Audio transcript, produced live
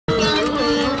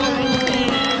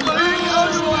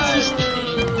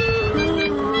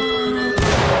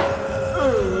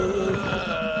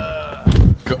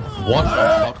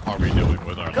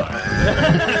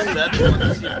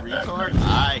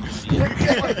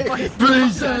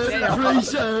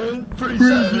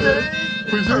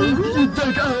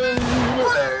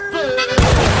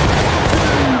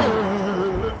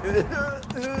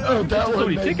Oh, that one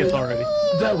made tickets already.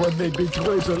 That one made me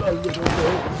twitch a little bit.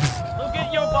 Look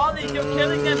at your bodies, you're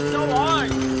killing them so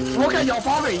hard. Look at your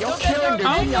body, you're killing the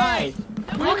AI.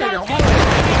 Look at your body.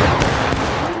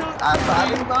 I'm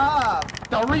fighting up.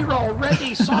 The reroll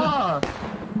ready, sir.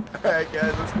 Alright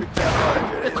guys, let's quick time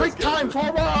forward. Quick time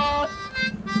forward.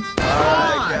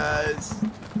 Alright guys.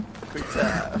 Quick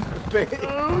time.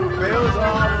 Bail's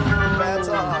off. Bats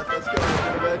off. Let's go.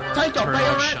 Take your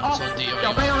bayonet off.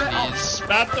 Your bayonet off.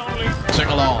 Bats only. Sing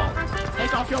along.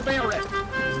 Take off your bayonet.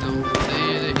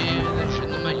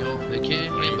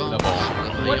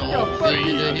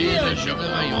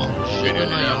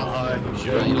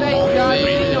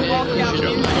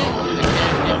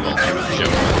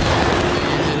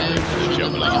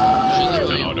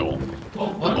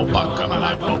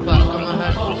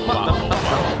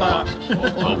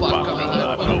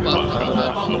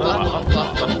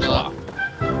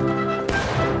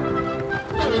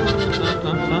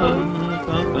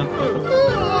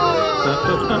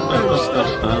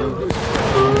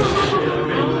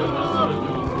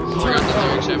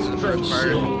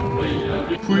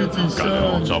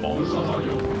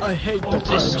 I hate the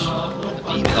French.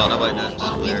 Oh, nobody does.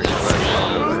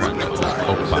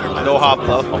 No hop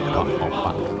love.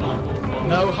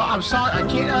 No, I'm sorry, I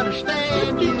can't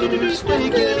understand you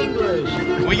speak English.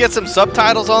 Can we get some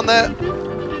subtitles on that?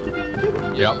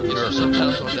 Yep, there are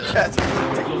subtitles on that.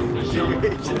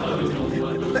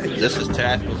 This is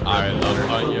tactical. I love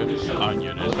onion.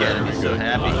 Onion is very so good.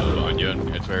 happy. I love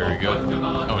onion. It's very good.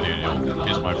 Onion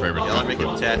is my favorite. Y'all make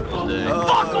him tactical today.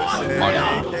 March on.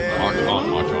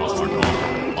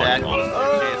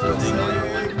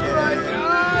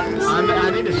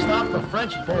 I need to stop the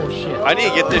French bullshit. I need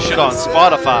to get this shit on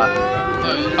Spotify.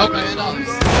 Okay,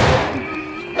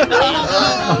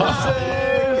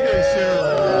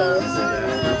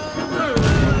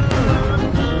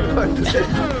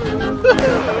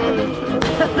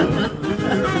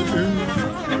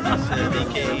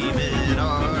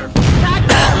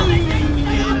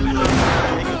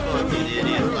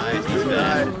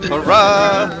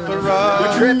 Hurrah! Hurrah!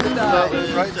 We're tripping now.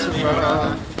 Right,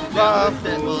 hurrah!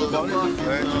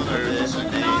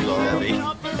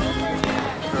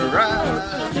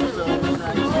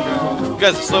 You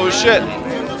guys are slow as shit.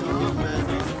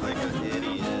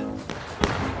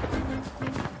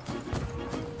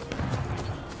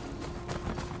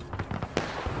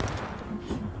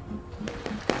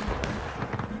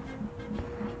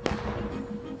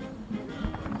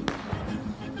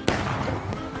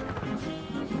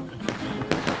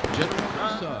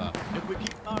 If we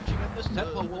keep marching in this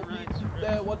tempo, we'll be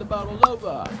there when the battle's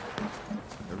over.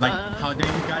 Like, how dare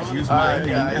you guys use my name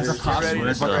as a password?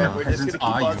 What kind of We're just peasants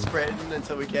gonna keep are on you? spreading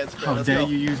until we can't spread. How Let's dare go.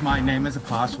 you use my name as a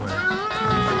password?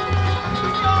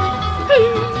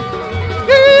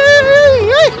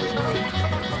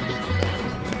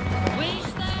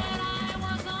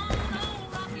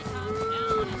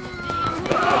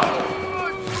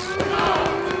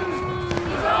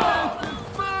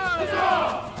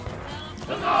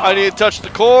 I need to touch the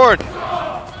cord.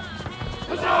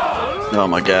 Oh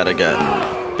my god, I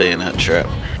got bayonet trap.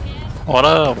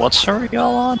 What server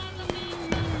y'all on?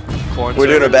 We're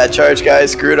doing a bad charge,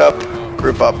 guys. Screw it up.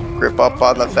 Group up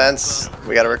on the fence.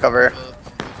 We gotta recover.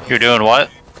 You're doing what?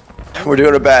 We're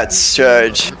doing a bats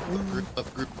charge.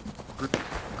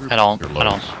 I don't,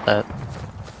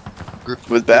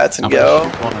 With bats and go.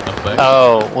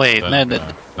 Oh, wait, man,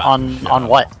 on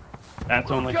what?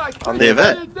 Bats only. On the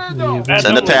event.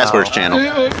 Send the passwords channel.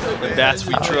 The bats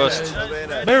we trust.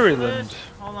 Maryland.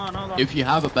 If you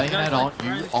have a bayonet on,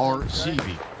 you are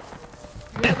CB.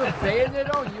 You have a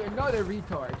bayonet on, you're not a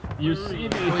retard. You see me.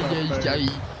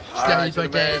 Alright,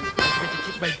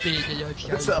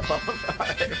 what's up,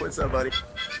 Alright, what's up, buddy?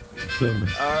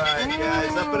 Alright,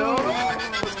 guys, up and over.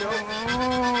 Let's go.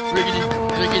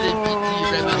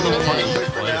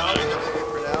 For now.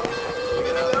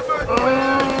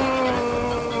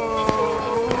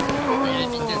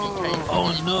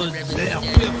 Oh no, they are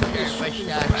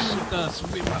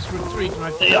we must retreat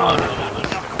right there.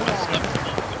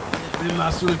 We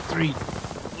must retreat.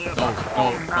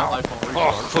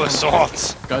 Oh,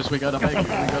 croissants. Guys, we gotta make it.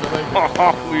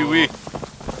 Oui, oui.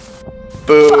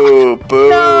 Boo, boo,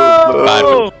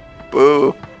 No!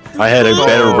 boo. I had a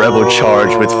better rebel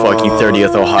charge with fucking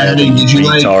 30th Ohio. Did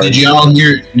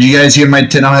you guys hear my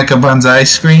Tenoheka Banzai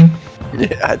scream?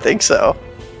 Yeah, I think so.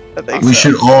 We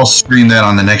should all scream that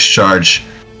on the next charge.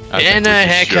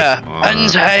 Tenoheka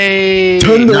Banzai!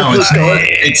 No,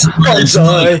 it's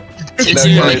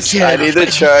I need the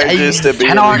charges to be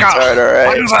retard,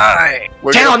 alright?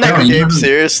 We're gonna play the game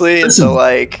seriously, and so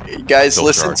like, guys,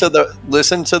 listen to the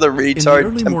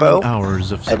retard tempo,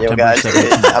 and you guys,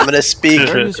 I'm gonna speak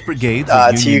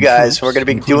to you guys. We're gonna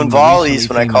be doing volleys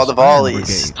when I call the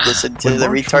volleys. Listen to the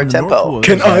retard tempo.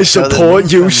 Can I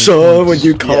support you, sir, when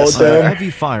you call them?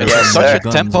 Yes, sir. Such a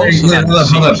tempo. You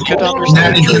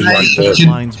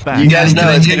guys know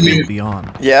it's gonna be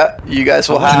beyond. Yeah, you guys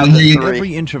will have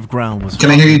every inch of ground was. Can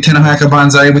I hear you, Tanahaka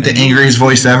Banzai, with the angriest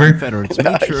voice ever?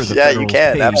 Yeah, you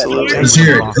can, absolutely. Let's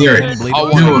hear it, hear it. I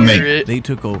want to hear it. They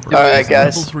took over. Alright,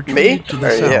 guys. Me?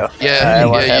 Or you?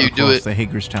 Yeah, you do it.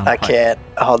 I can't.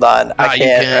 Hold on. I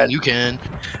can't. You can.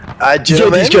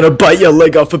 Gentlemen. He's gonna bite your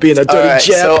leg off for being a dirty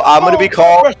jab. So I'm gonna be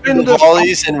called the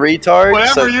volleys and retards.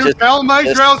 Whatever you tell my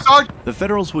drill sergeant. The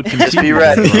Federals would Just be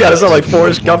ready. You gotta sound like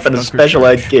Forrest Gump and a special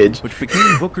ed kid. Which became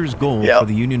Hooker's goal for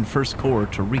the Union First Corps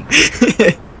to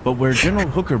reach. But where General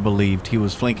Hooker believed he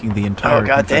was flanking the entire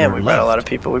goddamn, we brought a lot of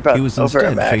people. We brought he was over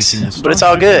instead at max. facing the But it's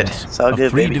all good. It's all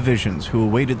good, three baby. divisions who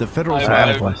awaited the Federals'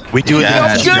 arrival. We do it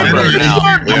now.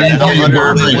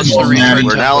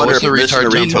 We're now under permission to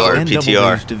retard, PTR.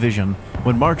 NWA's division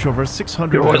would march over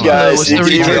 600 Guys, I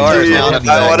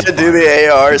want to do the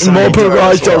ARs.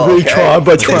 Mobilized a retard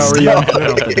battalion.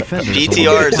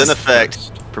 PTR is in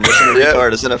effect. Permission to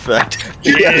retard is in effect.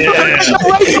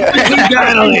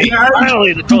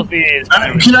 Finally, the trophy is.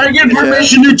 Can I get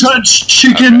permission to touch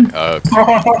chicken?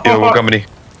 What company?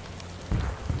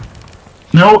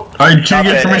 No, I can't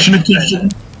get permission to touch chicken.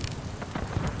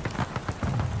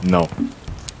 No.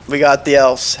 We got the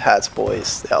elves hats,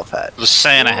 boys. The elf hat. The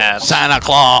Santa hat. Santa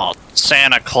Claus.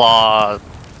 Santa Claus.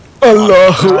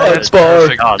 Allahu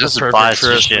Akbar. Oh, this is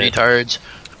biased shit. Retards.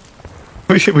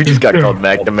 We just got called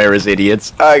McNamara's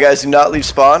idiots. Alright, guys, do not leave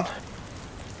spawn.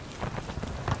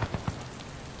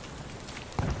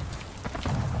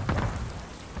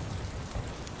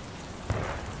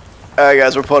 Alright,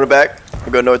 guys, we're pulling it back.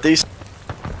 We're going northeast.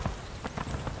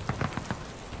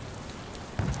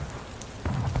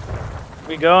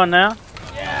 We going now?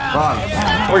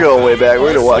 We're going way back.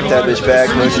 We're gonna walk that bitch back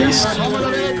northeast.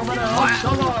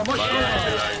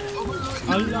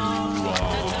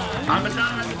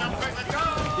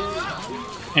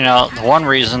 You know, the one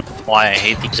reason why I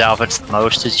hate these outfits the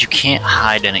most is you can't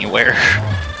hide anywhere.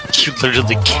 You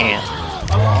literally can't.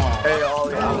 Hey,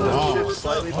 Ollie, I'm gonna shift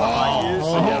slightly behind you,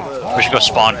 so you have a... We should go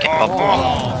spawn camp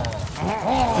up.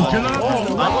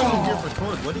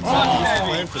 What exactly is the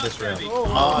plan for this round? You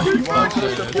want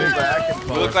us to pull back and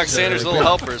We look like Sanders' little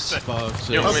helpers.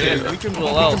 We can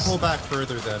pull back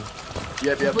further then.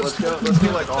 Yep, let's go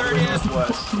like all the way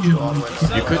northwest.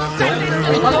 You could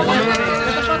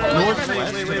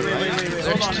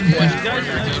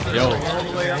go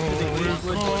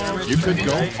You could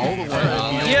go all the way.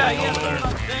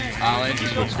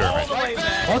 Eastwood skirmish.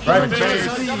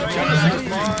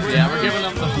 Yeah, we're giving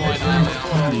them the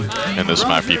point. In this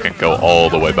map, you can go all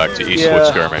the way back to Eastwood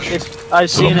skirmish.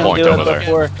 I've seen him do it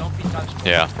before.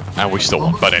 Yeah, and we still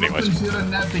won. But anyways.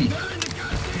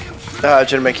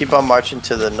 Gentlemen, keep on marching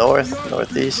to the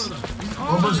northeast.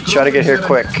 Try to get here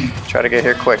quick. Try to get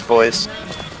here quick, boys.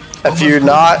 If you're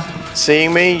not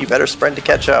seeing me, you better sprint to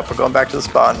catch up. We're going back to the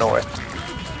spawn north.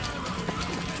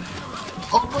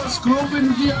 It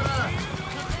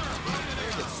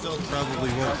still probably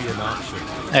won't be an option.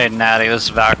 Hey, Natty, this is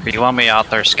Valkyrie. You want me out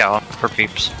there scouting for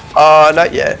peeps?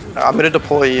 Not yet. I'm gonna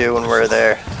deploy you when we're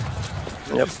there.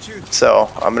 Yep. So,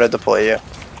 I'm gonna deploy you.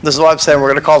 This is what I'm saying. We're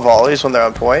gonna call volleys when they're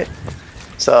on point.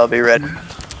 So, I'll be ready.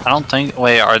 I don't think.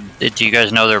 Wait, do you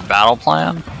guys know their battle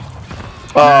plan?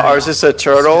 Ours is a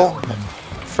turtle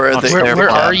for the. Where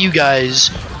are you guys?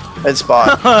 And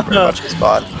spawn. Pretty much in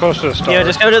spawn. Close to the star. Yeah,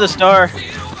 just go to the star.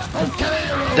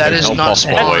 That is not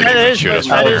small.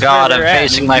 Oh god, I'm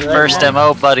facing my first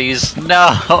MO buddies.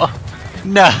 No!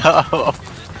 No!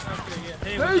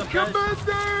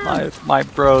 My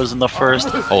bros in the first.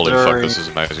 Holy fuck, this is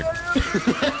amazing.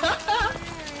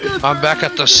 I'm back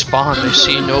at the spawn. I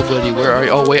see nobody. Where are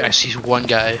you? Oh wait, I see one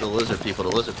guy. The lizard people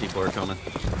are coming.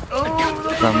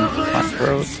 From my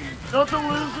bros. Not the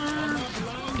lizard!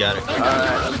 Got it.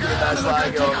 Alright, let's get that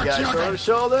slide going, guys.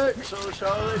 Shoulder to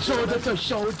shoulder. Shoulder to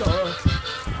shoulder.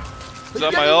 Is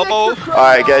that my elbow?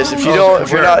 Alright, guys, if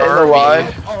you're not in the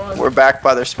line, we're back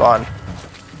by their spawn.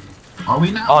 Are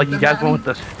we now? Oh, you guys went with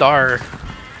the star.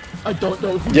 I don't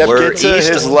know. Yep, get to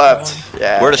his left.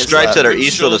 Yeah. Where are the stripes that are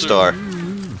east of the star?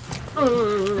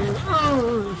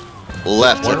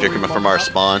 Left if you're coming from our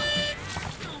spawn.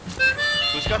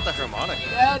 got the harmonica?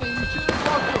 Daddy, you should have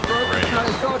talked to brothers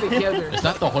trying to go together. Is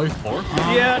that the Hoi 4?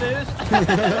 Yeah, it is.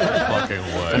 Fucking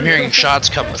way. I'm hearing shots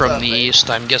come from the east.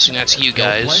 I'm guessing that's you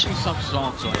guys. Play me some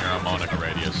songs on your harmonica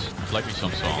radius. Play me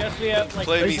some songs. Guess we have, like,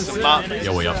 Play me some mountains.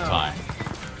 Yeah, we have time.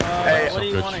 Hey, what do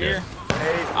you good want to shit. hear?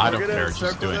 Hey, I don't we're gonna care, just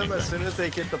circle do them anything. as soon as they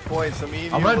get the points. I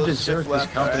mean, I'm gonna desert this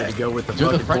company to go with the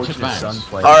Do the fucking French Fortunate advance. Son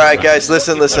play. All right, guys,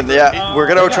 listen. Yeah, we're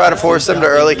gonna try to force them to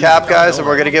early cap, guys, and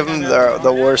we're gonna give them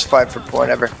the worst fight for point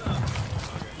ever.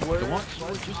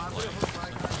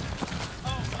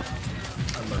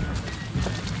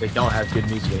 They don't have good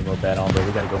music anymore, bad on, but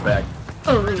we gotta go back.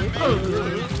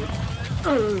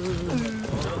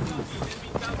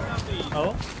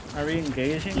 Oh, are we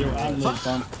engaging? Yo, I'm the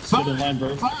fun. To the line,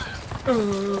 bro.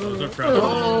 Those are friendly.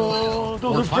 Oh,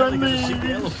 those are friendly.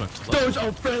 Those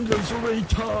are friendly,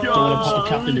 retard.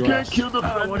 Yo, you can't kill the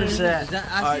friendly. What is that?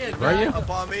 Right here. Up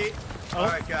on me. All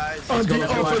right, guys. I'm the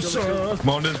officer. I'm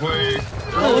on this way.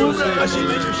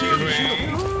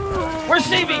 Where's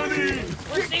Stevie?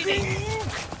 Where's Stevie?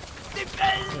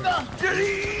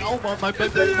 Oh, my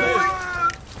baby.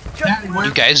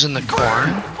 You guys in the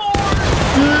corn?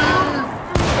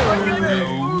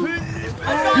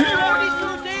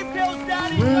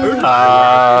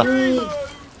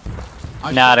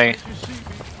 Natty.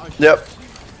 Yep.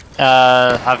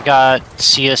 I've got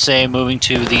CSA moving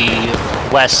to the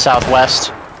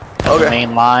west-southwest of the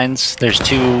main lines. There's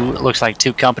looks like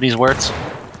two companies' worths.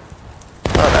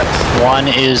 One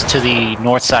is to the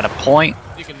north side of Point,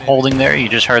 holding there. You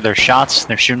just heard their shots.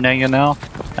 They're shooting at you now.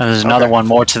 And there's another one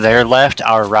more to their left,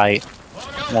 our right.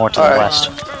 More to the west.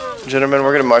 Gentlemen,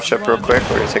 we're gonna march up real quick.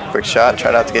 We're gonna take a quick shot,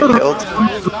 try not to get killed.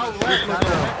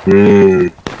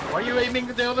 Why are you aiming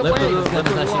the other way?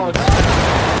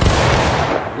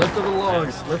 Left of the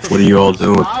logs. What are you all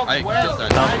doing?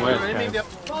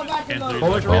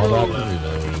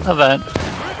 Event.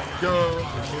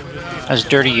 That's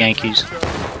Dirty Yankees.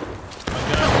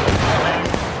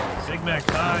 Big Mac's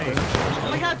high. Oh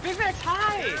my god, Big Mac's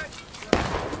high!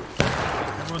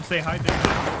 Everyone say hi, Big Mac.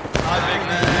 Hi,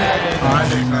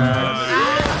 Big Mac.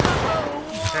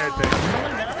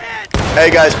 Hey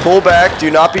guys, pull back.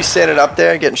 Do not be standing up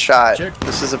there and getting shot.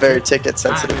 This is a very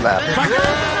ticket-sensitive map.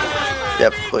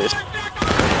 Yep, please.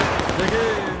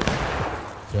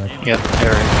 Yep,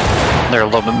 they're a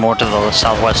little bit more to the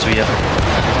southwest of you.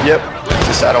 Yep.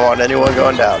 Just I don't want anyone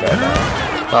going down right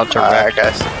now. Alright,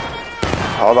 guys.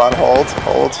 Hold on, hold.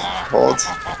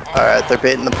 Alright, they're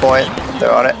baiting the point.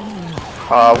 They're on it.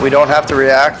 We don't have to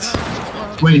react.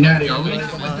 Wait, Natty, are we? Are we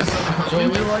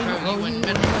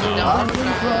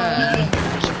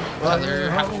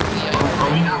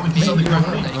not with the other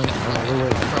company?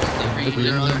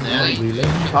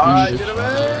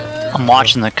 I'm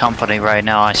watching the company right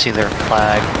now. I see their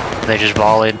flag. They just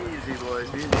volleyed.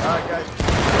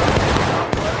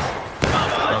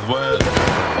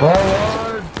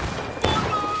 Forward!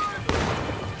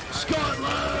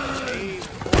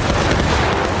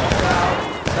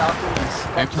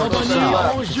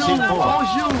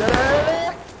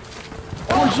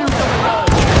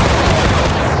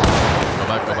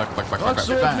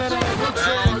 Go back.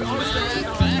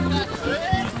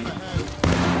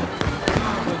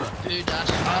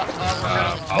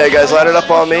 Hey guys, line it up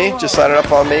on me. Just line it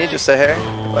up on me. Just say hey.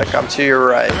 Like I'm to your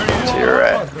right. To your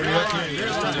right.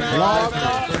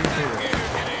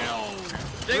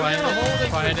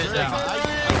 Find it down. I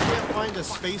can't find a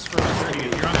space for us to be.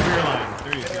 You're on the rear line.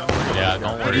 Yeah,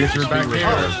 don't worry. You're back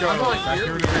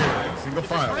here. Single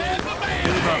file.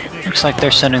 Looks like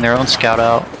they're sending their own scout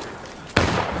out.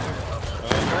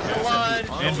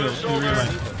 Anvil, to the rear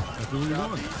line.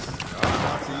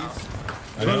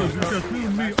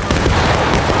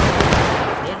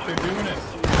 Look, they're doing it.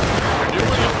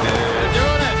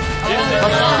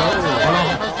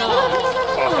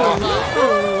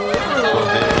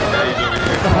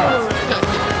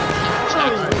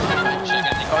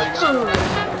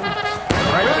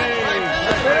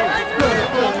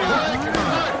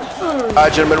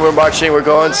 Alright, gentlemen, we're marching. We're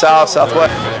going south,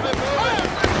 southwest.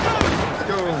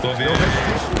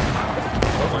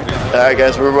 Alright,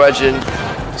 guys, we're wedging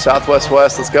southwest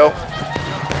west. Let's go.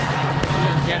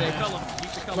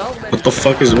 What the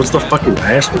fuck is? What's the fucking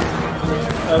password?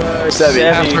 Sevi.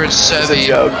 Afterwards, Sevi.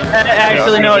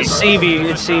 Actually, no, it's CV.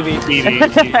 It's CV.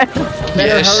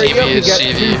 Yeah, CV is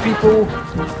CV. 2 people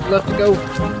left to go.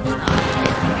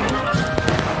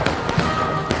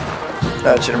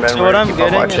 Gentlemen, So what I'm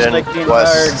getting is like the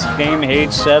entire game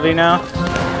hates Sevi now.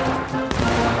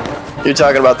 You're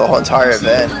talking about the whole entire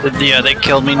event. Yeah, they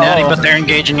killed me, Natty, but they're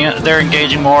engaging. They're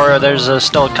engaging more. There's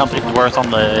still a company worth on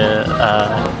the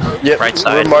right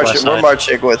side. We're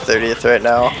marching with 30th right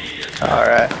now.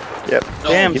 Alright. Yep.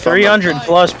 Damn, 300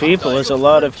 plus people is a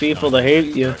lot of people to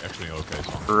hate you.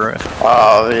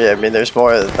 Oh, yeah, I mean, there's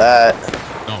more than that.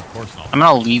 No, of course not. I'm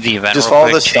gonna leave the event Just real follow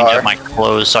quick, the change star. up my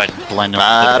clothes so I blend in.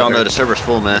 I don't know. The server's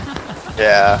full, man.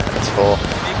 Yeah, it's full.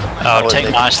 Oh,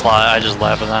 take my slot. I just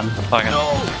left and then fucking.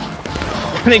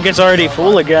 I think it's already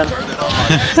full again.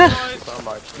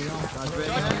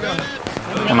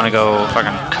 I'm gonna go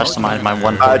fucking customize my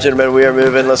one. Alright, gentlemen, we are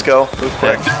moving. Let's go. Move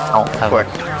quick. Quick.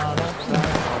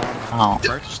 Oh.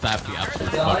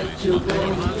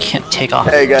 Can't take off.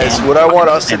 Hey guys, what I want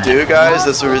us to do, guys,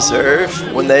 as a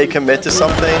reserve, when they commit to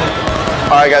something.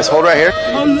 Alright, guys, hold right here.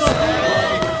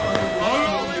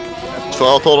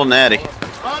 12 total natty.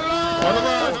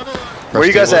 Where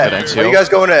you guys at? Where you guys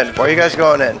going in? Where you guys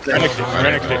going in?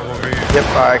 Yep,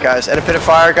 alright, guys. Independent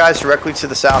fire, guys, directly to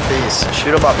the southeast.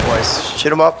 Shoot them up, boys. Shoot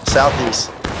them up,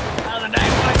 southeast.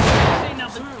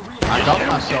 I got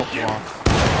myself one.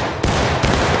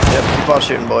 Yep, keep on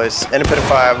shooting, boys. Independent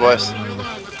fire, boys.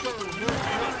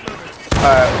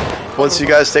 Alright, once you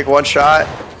guys take one shot,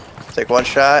 take one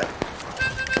shot.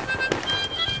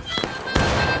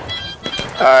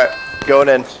 Alright, going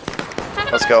in.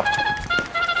 Let's go.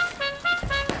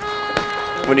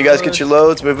 When you guys get your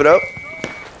loads, move it up.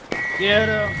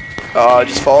 Yeah.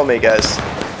 Just follow me, guys.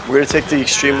 We're gonna take the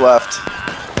extreme left.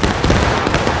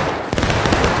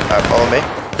 Alright, follow me.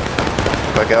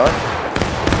 Keep on going.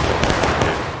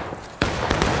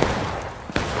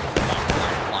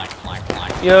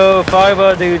 Yo,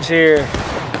 5 dudes here.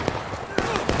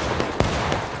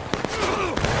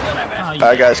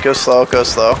 Alright guys, go slow, go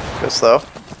slow, go slow.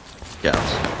 Yeah.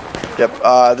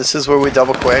 Yep, this is where we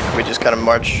double quick. We just kind of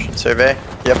march and survey.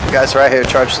 Yep, guys right here,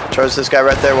 charge this guy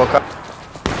right there, we'll come.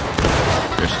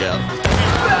 Your scout.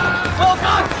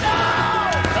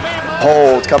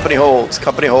 Hold, company holds,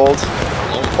 company hold.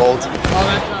 Hold.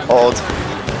 Hold.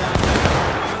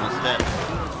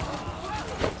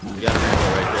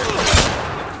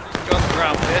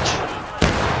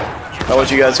 I want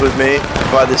you guys with me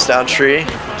by this down tree.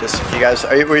 Just if you guys,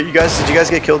 did you guys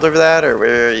get killed over that, or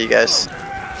where are you guys?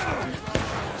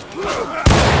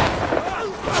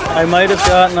 I might have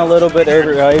gotten a little bit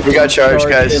right. We got charged,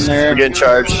 guys. We're getting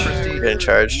charged. We're getting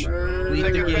charged. Lead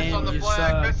the game. You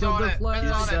suck. Piss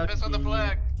on the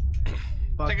flag.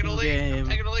 Taking a leak.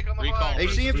 Taking a leak on the flag.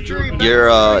 AC infantry. Your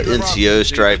NCO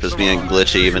stripe is being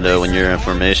glitchy, even though when you're in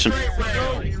formation.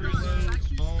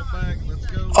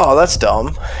 Oh, that's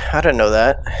dumb. I didn't know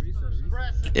that.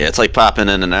 Yeah, it's like popping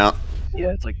in and out. Yeah,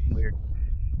 it's like weird.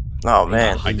 Oh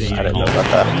man, I didn't know about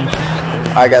that.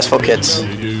 Alright guys, full kits.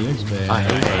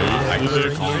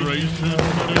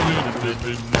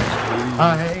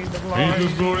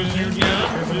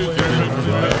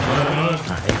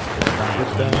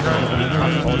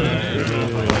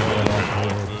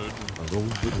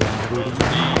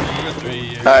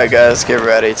 Alright guys, get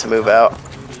ready to move out.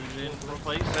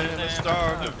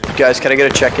 Guys, can I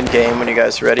get a check-in game when you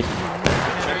guys are ready?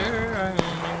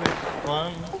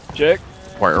 Check.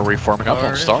 Where are we forming up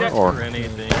on Star or? We're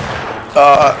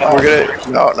gonna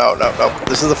no.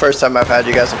 This is the first time I've had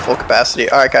you guys in full capacity.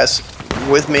 Alright guys,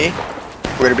 with me,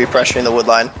 we're gonna be pressuring the wood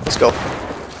line. Let's go.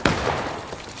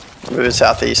 Moving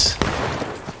southeast.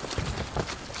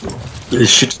 This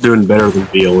shit's doing better than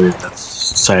BOE, that's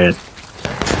sad.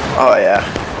 Oh yeah.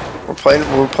 We're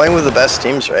playing with the best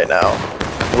teams right now.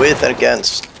 With and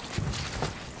against.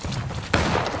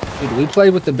 Dude, we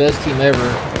played with the best team ever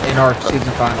in our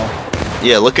season final.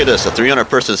 Yeah, look at us, a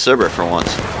 300-person server for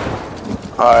once.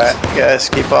 Alright, guys,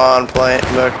 keep on playing.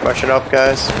 Marching up,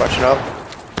 guys. Marching up.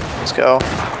 Let's go.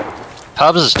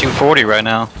 Pubs is 240 right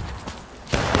now.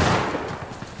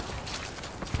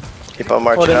 Keep on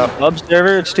marching up. Pub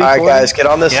server, it's 240. Alright, guys, get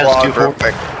on this log real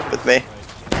quick with me.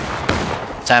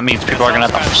 That means people are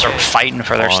gonna have to start fighting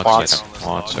for their slots.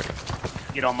 1 second.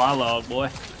 Get on my log, boy.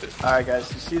 Alright,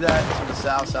 guys, you see that to the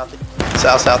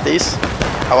southeast?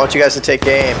 I want you guys to take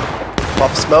aim.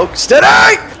 Puff smoke.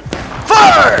 Steady!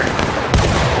 Fire!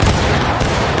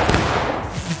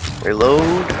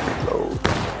 Reload.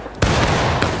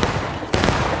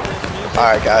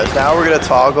 Alright, guys, now we're gonna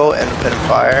toggle independent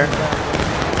fire.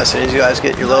 As soon as you guys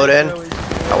get your load in,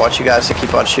 I want you guys to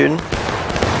keep on shooting.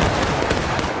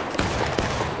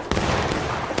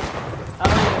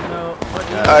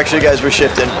 Actually, guys, we're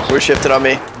shifting. We're shifting on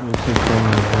me.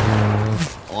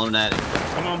 On that.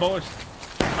 Come on, boys.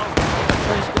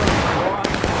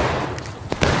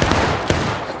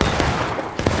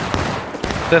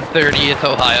 The 30th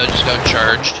Ohio just got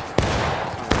charged.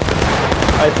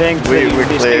 I think the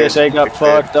CSA got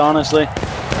fucked, honestly.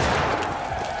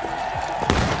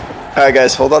 Alright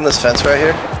guys, hold on this fence right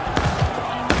here.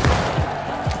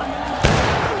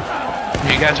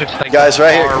 guys are like guys,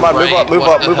 right here. Come on, move right. up, move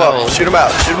What up, the move up. hell? Shoot him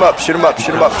out, shoot him up, shoot him up,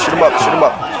 shoot him up, shoot him up, shoot him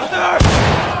up.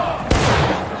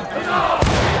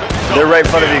 They're right in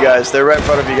front of you guys. They're right in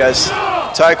front of you guys.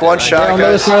 Tyke, one shot, On the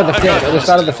other guys. side of the fence. Other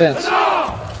side of the fence.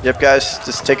 Yep, guys.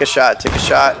 Just take a shot. Take a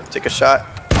shot. Take a shot.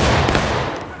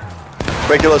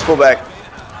 Break it. Let's pull back.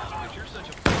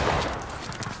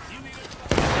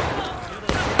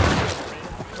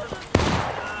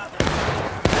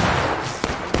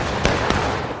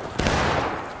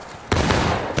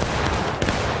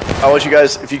 I want you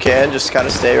guys, if you can, just kind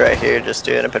of stay right here, just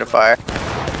doing a bit of fire.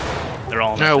 They're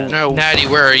all No, Natty,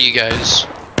 where are you guys?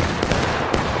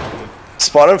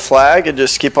 Spawn and flag and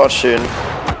just keep on shooting.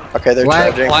 Okay, they're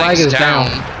charging. Flag is down.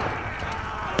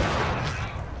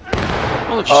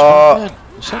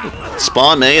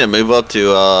 Spawn main and move up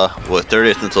to what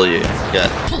 30th until you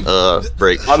got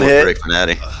break. I'm hit. Break for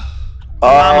Natty.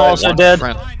 I'm also dead.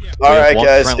 Alright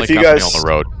guys, if you guys on the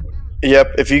road.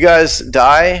 Yep, if you guys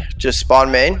die, just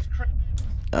spawn main.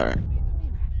 Alright.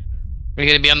 Are you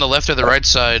gonna be on the left or the right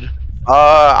side?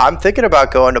 I'm thinking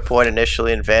about going to point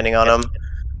initially and vanning on them.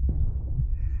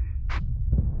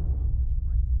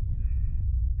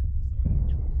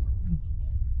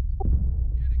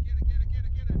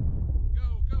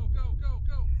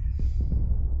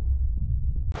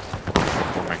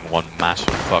 Forming one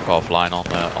massive fuck off line on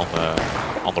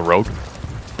the road.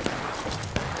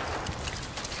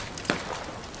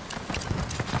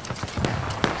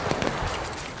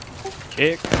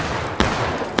 Kick.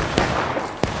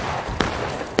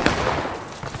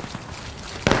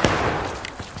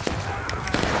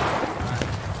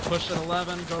 Push at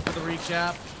 11, go for the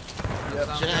recap.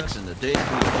 Jackson, the day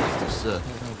we used to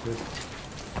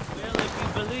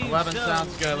 11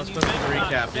 sounds good. Let's push for the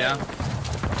recap, yeah?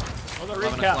 Oh, the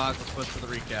 11 recap. o'clock, let's push for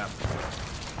the recap.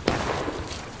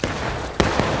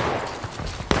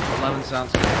 11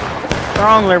 sounds good.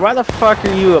 Strongler, why the fuck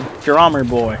are you a drummer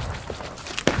boy?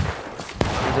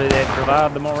 They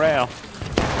provide the morale.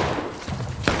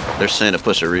 They're saying to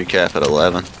push a recap at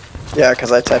 11. Yeah,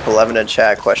 because I type 11 in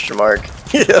chat, question mark.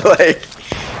 Yeah, like...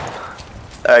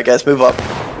 Alright guys, move up.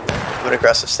 Do an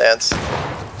aggressive stance.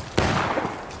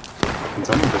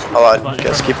 Hold on,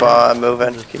 just keep on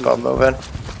moving. Keep on moving.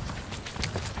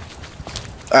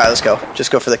 Alright, let's go.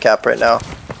 Just go for the cap right now.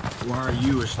 Why are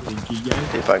you a stinky guy?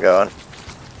 Keep on going.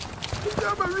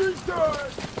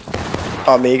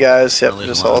 On me, guys. Yep,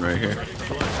 just hold. Right here.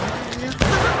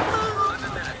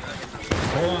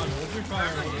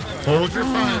 Hold your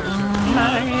fire.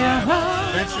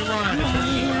 That's your line.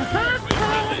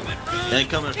 Ain't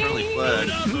coming friendly flag.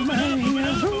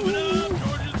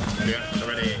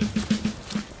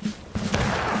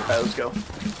 Alright, let's go.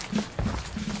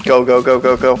 Go, go, go,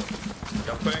 go, go.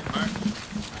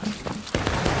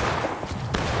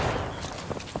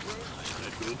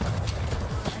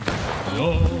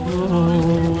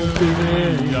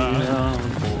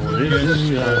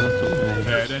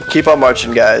 Keep on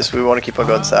marching, guys. We want to keep on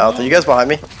going south. Are you guys behind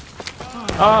me?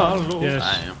 Yes.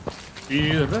 I am.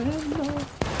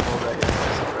 Hold right here.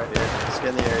 Right here. Let's get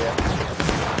in the area.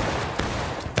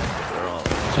 They're all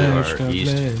to our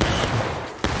east.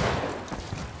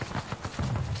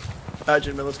 Alright,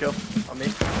 Jimmy, let's go. On me.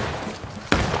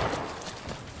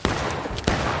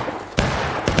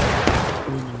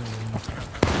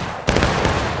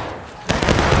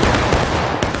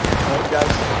 Hold,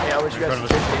 guys. Hey, I want you guys to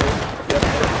take the aim. Yep,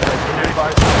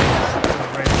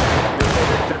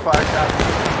 fire shot.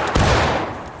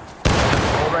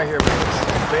 Hold right here, please.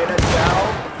 Bayonet down.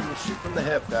 You shoot from the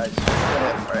hip, guys. Shoot from the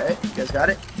hip, alright? You guys got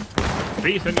it?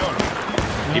 Sí, señor.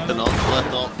 Keep it on the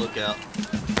left off, look out.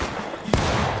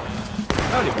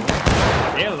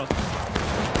 Yellow. You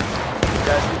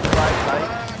guys keep the fire tight.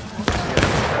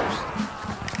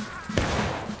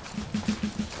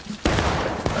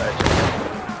 Alright,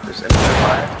 just enter the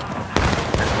fire.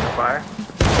 Enter the fire.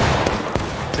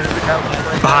 As soon as we count,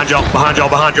 Behind y'all, behind y'all,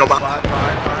 behind y'all. behind.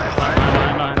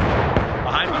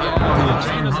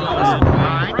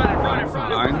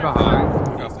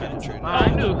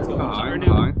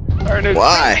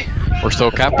 Why? We're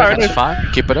still capping. That's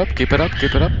fine. Keep it up. Keep it up.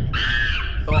 Keep it up.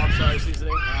 Oh, I'm sorry,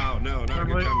 seasoning. Oh, no, not a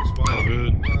good time to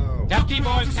spawn. Cap T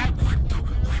boys, cap.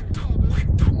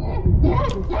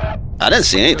 I didn't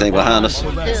see anything behind us.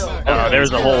 Oh,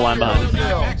 there's a whole line behind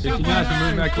us.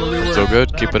 Still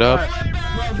good. Keep it up.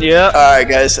 Yeah. Alright,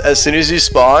 guys, as soon as you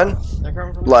spawn,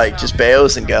 like, just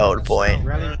Baos and go to point.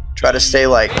 Try to stay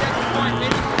like.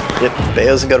 Yep,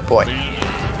 Baos and go to point.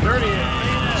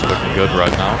 It's looking good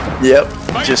right now. Yep,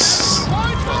 just.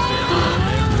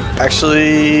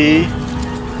 Actually.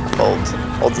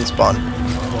 Hold and spawn.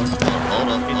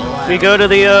 We go to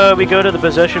the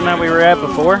position that we were at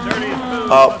before.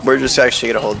 Oh, we're just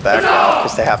actually gonna hold back now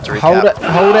because they have to recap. Hold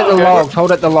at the logs.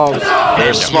 Hold at the logs.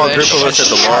 There's a small group of us at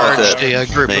the log that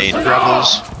group main. of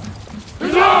rebels.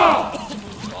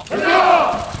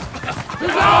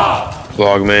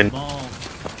 Log main.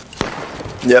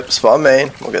 Yep, spawn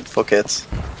main. We'll get the full kits.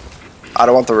 I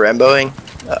don't want the Ramboing,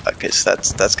 because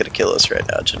that's gonna kill us right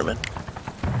now, gentlemen.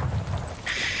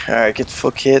 Alright, get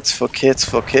full kits, full kits,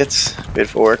 full kits.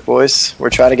 Beautiful work, boys. We're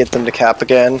trying to get them to cap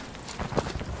again.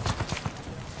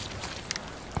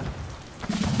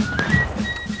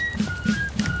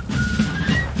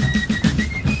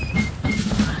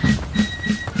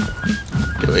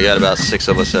 We got about 6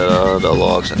 of us at the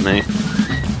logs at me. What's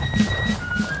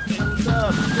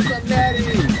up, Natty?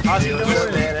 How's it going? How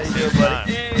you doing,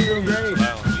 buddy? Hey, doing great. I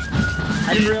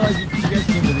didn't realize you guys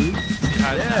came to these.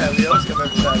 Yeah, we always come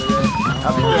every Saturday.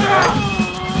 How you doing?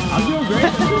 I'm doing great.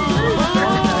 I'm doing great.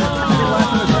 I've been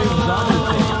laughing to tell you the zombies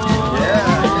thing.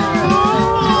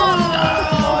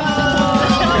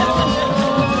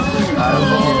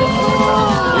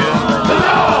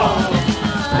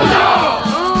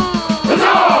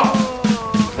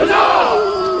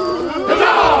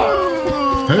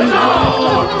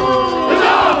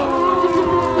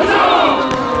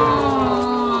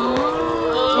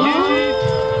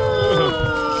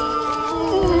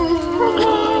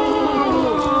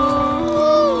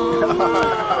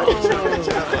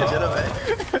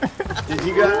 Did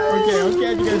you guys?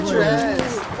 Okay, you guys later.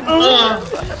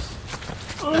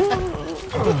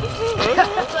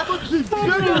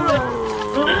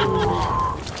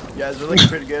 You guys are looking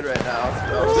pretty good right now.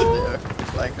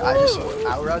 Like, I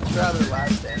would rather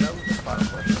last stand up with the final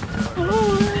question.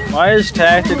 Why is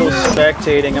Tactical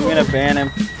spectating? I'm gonna ban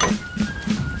him.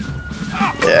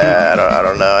 Yeah, I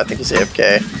don't know. I think he's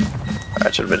AFK.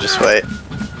 I should have been just wait.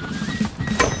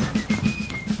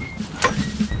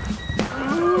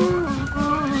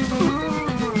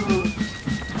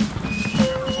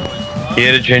 He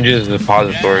had to change his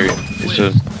repository. It's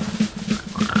just.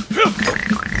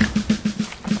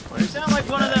 You sound like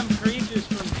one of them creatures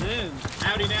from Zoom.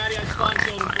 Howdy, Natty, I spawn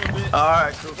killed him for a bit.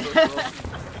 Alright, cool.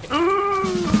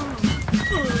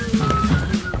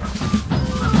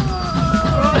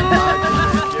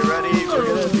 Get ready, we're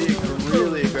gonna be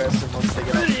really aggressive once they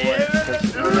get on point.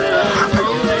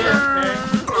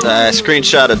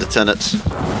 Screenshot of the tenants.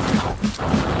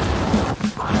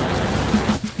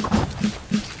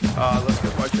 Let's go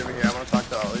watch over here. I want to talk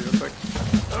to Ollie real quick.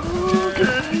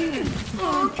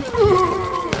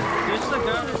 This the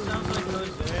guy that sounds like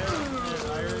those there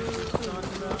that Iron was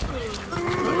talking about?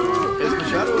 Is the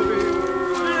shadow over here?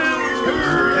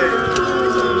 Hey,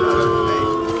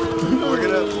 we're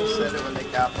gonna full send it when they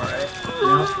cap, alright?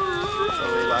 Yeah. So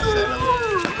we last send them.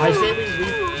 I say we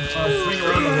swing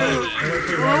around the way.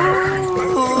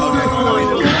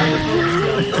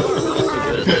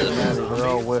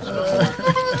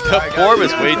 The form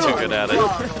is way too good at it.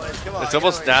 It's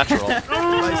almost natural. At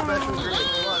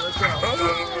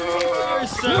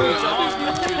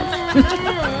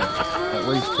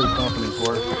least 2 companies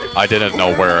worth. I didn't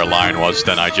know where a line was,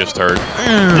 then I just heard.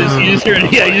 You just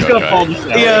gotta fall the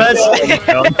sound. Yeah,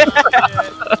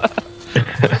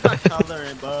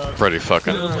 that's pretty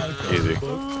fucking easy.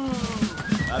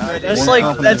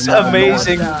 That's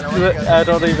amazing. I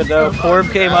don't even know. Corb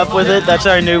came up with it. That's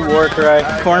our new war cry.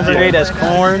 Corn Brigade has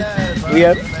corn.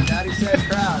 Yep.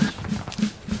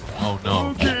 Oh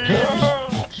no.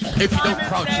 If you don't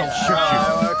crouch, I'll shoot you.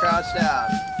 Crouch down.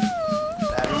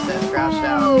 Daddy says crouch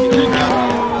down.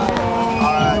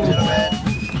 Alright, gentlemen.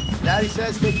 Daddy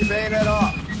says take your bayonet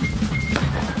off.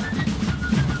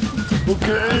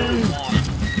 Okay.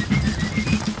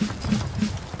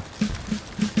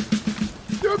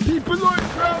 Your people are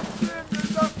crouching.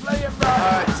 They're not playing right.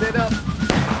 Alright, sit up.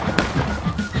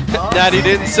 Daddy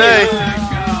didn't say.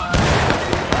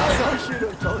 Don't shoot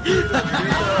him. Don't be a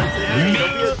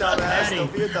dumbass.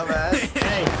 Don't be a dumbass.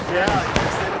 Hey, yeah, you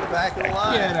sit in the back of the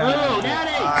line. Oh,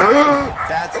 Natty!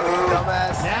 That's a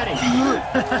dumbass. Natty!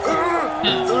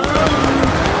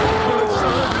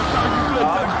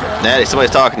 Natty,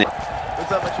 somebody's talking to you.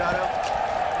 What's up, Machado?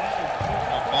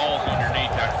 Balls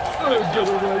underneath that. Get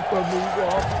away from me,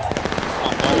 Rob.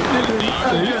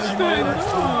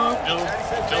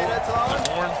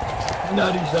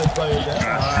 Natty says play it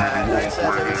down. Natty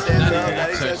says if he stands up,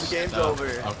 Natty says the game's over.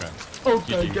 Okay.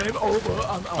 Okay, game over.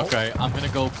 I'm out. Okay, I'm gonna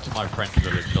go to my friend's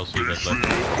village. They'll see this later.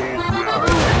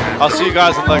 I'll see you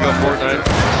guys in Lego Fortnite.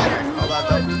 Hold on,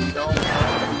 don't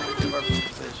give our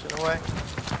position away.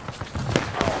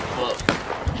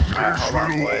 Alright, hold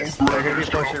on, boys. They're gonna be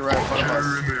pushing right in front of us.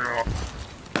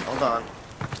 Hold on.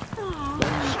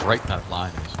 Straighten that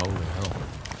line is holy hell.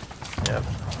 Yep.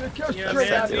 Yeah,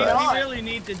 man, we really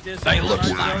need to discipline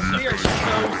ourselves. We are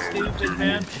so stupid,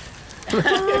 man.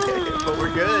 But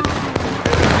we're good.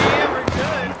 Yeah, we're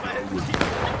good, but...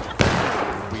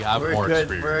 We have more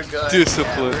experience. We're good.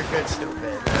 Discipline. Yeah, we're good,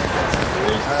 stupid.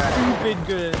 Stupid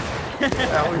good.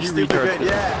 Yeah, we're stupid good,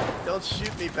 yeah. Don't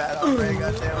shoot me, Pat. I'll bring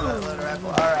goddamn that letter apple.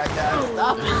 Alright,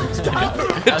 guys. Stop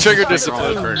it. Trigger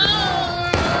discipline. As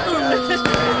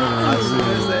soon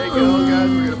as they go, guys,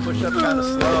 we're gonna push up kind of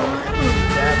slow.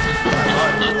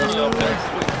 Let's go, boys.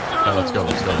 Yeah, let's go.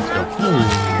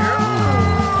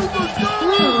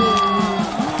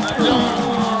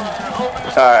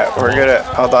 Alright, we're gonna,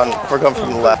 hold on, we're going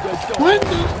from the left.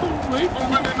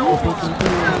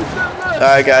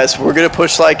 Alright guys, we're gonna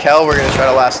push like hell, we're gonna try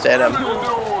to last stand him.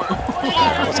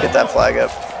 Let's get that flag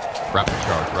up. Rapid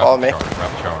charge, Follow me.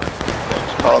 rapid charge.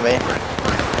 Follow me.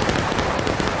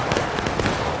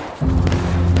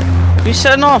 Who's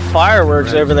setting off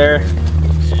fireworks over there?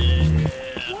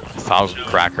 1,000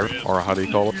 cracker, or how do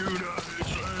you call it?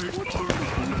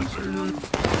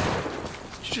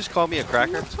 Did you just call me a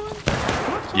cracker?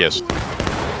 Yes.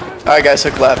 Alright guys,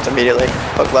 hook left immediately.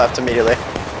 Hook left immediately.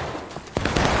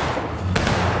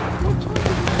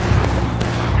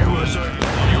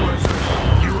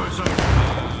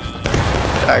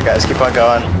 Alright guys, keep on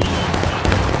going.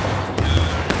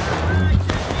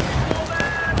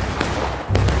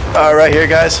 Right here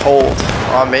guys, hold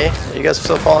on me. You guys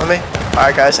still following me?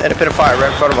 Alright guys, and a pit of fire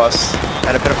right in front of us.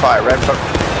 And a pit of fire right in front of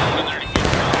us.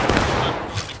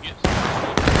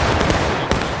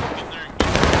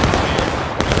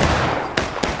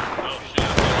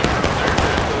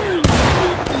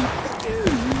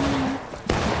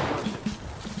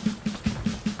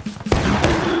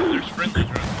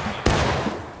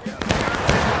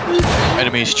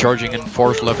 Enemies charging in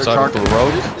force left side of the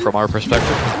road, from our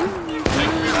perspective.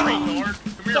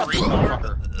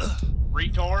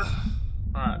 Retard.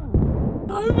 Alright.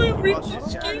 I will reach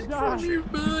escape from your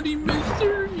body,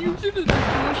 mister. You did a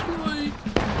flashlight.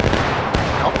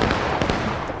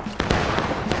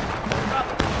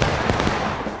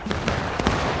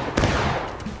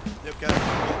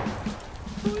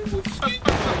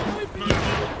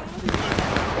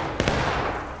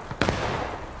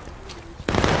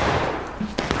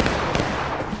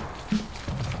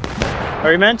 Are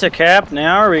we meant to cap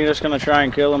now, or are we just gonna try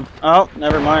and kill him? Oh,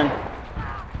 never mind.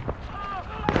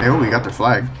 Hey, oh, we got their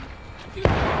flag.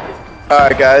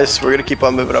 Alright guys, we're gonna keep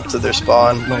on moving up to their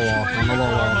spawn.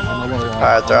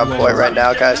 Alright, they're on point right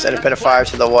now guys, and a pit of fire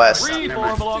to the west.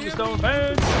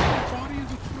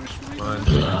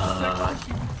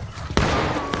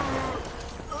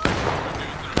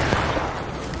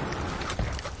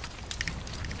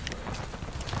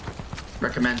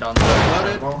 Recommend on the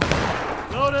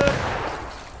Loaded! Loaded!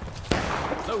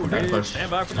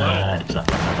 Stand by for that.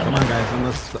 Come on guys,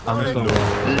 I'm still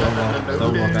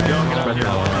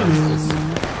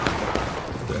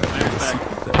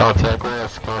Contact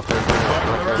west, contact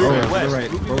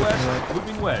west.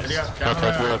 Moving west.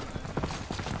 Contact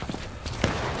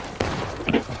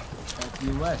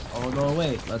west, all the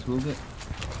way. Let's move it.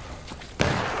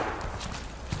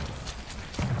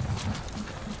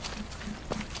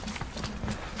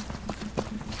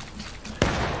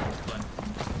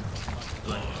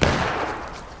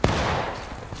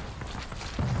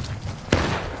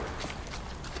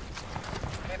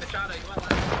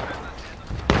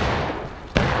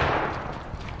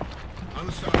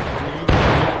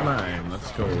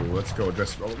 Let's go,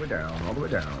 just all the way down, all the way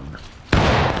down.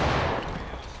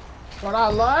 But I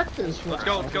like this one. Let's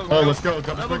go, let's go. Oh, let's go.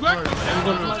 Double quick.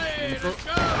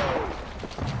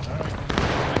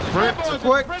 Sprint,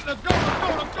 quick. Let's go, let's go,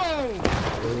 let's go.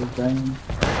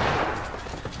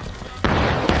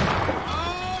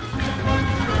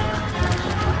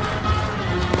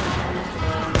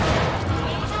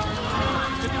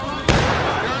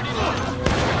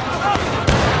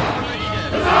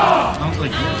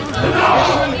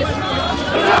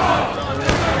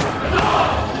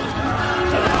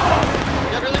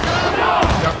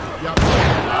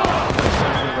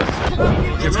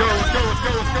 Let's go, let's go, let's go,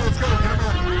 let's go, let's go.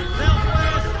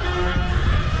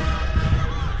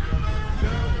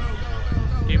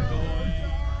 Keep going.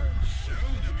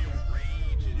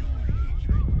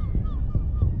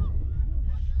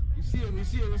 You see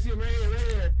him right here, right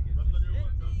here.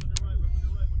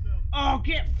 Oh,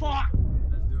 get fucked!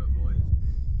 Let's do it, boys.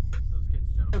 Those kids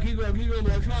jump. Keep going,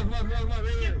 boys. Come on, right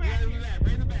here. Right in the back,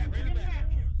 right in the back, right in the back.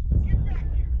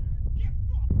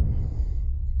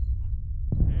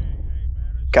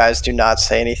 Guys, do not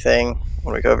say anything.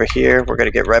 When we go over here, we're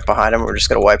gonna get right behind him. We're just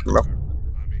gonna wipe him.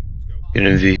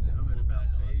 In V.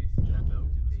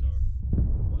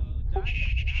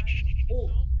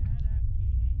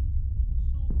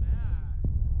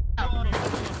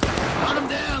 Hunt him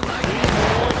down like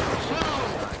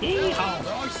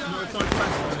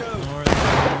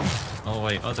Oh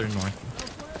wait, other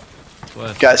north.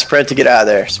 West. Guys, sprint to get out of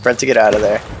there. Sprint to get out of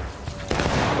there.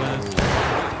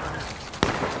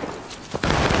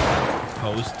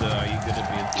 Post, are you gonna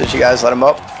be? Did you guys let him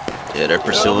up? Yeah, they're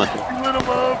pursuing.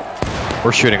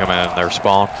 We're shooting them in their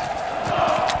spawn.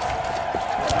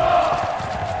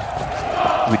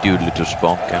 We do little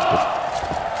spawn camper.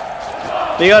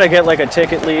 They gotta get like a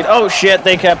ticket lead. Oh shit,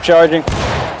 they kept charging.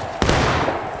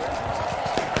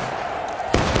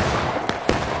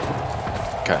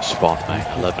 Okay, spawn mate.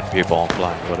 11 people on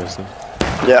flag. What is this?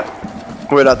 Yeah.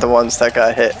 We're not the ones that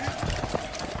got hit.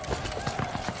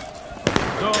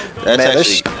 That's Man,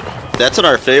 actually, that's in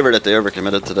our favor that they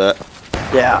overcommitted to that.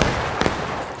 Yeah.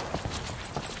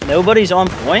 Nobody's on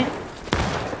point?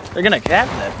 They're gonna cap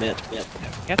that bitch.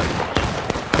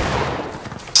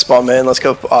 Spawn main, let's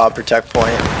go protect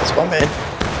point. Spawn main.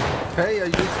 Hey, I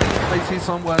see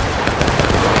someone.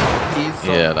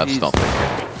 Yeah, that's not the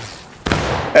case.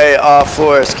 Hey,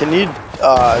 Flores, can you,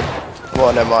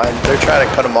 well, never mind. They're trying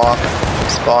to cut him off.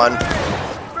 Spawn.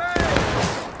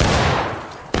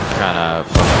 Kinda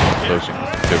fucking closing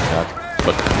doing that,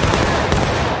 but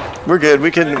We're good. We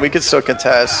can still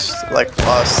contest, like,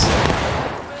 us.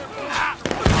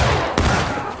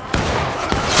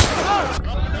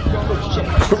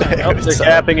 Oh, they're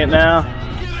capping it now.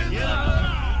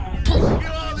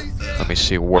 let me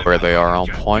see where they are on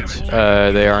point.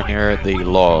 They are near the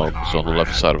logs on the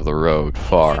left side of the road,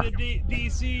 far.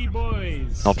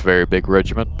 Not very big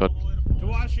regiment, but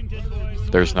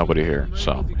there's nobody here,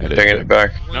 so it is. Bringing it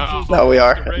back. No, we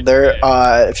are. They're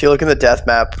if you look in the death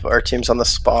map, our team's on the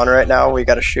spawn right now. We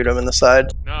gotta shoot them in the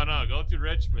side. No, go to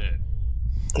Richmond.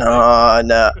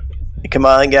 No. Come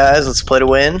on, guys. Let's play to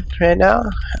win right now.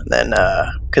 And then,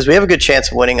 because we have a good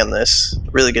chance of winning on this.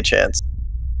 Really good chance.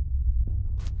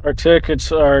 Our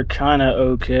tickets are kind of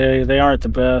okay. They aren't the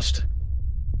best.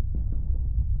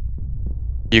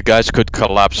 You guys could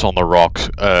collapse on the rocks.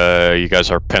 You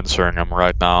guys are pincering them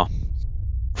right now.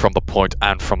 From the point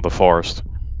and from the forest.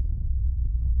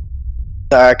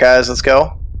 Alright, guys. Let's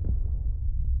go.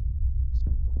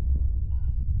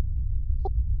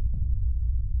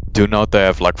 Do note they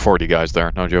have like 40 guys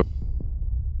there, no joke.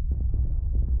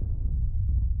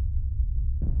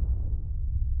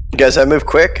 You guys, I move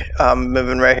quick. I'm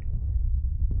moving right here.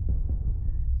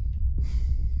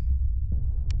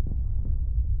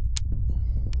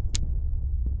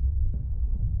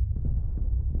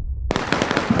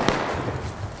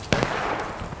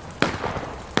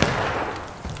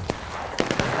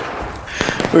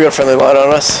 We got a friendly line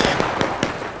on us.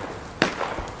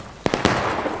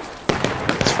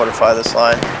 Let's fortify this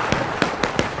line.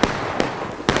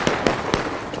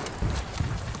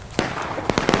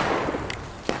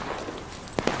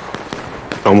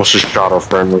 Almost just shot our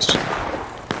friendlies.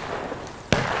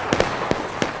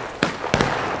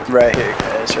 Right here,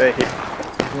 guys. Right here.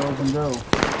 Go and go.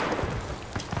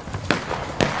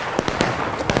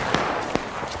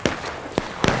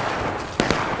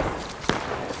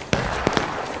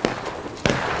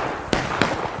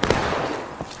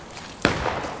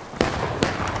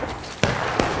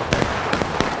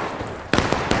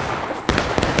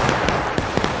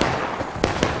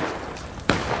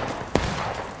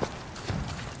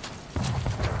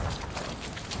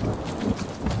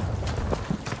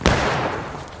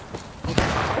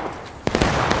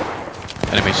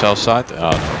 Enemy south side?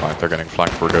 Oh, never mind. They're getting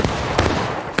flanked. We're good.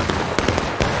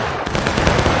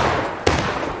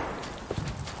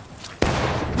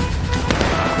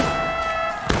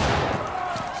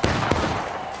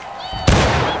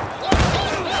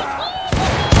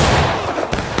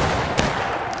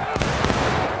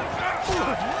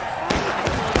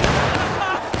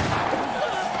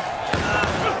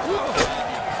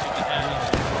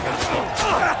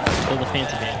 Pull the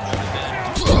fancy band.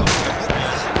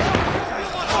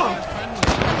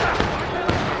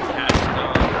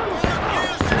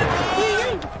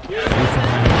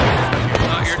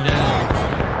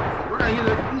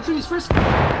 First.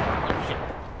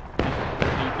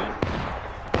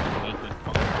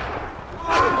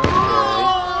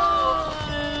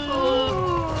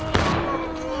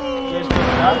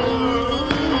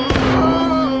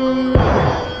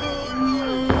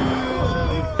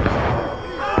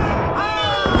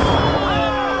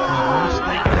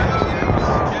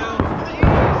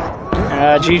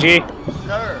 GG.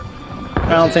 I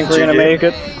don't think we're gonna make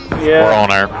it. Yeah. We're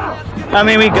on air. I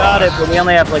mean, we got it, but we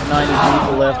only have like 90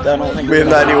 people left. I don't think we have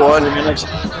 91 minutes.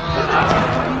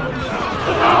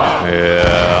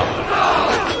 Yeah.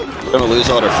 Gonna lose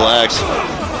all their flags.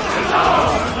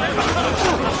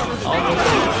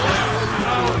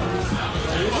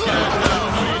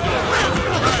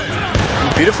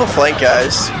 Beautiful flank,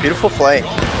 guys. Beautiful flank.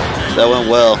 That went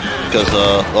well because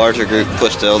the larger group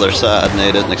pushed the other side and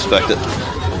they didn't expect it.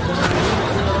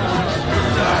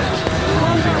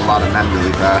 Losing a lot of men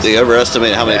really fast. Do you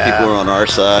overestimate how many people were on our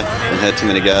side and had too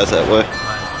many guys that way?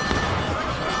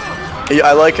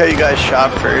 I like how you guys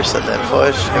shot first and then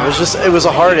pushed. It was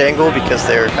a hard angle because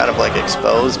they were kind of like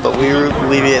exposed, but we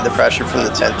alleviated the pressure from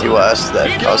the 10th US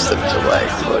that caused them to like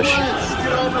push.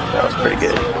 That was pretty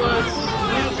good.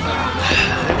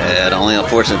 Yeah, the only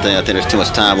unfortunate thing, I think there's too much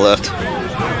time left.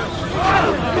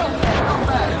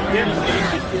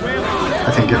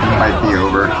 I think it might be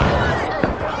over.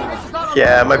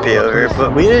 Yeah, it might be over,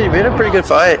 but we had a pretty good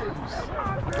fight.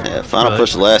 Yeah, final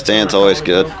push, the last stand's always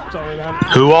good.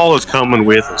 Who all is coming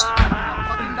with us?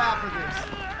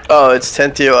 Oh, it's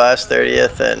 10th US,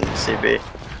 30th, and CB.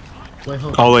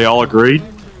 Oh, they all agreed?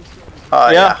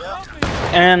 Yeah.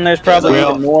 And there's probably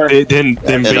even more. Then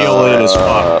BLN is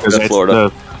fucked. That's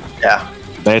Florida.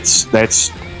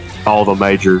 That's all the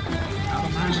major.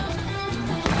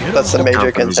 That's the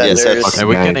major contenders. Okay,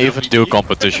 we can even do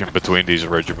competition between these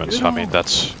regiments. I mean,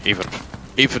 that's even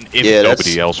if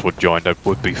nobody else would join, that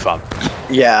would be fun.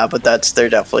 Yeah, but they're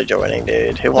definitely joining,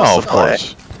 dude. Who wants to play?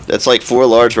 Course. That's like 4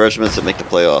 large regiments that make the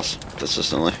playoffs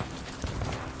consistently.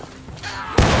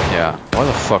 Yeah. Why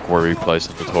the fuck were we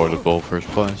placed in the toilet bowl first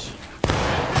place?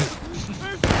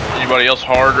 Anybody else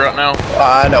hard right now?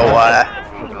 I know why.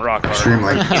 Rock hard.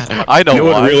 Extremely. I know It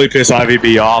why. would really piss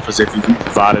IVB off is if you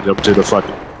invited them to the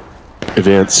fucking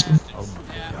events.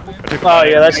 Oh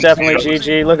yeah, that's definitely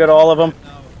GG. Look at all of them.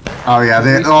 Oh yeah,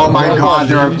 oh my god,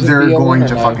 they're going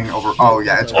to fucking over. Oh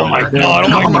yeah, it's over. Oh my god,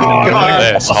 oh my god.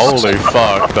 Yes, holy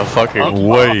fuck, the fucking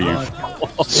wave.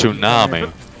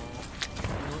 Tsunami.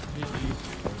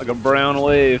 Like a brown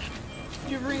wave.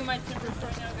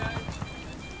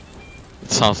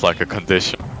 It sounds like a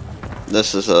condition.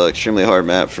 This is an extremely hard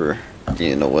map for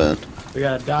Ian to win. We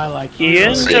gotta die like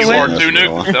Ian heroes. to You hard win. too,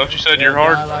 Nuke? Is that what you said? You're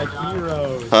hard? Die like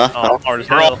heroes. Huh? Oh, hard as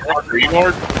hell. Are you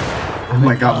hard? Oh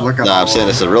my god, look at Nah, I'm saying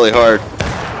this is really hard.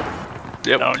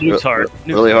 Yep. No, Nuke's hard.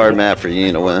 Really hard map for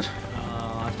Ian to win.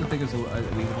 I still think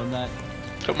we won that.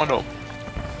 Come on up.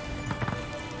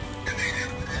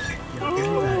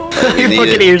 You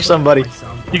can hear somebody.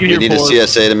 You can You need a Ford.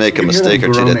 CSA to make a mistake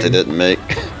or two that they didn't make.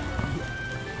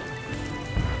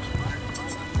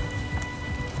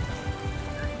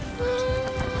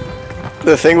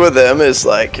 The thing with them is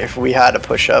like if we had to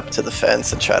push up to the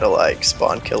fence and try to like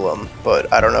spawn kill them,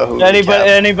 but I don't know who.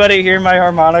 Anybody hear my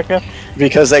harmonica?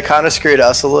 Because they kind of screwed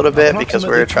us a little bit because we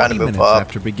were trying to move up.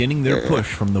 After beginning their push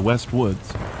from the west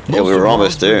woods, Yeah, we were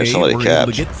almost there and somebody were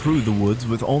able to capped. get through the woods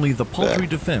with only the paltry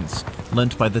defense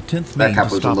lent by the 10th that Maine cap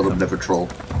to was a stop little them. bit of a troll.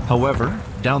 However,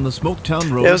 down the Smoketown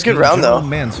Road, Yeah, it was a good round though.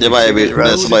 Yeah,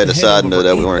 but somebody decided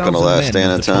that we weren't going to last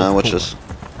stand in time, which is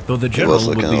Though the it general was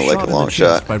would looking be like shot a in long the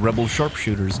chest shot. by rebel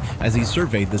sharpshooters as he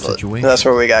surveyed the situation. That's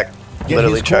where we got Yet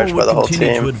literally his corps charged by would the whole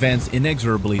continue team. to advance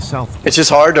inexorably southward. It's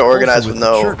just hard to organize Also with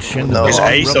the no. church and with the no Is rebel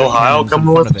Ace lines Ohio in coming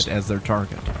front with of it as their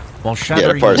target, while they're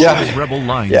shattering part of his it. rebel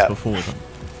lines Yeah. before them.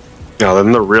 No,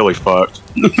 then they're really fucked.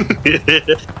 Guys,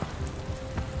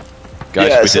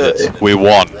 Yeah, we so- did it. We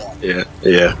won. Yeah.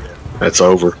 That's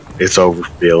over. It's over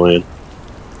for BLN.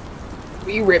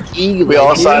 We ripped eagle. We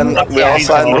all signed. We all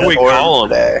signed What do the we form call 'em?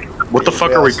 today. What the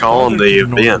fuck are we calling the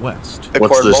event? Northwest. The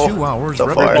What's corn this? bowl? 2 hours So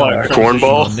rebel far. lines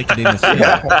Cornball? on Nicodemus Hill.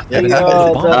 Yeah. And Yeah. had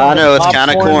bombed I know, it's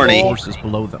kinda the corny. forces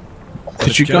below them.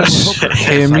 Could you guys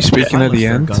hear me speaking at the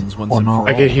end? Or not?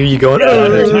 I could hear you going. Did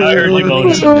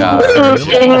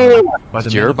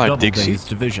you hear my Dixie?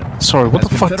 Sorry, what the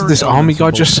fuck did this army guy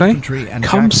just say?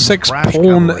 Come sex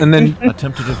porn and then...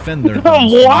 attempt to defend their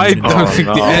I don't think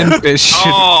the end bit should...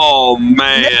 Oh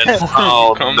man!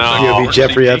 Oh no!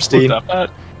 Jeffrey Epstein.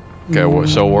 Okay,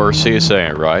 so we're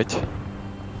CSA, right?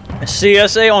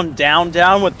 CSA on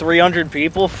down with 300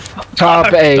 people.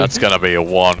 Top A. That's gonna be a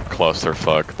one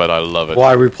clusterfuck, but I love it.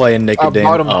 Why are we playing Nicodemus?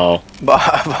 bottom. Oh.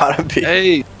 Bottom B.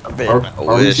 Hey. Are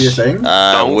we CSAing?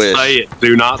 I Don't wish. say it.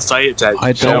 Do not say it, Jake.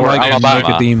 I don't like Alabama.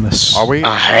 Nicodemus. Are we?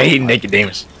 I hate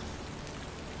Nicodemus.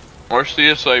 Where's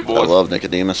CSA, I boys? love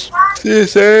Nicodemus.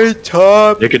 CSA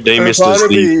top. Nicodemus bottom is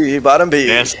the B. Bottom B.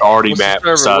 best arty What's the map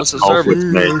server? besides What's the Conflict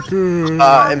server?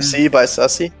 Man. MC by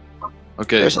Sussy.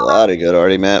 Okay. There's a lot of good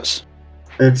arty maps.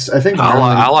 It's, I think.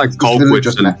 I like it's literally Colquitt's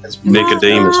just and it's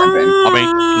Nicodemus. I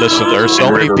mean, listen, there's so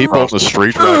many people on the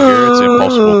street right here, it's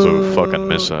impossible to fucking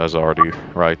miss as already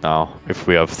right now, if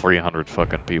we have 300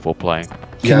 fucking people playing.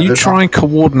 Can you try and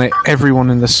coordinate everyone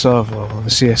in the server on the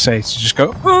CSA to just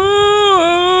go...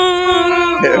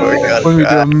 When we do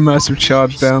a massive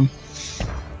charge down.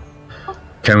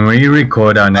 Can we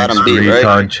record our next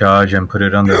retard charge and put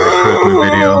it on the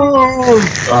recruitment video?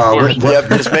 Yep,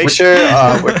 just make sure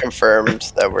we're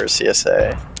confirmed that we're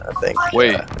CSA, I think.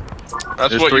 Wait. That's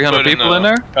There's what 300 people in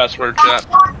there? Password chat.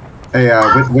 Hey,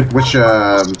 which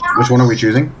one are we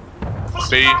choosing?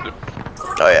 B.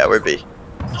 Oh yeah, we're B.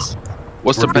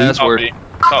 What's the password?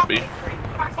 Top B.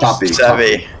 Top B.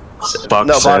 Savvy. Fuck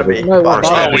No, bottom B. Savvy.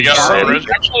 Bottom Oh, we got servers.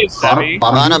 Actually, it's Savvy.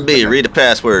 Bottom B, read the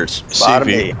passwords. Bottom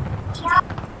B.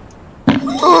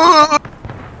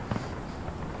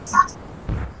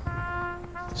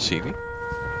 CV?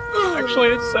 Actually,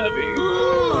 it's Savvy.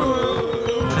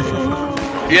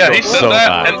 Yeah, he said So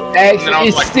that, bad. and then I was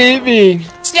It's like, Stevie.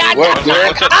 what's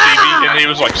up, Stevie? And he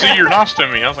was like, see, you're nice to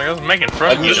me. I was like, I was making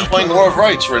friends with him. playing War of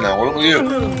Rights right now. What do we do?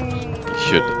 You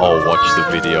should all watch the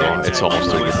video. It's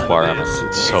almost a requirement.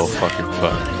 It's so fucking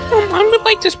fun. I would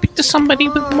like to speak to somebody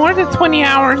with more than 20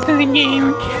 hours in the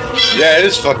game. Yeah, it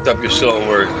is fucked up. You're still at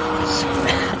work.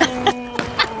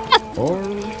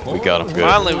 We got him good.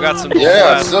 Finally, we got some.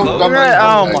 Yeah, still got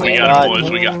Oh my We got him,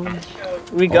 boys. We got him.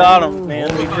 We got him, man.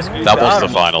 That was the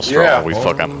final straw. Yeah. We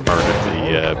fucking murdered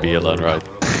the BLN, right?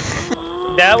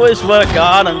 That was what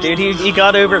got him, dude. He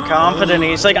got overconfident.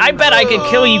 He's like, I bet I could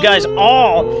kill you guys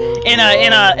all in a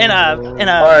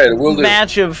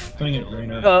match of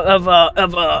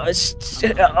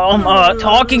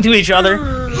talking to each other.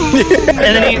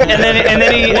 and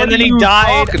then he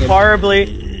died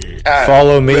horribly.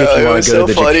 Follow me if you want to go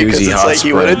to the jacuzzi hot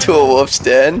spring. He went into a wolf's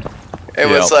den and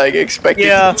was like expecting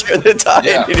to turn the tide,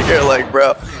 and you're like,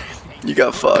 bro, you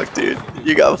got fucked, dude.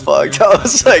 You got fucked. I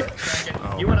was like,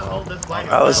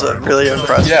 I was really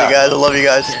impressed with you guys. I love you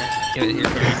guys.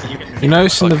 You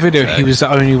notice in the video he was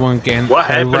the only one getting. What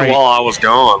happened while I was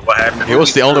gone? What happened? He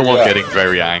was the only one getting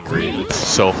very angry. It's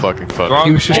so fucking funny.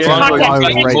 He was just trying to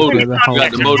irate the whole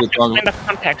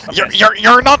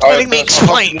You're not letting me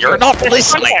explain. You're not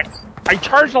listening. I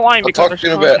charged the line because there's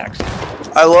context.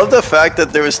 I love the fact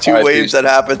that there was two waves that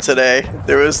happened today.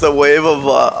 There was the wave of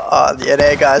the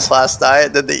NA guys last night,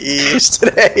 and then the E's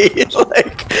today.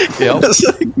 Like, it was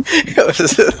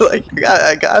like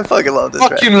I fucking love this.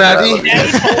 Fuck you, Natty.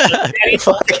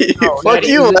 Fuck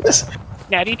you, Les.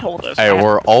 Natty told us. Hey,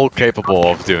 we're all capable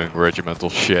of doing regimental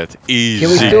shit. Easy. Can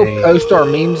we still post our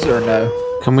memes or no?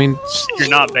 Can we? You're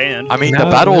not banned. I mean, the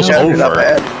battle's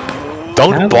over.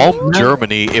 Don't bomb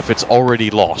Germany if it's already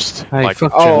lost. Hey, like,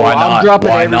 why not?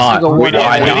 Why not? Why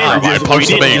not? Post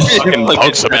some memes.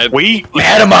 We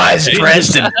atomize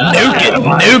Dresden.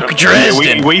 Nuke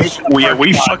Dresden.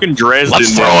 We fucking Dresden.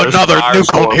 Let's throw another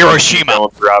nuke on Hiroshima.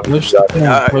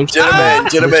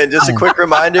 Gentlemen, just a quick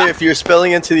reminder: if you're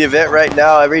spilling into the event right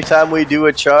now, every time we do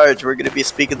a charge, we're going to be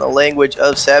speaking the language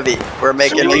of Savvy. We're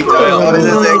making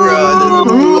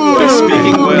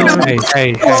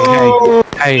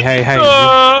Hey.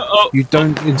 You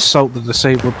don't insult the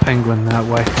disabled penguin that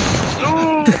way.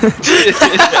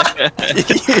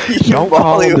 Don't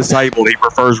call him disabled. He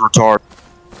prefers retarded.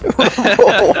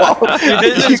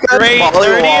 This is great.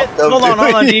 30th. Hold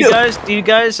on. Do you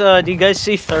guys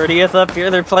see 30th up here?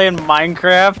 They're playing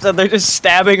Minecraft and they're just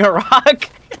stabbing a rock.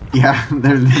 Yeah,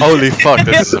 holy fuck,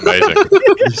 this is amazing.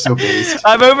 They're so based.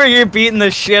 I'm over here beating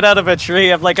the shit out of a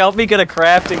tree. I'm like, help me get a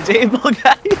crafting table,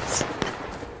 guys.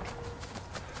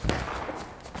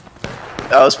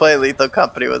 I was playing Lethal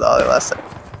Company with Ollie last time.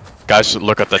 Guys,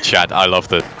 look at the chat. I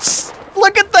loved it.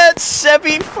 Look at that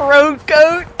Sebi throat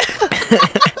goat.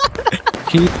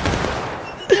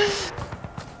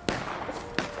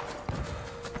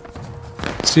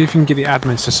 See if you can get the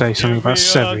admins to say something about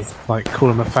Sevi, like call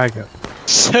him a faggot.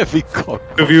 Sevi cock.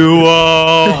 If you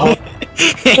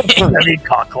Sevi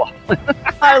cockclock.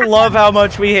 I love how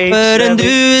much we hate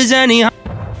Sevi.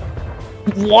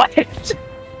 What?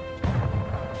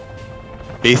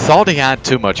 He thought he had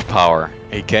too much power.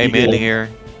 He came in here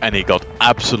and he got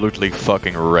absolutely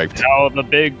fucking wrecked. Oh, the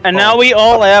big. And now we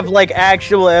all have like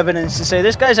actual evidence to say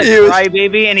this guy's a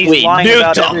crybaby and he's lying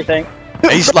about everything.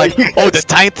 He's like, oh, the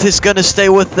 10th is gonna stay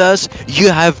with us.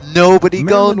 You have nobody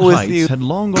going with Heights you. had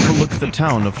long overlooked the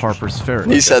town of Harper's Ferry.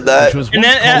 He said that. And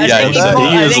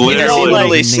then, he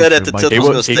literally said at the 10th was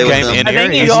gonna stay with us. I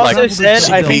think he also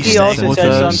said. I think he also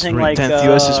said something like. 10th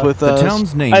US is with us. The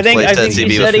town's name. I think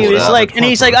he said he was like, and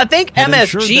he's like, I think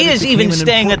MSG is even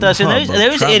staying with us, and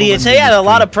those idiots, they had a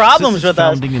lot of problems with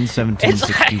us. It's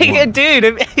like,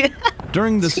 dude.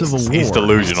 During the Civil War, he's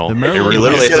delusional. The He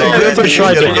literally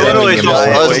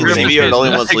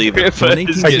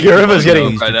Agrippa's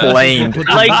getting flamed.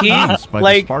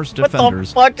 Like what the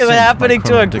fuck is happening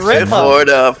to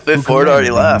Agrippa? Fifth Ford already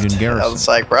left. I was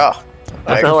like, bro,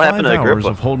 What the hell happened to Agrippa?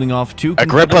 Of holding off two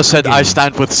Agrippa said, "I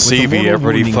stand with CV."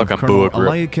 Everybody fucking boo Agrippa.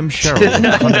 Eliakim Sherrill,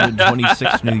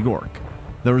 126 New York.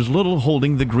 There was little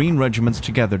holding the Green regiments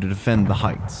together to defend the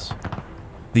heights.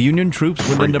 The Union troops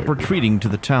would end up retreating to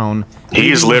the town.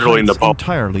 He's literally in the ball.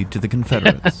 Entirely to the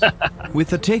Confederates. With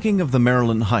the taking of the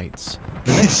Maryland Heights,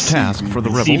 the next task for the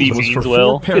rebels was for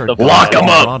 4 Parrott Lock him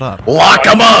up! Lock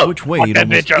him up! Which weighed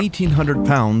almost 1,800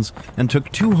 pounds and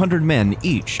took 200 men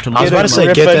each to. I was about to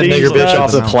say get that nigger bitch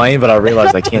off the plane, but I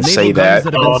realized I can't say that.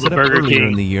 Oh, the Burger King.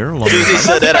 In the year, As soon as he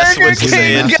said that, I switched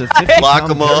saying, lock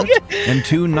him up. And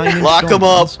 2 9-inch lock him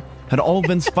up. Had all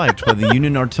been spiked by the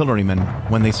Union artillerymen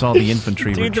when they saw the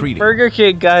infantry retreating. The Burger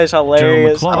King guy is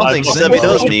hilarious. I don't think Sebby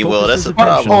knows me well. That's the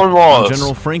problem.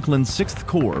 General Franklin's 6th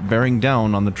Corps bearing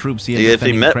down on the troops he had if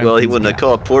he met well, he wouldn't have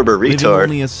called Porber retard.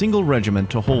 Only a single regiment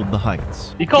to hold the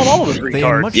heights. He called all of us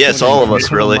retards. Yes, all of us,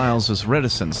 really. Miles'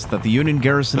 reticence that the Union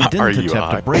garrison didn't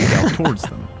attempt a breakout towards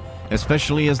them,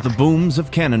 especially as the booms of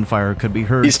cannon fire could be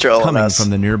heard coming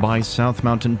from the nearby South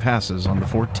Mountain passes on the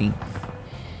 14th.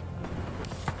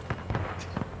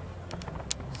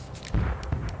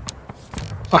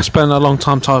 I spent a long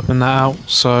time typing that out,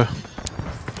 so.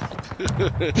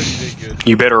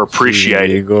 You better appreciate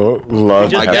it.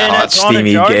 Love that hot,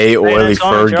 steamy, gay, oily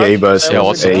fur gay bus. Yeah,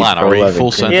 what's the plan? Are we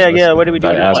full send? Yeah, what do we do?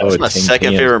 That's my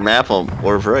second favorite map on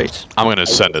War of Rights. I'm gonna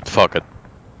send it, fuck it.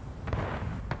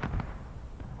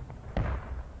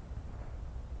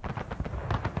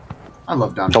 I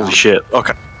love downtown. Holy shit,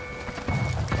 okay.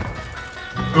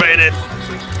 Made it!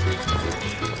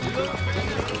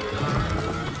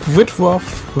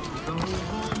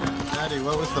 Daddy,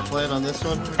 what was the plan on this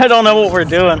one? I don't know what we're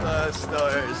doing.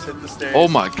 Stairs, hit the stairs. Oh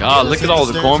my god, look at all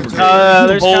the corn.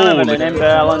 There's kind of an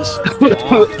imbalance.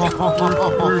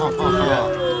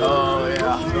 Oh,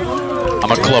 yeah. I'm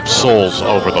gonna club souls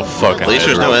over the fucking. At least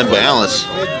there's no imbalance.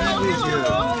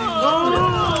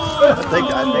 I think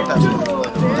that's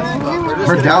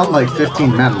We're down like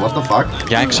 15 men. What the fuck?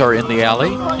 Yanks are in the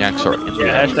alley. Yanks are in the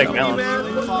alley. Hashtag balance.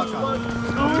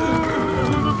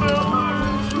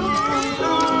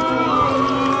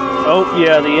 Oh,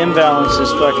 yeah, the imbalance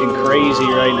is fucking crazy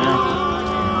right now.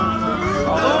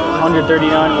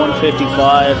 139,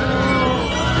 155.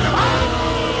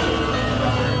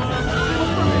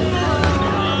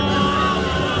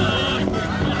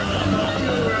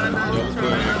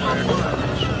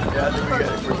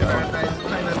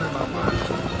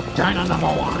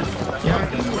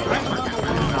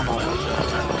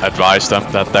 Advise them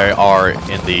that they are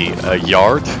in the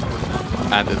yard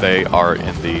and they are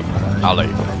in the alley.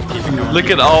 Look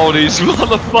at all these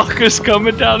motherfuckers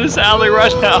coming down this alley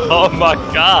right now. Oh my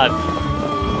god.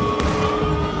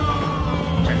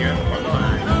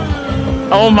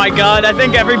 Oh my god, I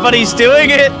think everybody's doing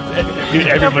it.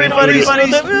 Everybody's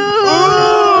doing it.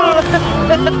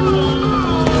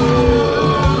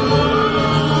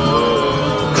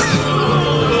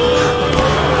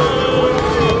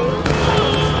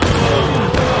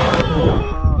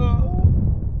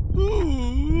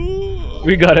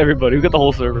 We got everybody. We got the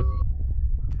whole server.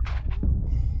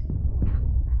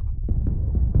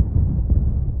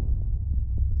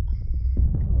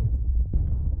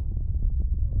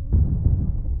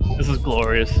 This is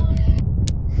glorious.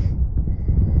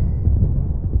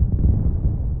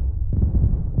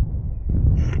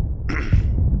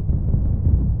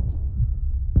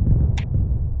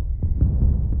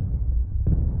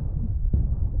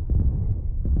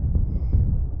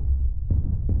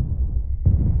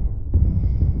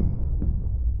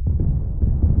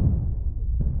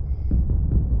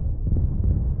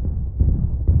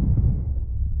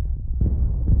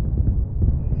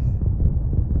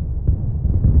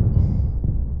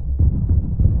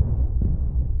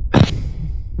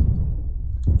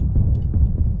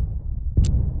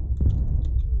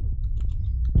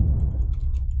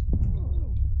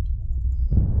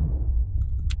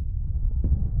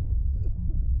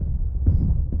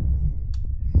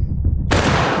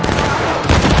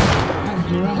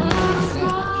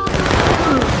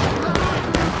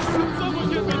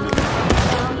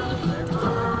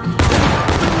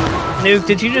 Nuke,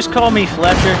 did you just call me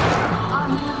Fletcher?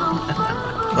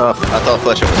 Oh, I thought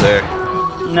Fletcher was there.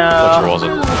 No. Fletcher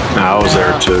wasn't. No, I was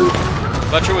there too.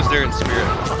 Fletcher was there in spirit.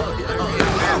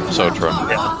 So true.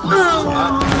 I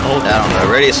don't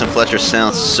know. Radius and Fletcher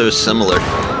sound so similar.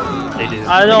 They do.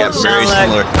 I don't sound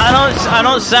like I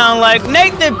don't sound like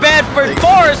Nathan Bedford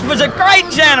Forrest was a great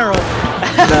general.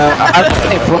 No, I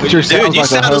think Fletcher sounds Dude, you like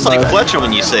sound a just like homo. Fletcher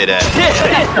when you say that.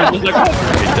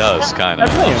 It does, kind of.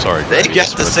 I'm sorry. They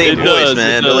got the same voice,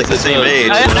 man. They're like the same age.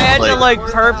 I had to like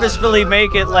purposefully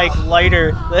make it like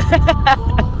lighter.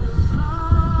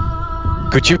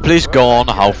 Could you please go on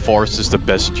how Forrest is the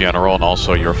best general and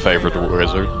also your favorite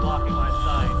wizard?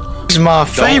 He's my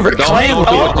favorite claim.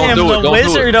 Called him the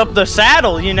wizard of the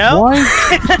saddle, you know?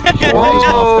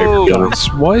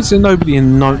 Why is there nobody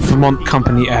in 9th Vermont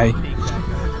Company A?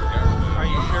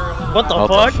 What the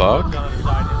fuck?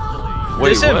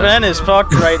 This event is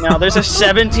fucked right now. There's a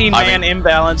 17-man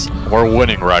imbalance. We're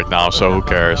winning right now, so who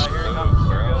cares?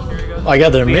 Oh yeah,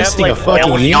 they're missing a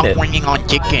fucking unit. Winning on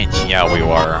chickens. Yeah, we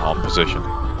are on position.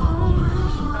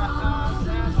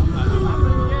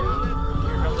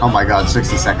 Oh my god,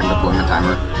 60-second deployment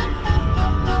timer.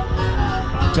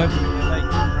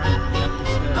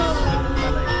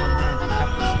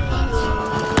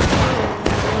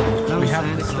 We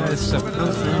have the stairs.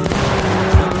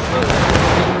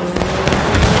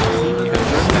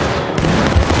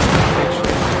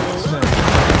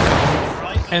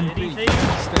 MP.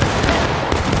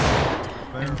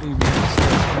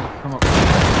 Come up.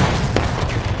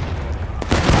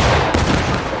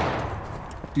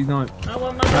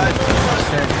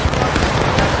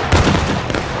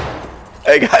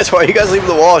 Hey guys, why are you guys leaving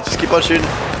the wall? Just keep on shooting.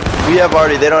 We have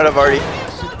Artie, they don't have Artie.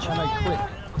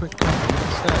 Quick, come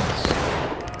upstairs.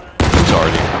 Who's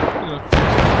Artie?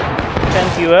 10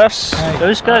 QFs.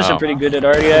 Those guys are pretty good at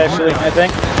Artie, actually, I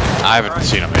think. I haven't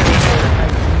seen them yet.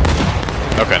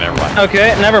 Okay, never mind.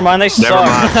 Okay, never mind. They suck.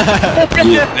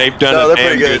 They've done a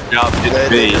damn good job.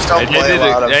 They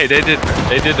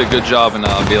did a good job in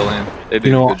BLN. They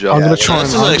did a good job. I'm gonna try.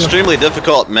 This is an extremely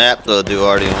difficult map to do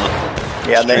Artie on.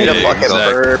 Yeah, they did a fucking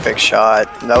perfect shot.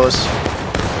 That was.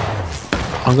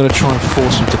 I'm gonna try and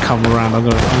force them to come around. I'm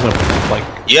gonna like.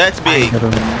 You have to be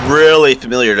really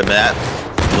familiar with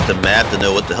the map to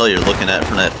know what the hell you're looking at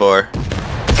from that far.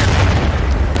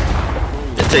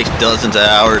 It takes dozens of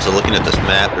hours of looking at this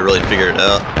map to really figure it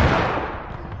out.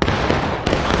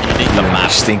 You need the map.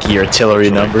 Stinky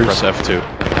artillery numbers. Press F2.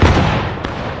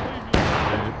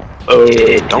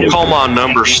 Don't call my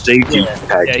numbers stinky.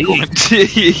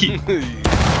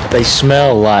 They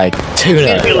smell like tuna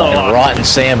and rotten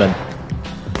salmon.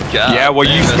 God, yeah, well,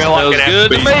 you smell like an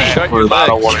good to me. I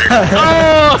don't want to hear.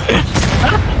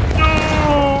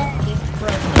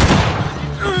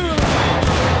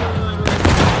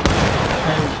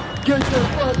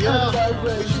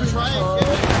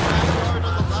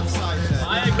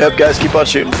 Yep, guys, keep on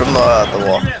shooting from the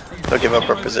wall. Don't give up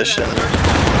our position.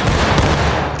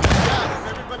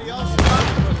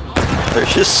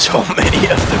 There's just so many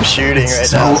of them shooting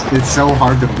right now. It's so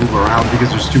hard to move around because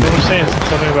there's too many. I'm saying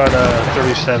something about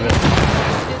 37.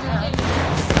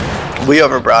 We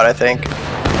overbrought, I think,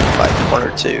 by 1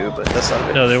 or 2, but that's not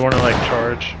good. No, they weren't like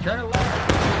charge.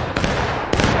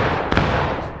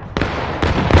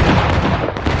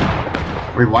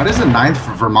 Wait, why does the 9th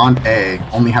Vermont A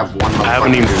only have one? I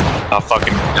haven't even.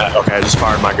 Okay, I just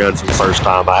fired my gun for the first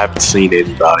time. I haven't seen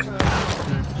anybody.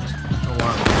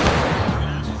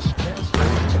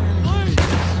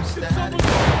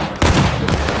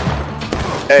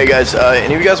 Hey guys,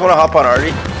 any of you guys want to hop on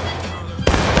Artie?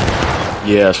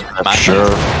 Yes, I'm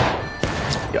sure.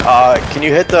 Can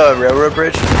you hit the railroad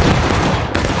bridge?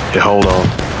 Yeah, hold on.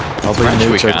 I'll bring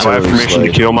new Do I have permission to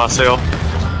kill myself?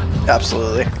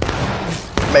 Absolutely.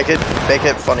 Make it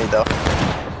funny though.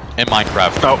 In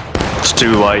Minecraft. Oh, it's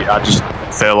too late. I just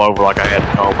fell over like I had to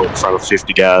come in front of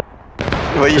 50 guys.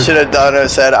 What you should have done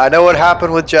is said, I know what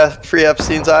happened with Jeffrey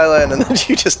Epstein's island, and then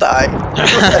you just died.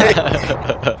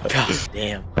 God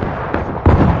damn.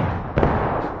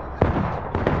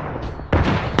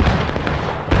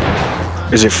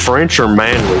 Is it French or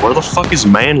Manly? Where the fuck is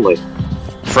Manly?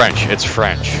 French. It's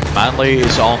French. Manly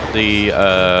is on the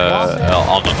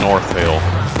North Hill.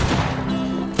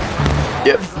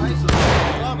 Yep.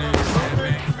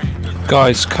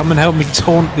 Guys, come and help me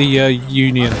taunt the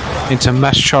Union into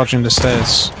mass charging the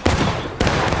stairs.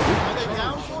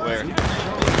 Where?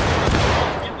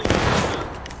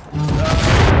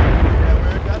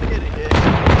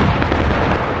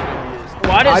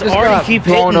 Why does Artie keep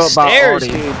hitting stairs,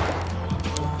 dude?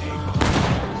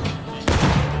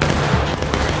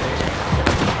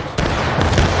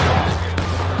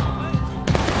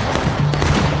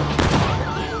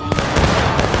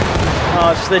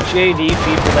 It's the JD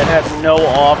people that have no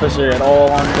officer at all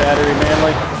on Battery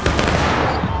Manly.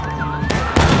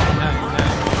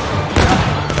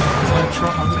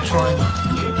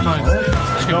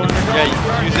 Yeah,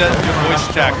 use that voice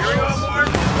attack.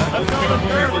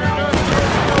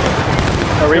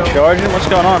 Are we charging? What's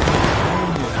going on?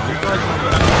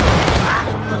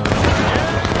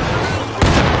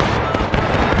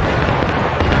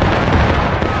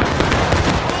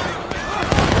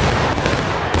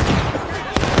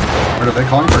 What are they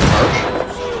calling for a charge?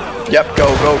 Yep, go.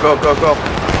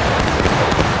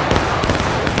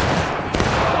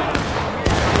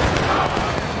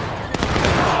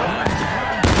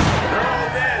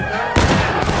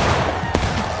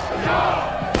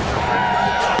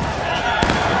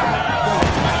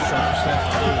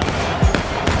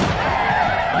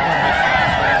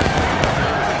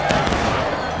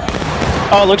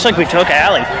 Oh, it looks like we took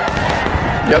Alley.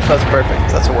 Yep, that's perfect.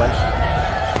 That's a win.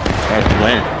 That's a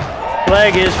win.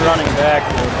 Flag is running back,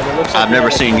 but it looks like I've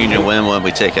never seen Union win when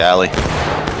we take Alley.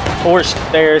 Or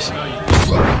stairs.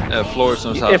 Flores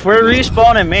knows how. If we're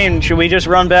respawning main, should we just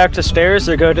run back to stairs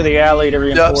or go to the alley to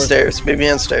reinforce? No, stairs. Maybe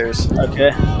on stairs.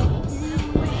 Okay.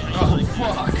 Oh,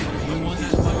 fuck.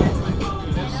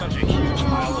 There's such a huge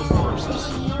pile of corpses.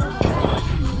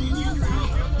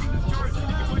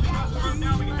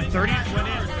 30th went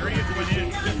in. 30th went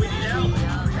in.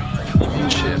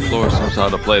 Shit, Flores knows how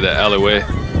to play the alleyway.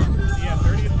 Yeah,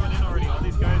 30th went in already. All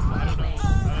these guys, I don't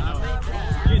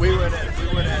know. We went in.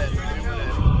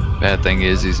 Bad thing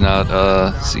is he's not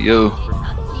CO.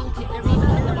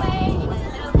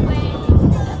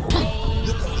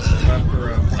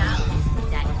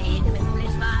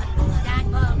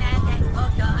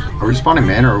 Are we spawning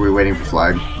man or are we waiting for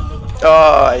flag?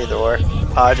 Either or.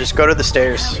 Just go to the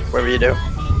stairs, whatever you do.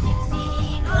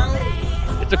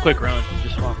 It's a quick run.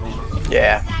 Just walk in.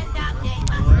 Yeah.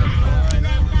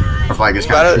 Our flag is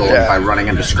kind of slow by running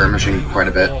into skirmishing quite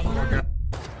a bit.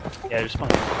 Yeah, just fine.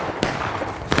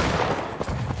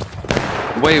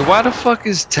 Wait, why the fuck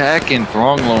is Tack and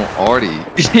Thronglong Artie?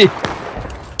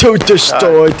 To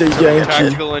destroy the Yankee.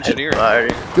 Tactical engineering.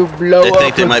 To blow They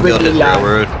think they might be able to hit the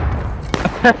railroad.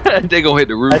 They gonna hit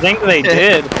the roof. I think they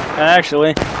did,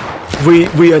 actually. We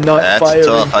are not That's firing.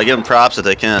 tough. I give them props if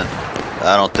they can.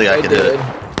 I don't think I can hit it.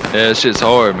 Yeah, that shit's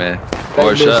hard, man.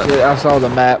 Hard shot. I saw the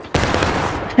map.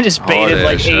 I just baited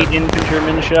like 8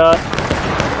 infantrymen shot.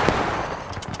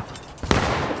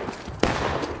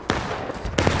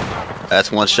 That's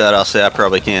one shot I'll say I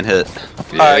probably can't hit.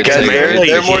 Yeah, Alright guys,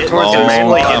 they're more towards the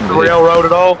Manly hit the railroad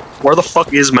at all? Where the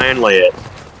fuck is Manly at?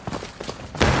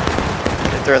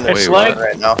 They're in the It's like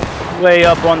right now. way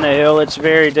up on the hill. It's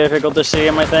very difficult to see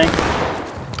him, I think.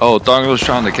 Oh, Thronglong's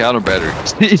trying to counter battery.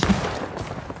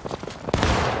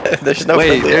 There's no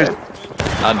Wait, friendly.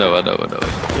 I know.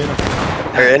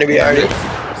 Our enemy already.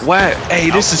 Wow, hey,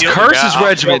 this is Curse's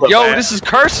regiment. Yo, this is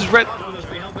Curse's regiment.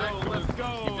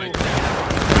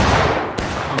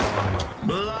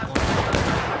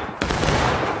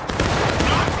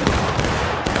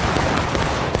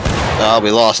 Oh,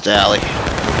 we lost Alley.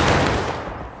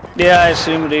 Yeah, I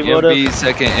assumed he would have. MB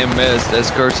 2nd MS, that's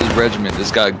Curse's regiment.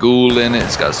 It's got Ghoul in it.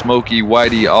 It's got Smokey,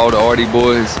 Whitey, all the Artie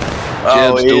boys.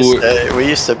 Oh, we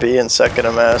used to be in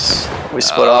 2nd MS. We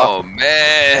split off. Oh,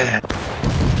 man.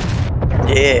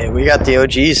 Yeah, we got the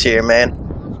OGs here, man.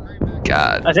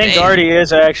 God I think damn. Artie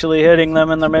is actually hitting them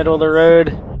in the middle of the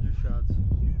road.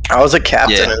 I was a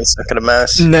captain in 2nd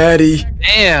MS. Natty.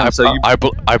 Damn. I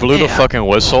blew the fucking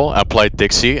whistle. I played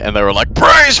Dixie, and they were like,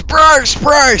 "Price!"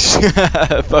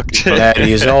 Fuck.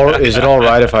 Natty, is it all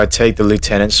right if I take the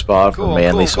lieutenant spot for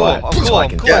Manly so I can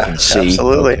fucking see?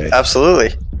 Absolutely,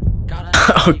 absolutely.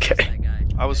 Okay.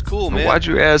 I was cool, man. Why'd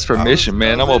you ask permission,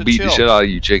 man? I'm gonna beat the shit out of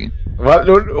you, chicken. What?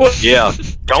 Yeah.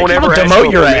 Don't ever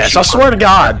demote your ass. I swear to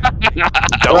God.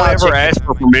 Don't ever ask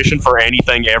for permission for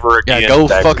anything ever again. Yeah, go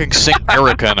fucking sing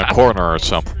Erica in a corner or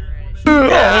something.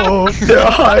 That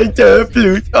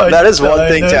is one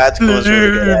thing Tactical is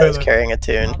really good at, is carrying a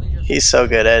tune. He's so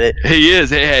good at it. He is.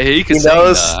 He can sing.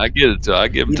 I get it. I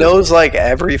give him. He knows like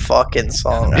every fucking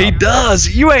song. He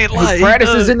does. You ain't lying. He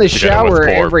practices in the shower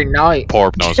every night.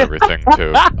 Porb knows everything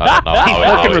too. I don't know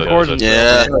how he knows it.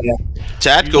 Yeah.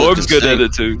 Tactical Porb's good at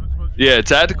it too. Yeah,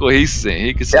 Tactical. He can sing.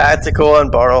 He can sing. Tactical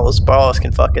and Bartles. Bartles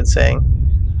can fucking sing.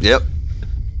 Yep.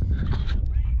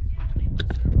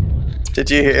 Did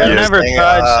you hear? I've never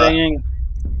tried singing.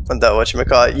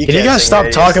 Whatchamacallit? Can you guys stop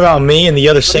talking about me and the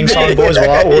other sing-song boys while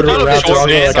I order around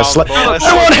Thronglong like a slut? I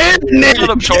want him!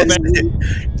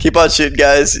 Keep on shooting,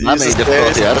 guys. I mean,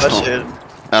 difficulty. I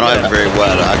don't have very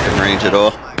wide eye range at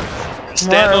all.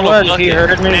 Stand on a bucket.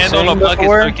 Stand on a bucket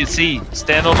so you can see.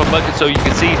 Stand on a bucket so you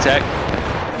can see, Tack.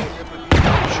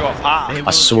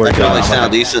 I swear I to can God. only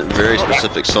sound decent, very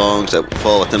specific songs that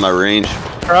fall within my range.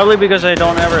 Probably because I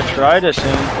don't ever try to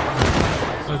sing.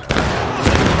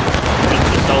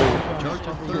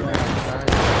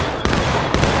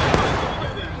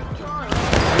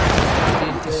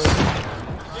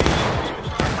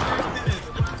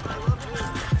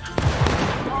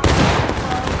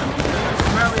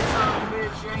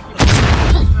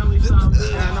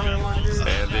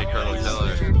 Andy, Colonel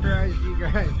Keller.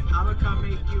 I'm gonna come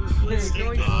make you a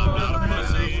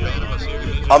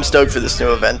I'm stoked for this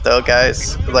new event though,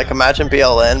 guys. Like, imagine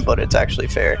BLN, but it's actually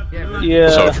fair. Yeah.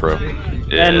 So true.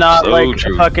 Yeah, and not so like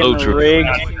true. Fucking rigged.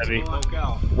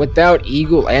 Without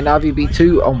Eagle and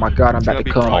IVB2, oh my god, I'm about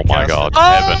to come. Oh my god,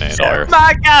 heaven and earth. Oh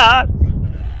my god!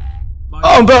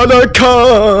 I'm about to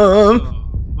come!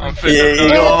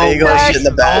 Yeah, Eagle's in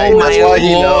the bag. That's why he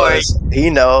knows. He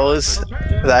knows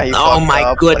that he Oh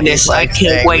my goodness, I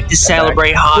can't wait to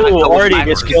celebrate Hanukkah. Already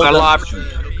gets killed.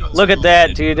 Look at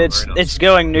that, dude. It's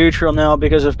going neutral now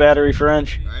because of battery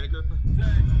French.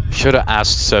 Should have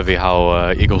asked Sevi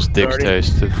how Eagle's dick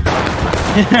tasted.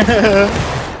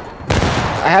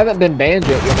 I haven't been banned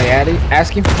yet. You want me to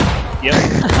ask him? Yep.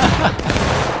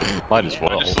 Might as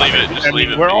well. Just leave it. Just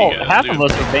leave it. We're all half of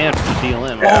us are banned from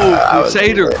BLM. Oh,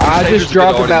 Crusader! I just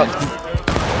dropped about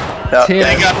 10.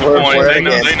 They got the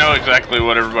point. They know exactly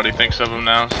what everybody thinks of them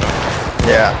now. So.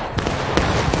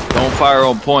 Yeah. Don't fire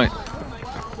on point.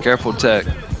 Careful, Tech.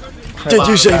 Did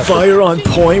you say fire on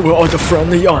point where all the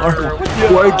friendly are?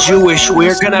 We're Jewish.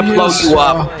 We're gonna blow you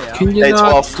up. Can you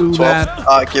not do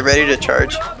that? Get ready to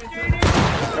charge.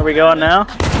 Are we going now?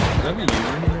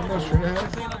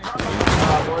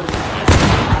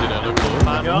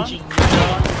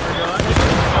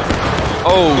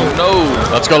 Oh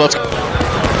no! Let's go. Let's go.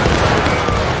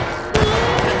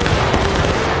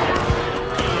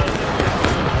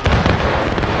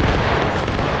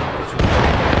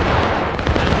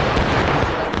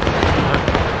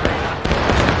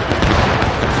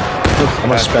 I'm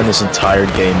gonna spend this entire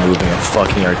game moving a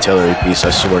fucking artillery piece,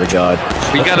 I swear to god.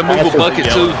 We gotta move a bucket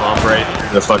too. Right,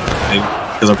 the fucking thing.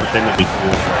 Because I'm pretending to be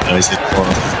cool. And I said,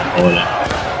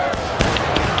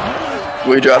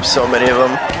 we dropped so many of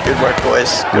them. Good work,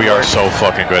 boys. We are so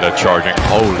fucking good at charging.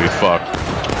 Holy fuck.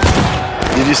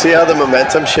 Did you see how the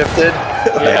momentum shifted?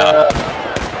 Yeah.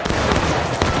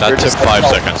 That took 5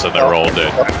 seconds and they're all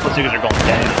dead. Those niggas are going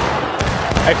down.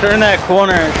 I turned that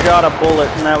corner and shot a bullet,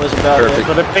 and that was about it.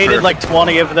 But it faded like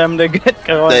 20 of them to get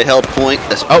going. They held point.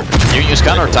 Oh, Union's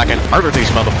counterattacking. Murder these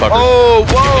motherfuckers. Oh,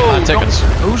 whoa! 9 tickets.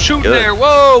 Who's shooting Good. there?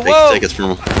 Whoa, whoa! Take tickets from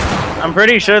them. I'm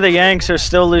pretty sure the Yanks are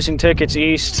still losing tickets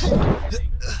east.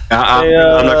 I'm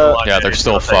not gonna lie. Yeah, they're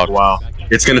still fucked. Wow.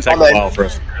 It's gonna take a while for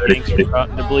us.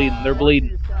 They're bleeding. They're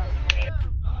bleeding.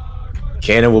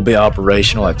 Cannon will be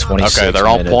operational at 26 Okay, they're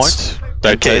on minutes. point.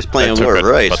 They he's playing took more it,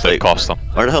 race. but they cost them.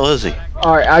 Where the hell is he?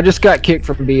 Alright, I just got kicked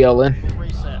from BLN.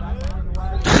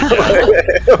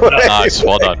 Nice,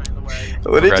 well done.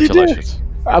 What did you do?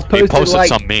 I He posted like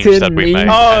some memes 10 that we made.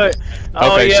 Oh,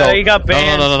 Okay, yeah, so- he got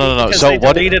banned. No. because So they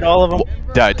what? deleted all of them.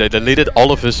 Yeah, they deleted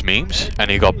all of his memes and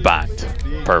he got banned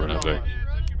permanently.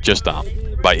 Just now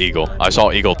by Eagle. I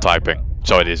saw Eagle typing,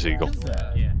 so it is Eagle.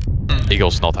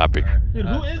 Eagle's not happy.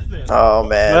 Oh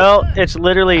man. Well, it's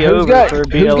literally Who's over got, for who's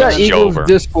BLM. got Eagle's over.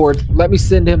 Discord? Let me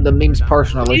send him the memes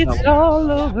personally.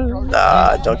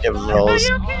 Nah, don't give him rolls.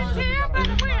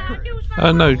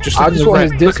 No, just I look, just in the want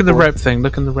his rep, look in the Discord. rep thing.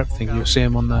 Look in the rep thing. You'll see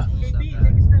him on there.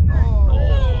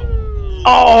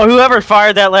 Oh, whoever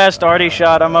fired that last arty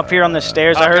shot, I'm up here on the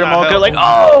stairs. I heard them all go like,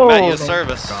 I'm at your oh!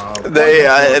 service.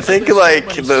 I think like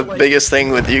the biggest thing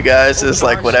with you guys is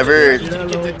like whenever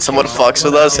someone fucks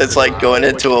with us, it's like going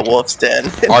into a wolf's den.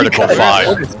 Article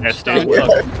 5. Make sure to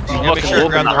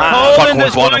grab the Poland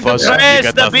is one going of us, to you press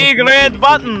get the nothing. big red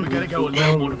button.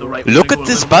 Look at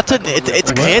this button,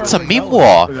 it creates a meme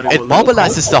war. It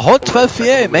mobilizes the whole 12th.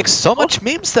 It makes so much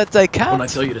memes that they can't.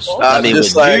 I mean,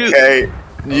 just would like, you- hey,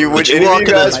 would any of walk you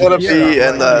in guys the- want to be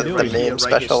in the meme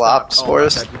special ops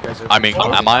force? I mean,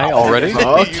 am I already?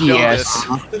 Oh, yes.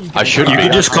 I should You be.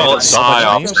 can just call it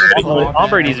PsyOps.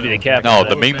 Aubrey needs to be the captain. No,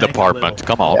 the meme department.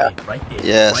 Come on.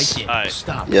 Yes.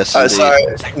 Yes. Sorry,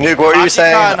 Nuke, what were you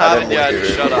saying? I didn't Yeah, hear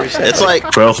just shut what you were up. saying. It's like,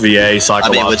 12th VA, I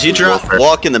psychological mean, would you warfare.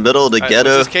 walk in the middle of the Alright,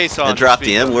 ghetto what's this case on? and drop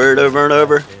the M word over and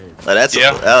over? Like, that's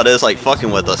how it is, like fucking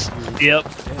with us. Yep.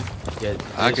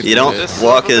 I could You do don't this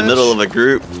walk in the son middle of of a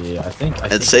group Yeah, I think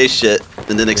and say shit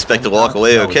and then expect to walk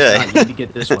away okay. You need to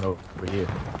get this one over here.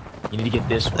 You need to get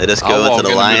this one. They just I'll go walk into the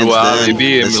in the lion's middle of den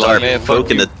IMDb and and be start like, "Man, fuck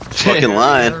poking you." the fucking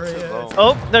lion.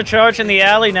 Oh, they're charging the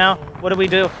alley now. What do we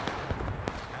do?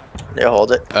 Yeah,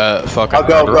 hold it. Fucking.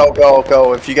 I'll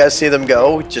go. If you guys see them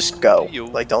go, just go.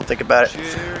 Like, don't think about it.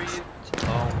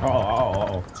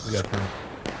 Oh. We got turn.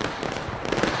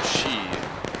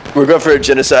 We're going for a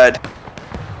genocide.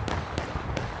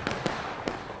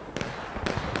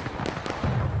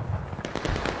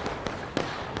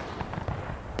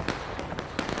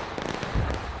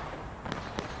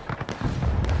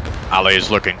 Ali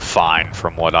is looking fine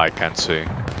from what I can see.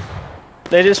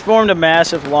 They just formed a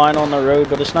massive line on the road,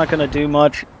 but it's not going to do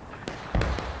much.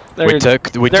 We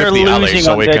took the alley,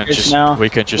 so we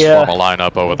can just form a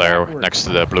lineup over there next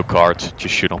to the blue card.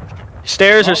 Just shoot them.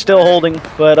 Stairs are still holding,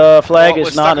 but flag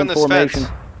is not in formation.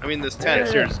 Fence. I mean, this tent.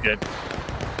 This here is good.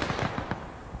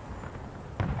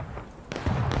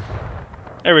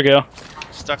 There we go.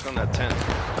 Stuck on that tent.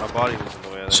 My body was in the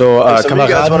way. So,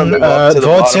 Kameraden,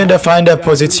 dort sind der Feinde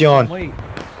Position.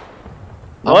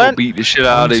 I will beat the shit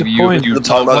out of you. You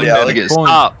talk about to get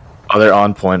stopped. Oh, they're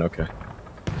on point. Okay.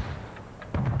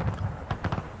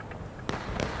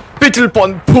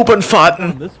 Bittelbond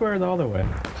Pupenfahrten. This way or the other way?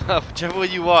 Whichever way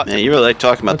you want. Yeah, you really like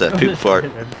talking about that poop fart.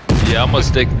 Yeah, I'm gonna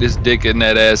stick this dick in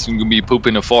that ass and gonna be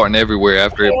pooping and farting everywhere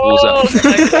after it pulls out.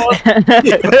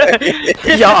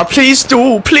 Yeah, please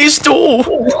do, please do.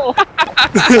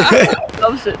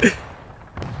 Loves it.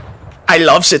 I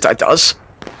loves it, I does.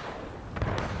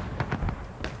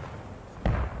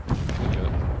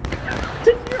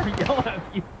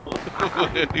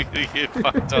 You get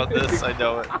fucked on this, I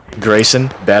know it. Grayson,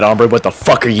 bad hombre, what the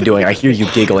fuck are you doing? I hear you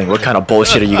giggling. What kind of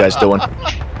bullshit are you guys doing?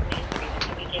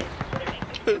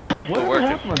 What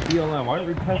happened on BLM? Why did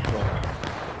we pistol?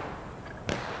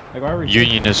 Like, why are we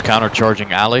Union is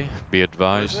countercharging alley. Be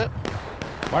advised.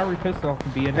 Why are we pissed off to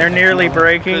be in? They're nearly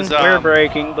breaking. We're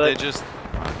breaking, but they just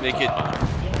make it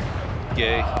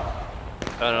gay. I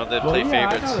don't know. They play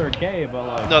favorites. I know they're gay, but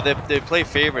like. No, they play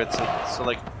favorites. So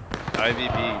like,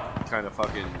 IVB kind of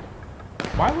fucking.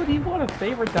 Why would he want to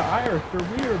favorite the Irish? They're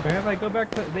weird, man. Like, go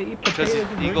back to they eat potatoes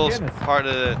because and Eagles drink Guinness. part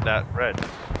of that red.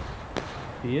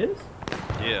 He is.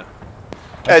 Yeah.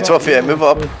 Hey, Toffee, move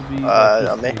up.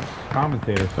 On me.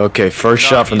 Commentator. Okay, first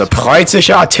shot from the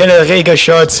Preußische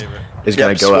Artilleriegeschütz is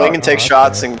gonna go swing out. and take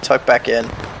shots and tuck back in.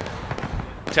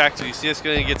 Tacto, you see us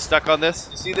gonna get stuck on this?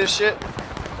 You see this shit?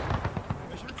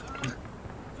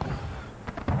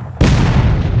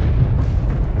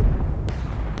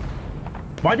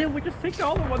 Why didn't we just take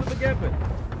all the ones to begin with?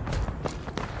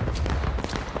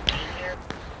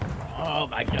 Oh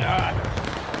my god.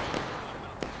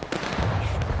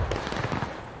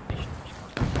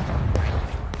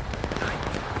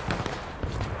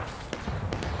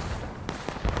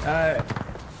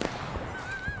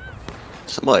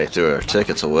 Somebody threw our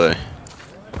tickets away.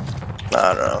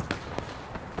 I don't know.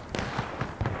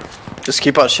 Just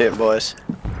keep on shooting, boys.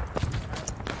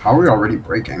 How are we already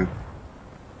breaking?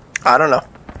 I don't know.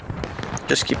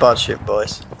 Just keep on shooting,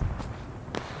 boys.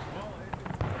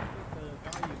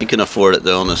 You can afford it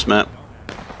though on this map.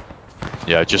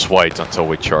 Yeah, just wait until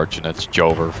we charge and it's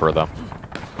Jover for them.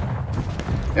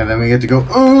 And then we get to go.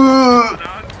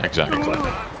 Exactly.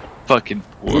 Fucking.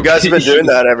 You guys have been doing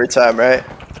that every time, right?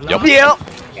 Yep. Yep.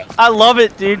 I love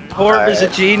it, dude. Corb is a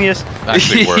genius.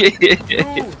 Actually worked.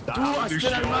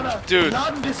 Dude.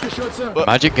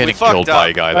 Imagine getting killed by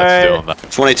a guy that's doing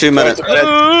that. 22 minutes. 22.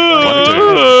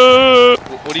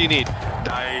 What do you need?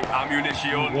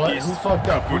 What? Who fucked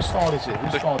up? Whose fault is it?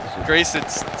 Whose fault is it? Grayson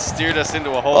steered us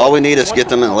into a hole. All we need is get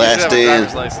them in last day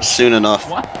soon enough.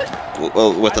 What?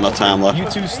 Well, with enough time left. You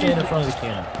two stand in front of the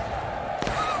cannon.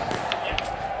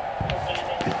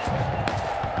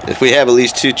 If we have at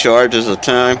least 2 charges at a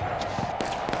time,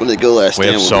 when they go last we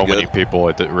stand, have we'll so be many good. people,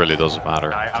 it really doesn't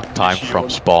matter. Time from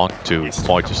spawn to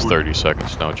point is 30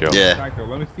 seconds, no joke. Yeah.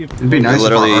 It'd be nice We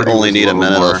literally if our only was need a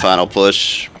minute of lower. the final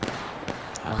push.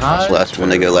 Last when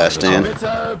they go last stand.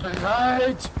 Bitte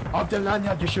bereit! Auf dem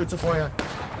Lanyardgeschützefeuer.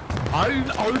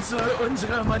 Allen außer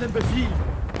unserer meinen Befehl.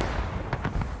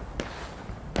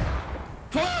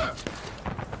 Feuer!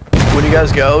 When you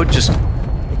guys go, just.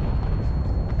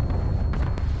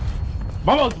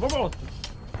 Vamos, vamos,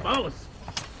 vamos.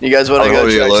 You guys want to I'll go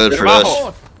order you a load for this.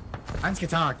 Eins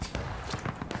getagt.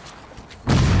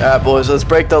 Alright, boys, let's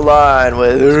break the line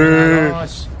with.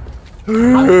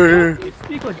 You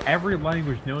speak like every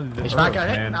language known in the Ich earth, mag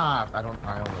man. Nah, I only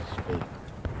speak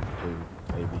 2,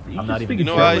 maybe. I'm not even. You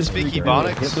know how I speak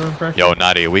Ebonics? Yo,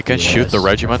 Natty, we can shoot the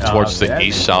regiment towards the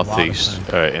east-southeast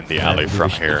in the alley from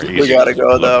here. We gotta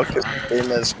go though, because the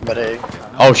team is ready.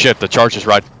 Oh shit, the charge is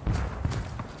right.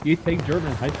 You take German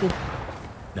in high school?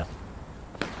 No.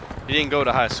 He didn't go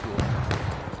to high school.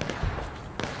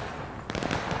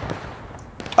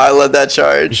 I led that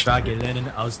charge. Ich war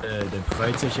gelernt aus der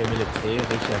Preußischen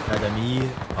Militärischen Akademie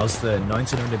aus der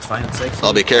 1962.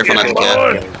 I'll be careful not to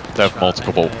cap. They have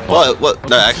multiple. What?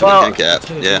 No, actually, we can cap.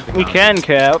 Yeah. We can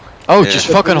cap. Oh, just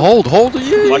fucking hold. Watch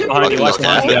behind you, watch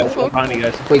behind you guys. Watch behind you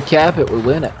guys. If we cap it, we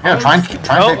win it. Yeah, try and take it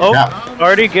down.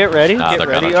 Artie, get ready. Nah, Get they're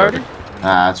ready, gonna Artie.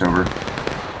 Nah, it's over.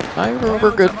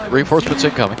 We're good. Reinforcements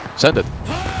incoming. Send it.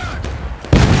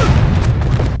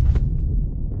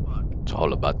 It's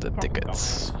all about the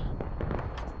tickets.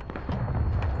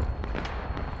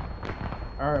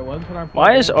 Alright, well, that's what I'm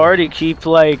Why does Artie keep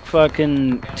like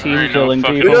fucking team killing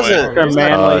people? Who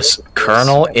doesn't?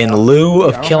 Colonel, in lieu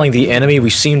of killing the enemy,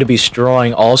 we seem to be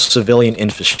destroying all civilian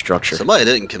infrastructure. Somebody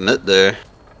didn't commit there.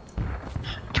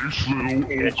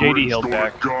 JD held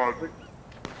back.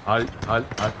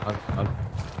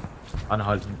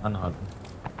 Anhalten.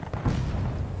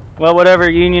 Well,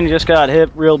 whatever, Union just got hit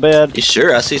real bad. You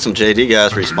sure? I see some JD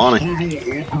guys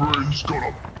respawning.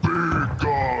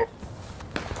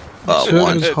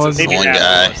 One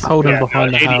guy. Holding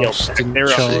behind the house.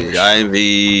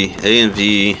 The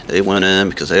A&V, they went in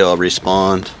because they all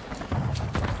respawned. I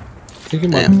think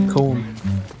it might be cool.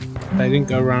 They didn't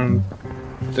go around.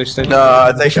 They stayed. No,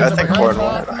 I think Horn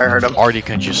won. I heard him. Artie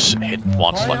can just hit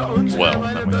once like well.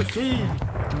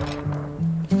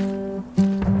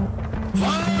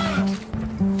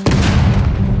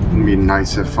 It'd be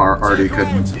nice if our Artie could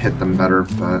hit them better,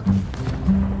 but...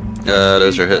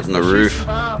 Those are hitting the roof.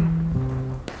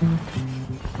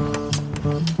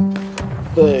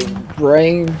 The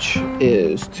range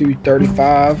is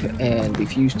 235 and the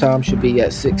fuse time should be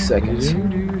at 6 seconds.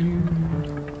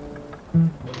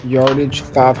 Yardage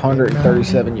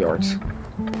 537 yards.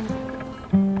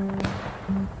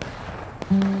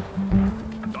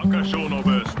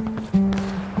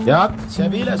 Ja,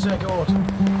 sehr sehr gut.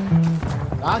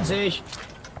 An sich.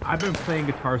 I've been playing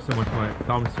guitar so much my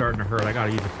thumb's starting to hurt. I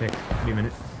gotta use a pick. Give me a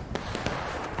minute.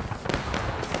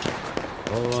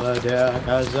 Vor der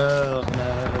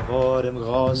Kaserne, vor dem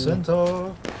großen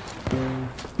Tor. There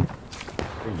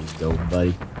you go,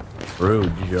 buddy.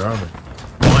 Rude, use your armor.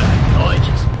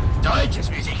 Deutsches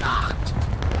Musik 8.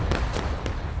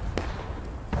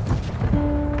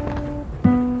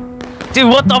 Dude,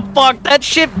 what the fuck? That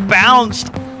shit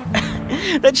bounced.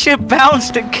 That shit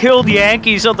bounced and killed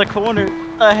Yankees on the corner.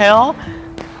 The hell?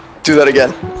 Do that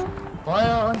again.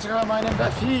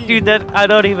 Dude, that I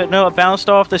don't even know. It bounced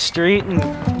off the street and,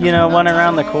 you know, went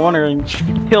around the corner and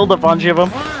killed a bunch of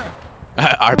them.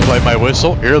 I play my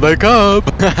whistle. Here they come.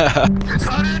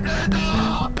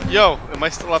 Yo, am I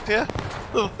still up here?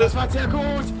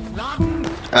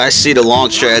 I see the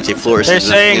long strategy floor. They're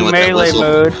saying melee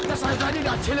mode. Yo,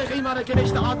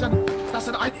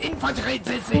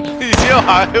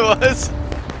 I was.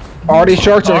 Artie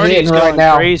shots are hitting right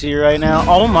now. Crazy right now.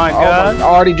 Oh my god.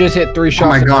 Artie just hit 3 shots. Oh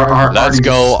my god, let's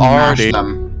go, Artie.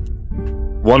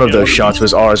 One of those shots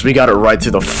was ours. We got it right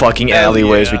through the fucking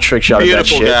alleyways. We trick shotted that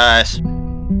shit. Guys.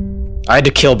 I had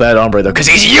to kill Bad Hombre though, because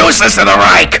he's useless to the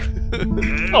Reich!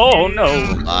 Oh no.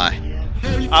 Oh my.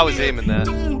 I was aiming that.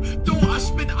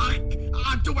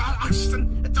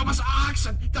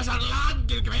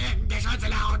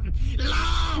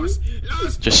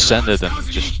 Just send it and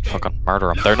just fucking murder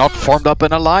them. They're not formed up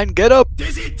in a line. Get up!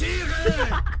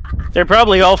 They're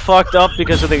probably all fucked up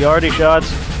because of the Artie shots.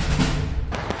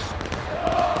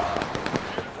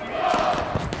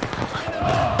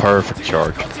 Perfect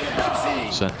charge.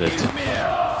 Send it.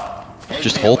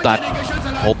 Just hold that.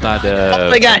 Hold that.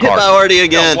 They got hit by Artie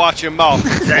again. Watch your mouth.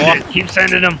 Send it. Keep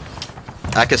sending them.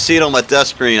 I can see it on my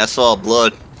desk screen. I saw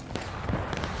blood.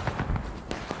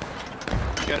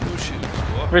 Got no shoes.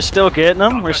 We're still getting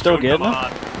them. We're still getting them.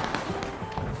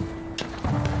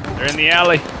 They're in the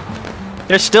alley.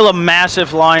 There's still a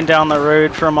massive line down the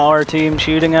road from our team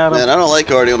shooting at them. Man, I don't like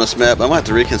Artie on this map. I might have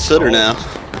to reconsider now.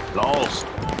 Lost.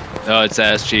 No, it's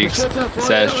ass cheeks. It's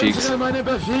ass cheeks.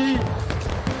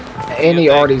 Any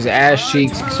Artie's ass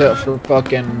cheeks except for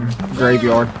fucking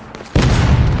Graveyard.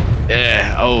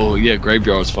 Yeah. Oh, yeah.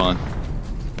 Graveyard's fun.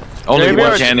 Only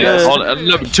one cannon.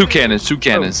 No, 2 cannons. 2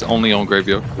 cannons. Only on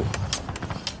Graveyard.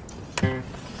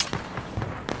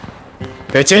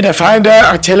 Bitte, der Feinde,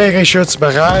 Artillerieschutz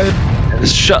bereit.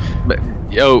 Shut.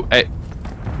 Yo, hey.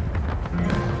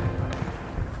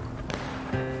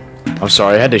 I'm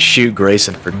sorry, I had to shoot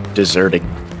Grayson for deserting.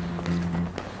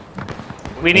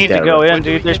 We need to go in,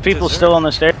 dude. There's people still on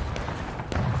the stairs.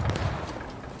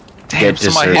 Damn,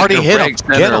 somebody already hit him.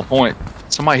 Get a point.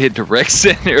 Somebody hit direct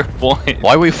center point.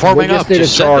 Why are we forming up?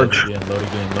 Just charge. Load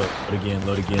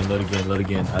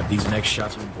again. These next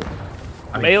shots are important.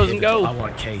 Bales and go. I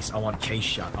want a case. I want a case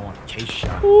shot.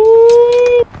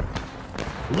 Ooh.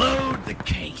 Load the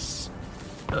case.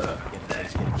 Get a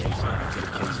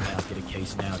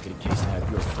case now.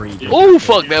 You're free. Oh,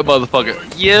 fuck that motherfucker.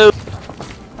 Yo.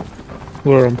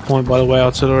 We're on point, by the way,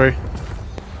 artillery.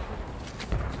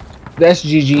 That's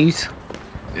GG's.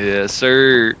 Yes,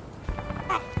 sir.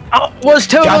 Oh, was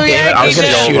totally. God damn it! I was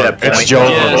gonna shoot at point. It's Joe.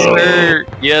 Yes, sir.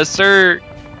 Yes, sir.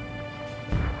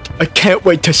 I can't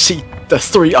wait to see the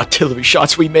 3 artillery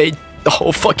shots we made the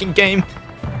whole fucking game.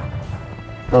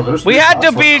 We had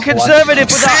to be conservative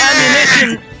with our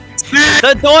ammunition.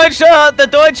 The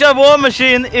Deutsche war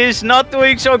machine is not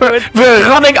doing so good. We're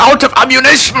running out of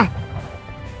ammunition.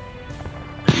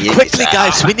 Quickly,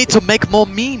 guys, we need to make more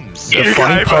memes. The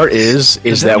funny part is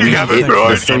that we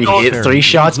hit three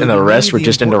shots and the rest were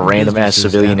just into random ass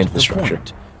civilian infrastructure.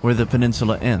 Where the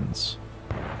peninsula ends.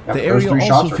 The area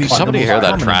also features the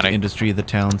most prominent industry of the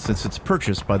town since its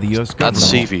purchase by the U.S.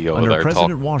 government under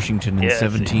President Washington in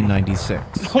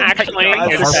 1796. Actually,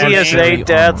 it's CSA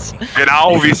deaths.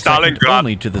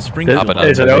 Only to the spring.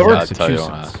 Is it over?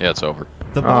 Yeah, it's over.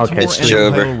 The Baltimore and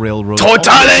Ohio Railroad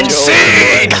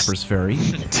Harper's Ferry,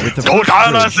 with the first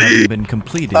bridge having been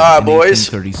completed in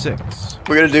 1836.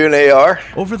 We're gonna do an AR.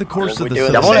 Over the course of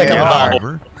the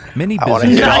however, many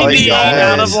businesses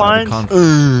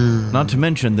not to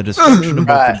mention the destruction of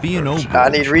both the B&O. I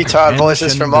need retard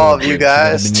voices from all of you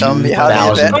guys. Tell me how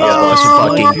the event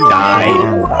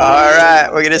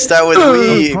Alright, we're gonna start with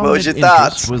Weave. What was your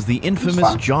thoughts? Was the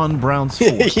infamous John Brown's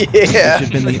Fort, yeah. which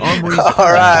had been the armory's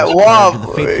Alright, Womp,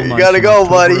 you gotta go,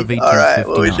 buddy. Alright,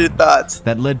 what was your thoughts?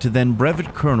 That led to then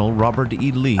Brevet Colonel Robert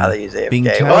E. Lee being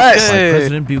AFK. tasked by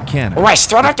President Buchanan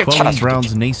following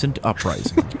Brown's nascent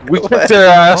uprising. We kicked their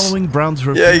ass. Following Brown's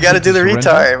Yeah, you gotta do the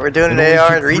retard. We're doing an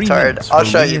AR and retard. I'll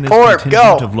show you. Porp,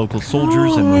 go! Of local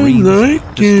soldiers and marines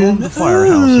to storm the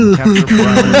firehouse and capture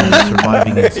Brown and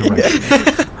surviving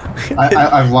insurrection.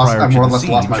 I've more or less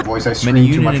lost my voice. I Many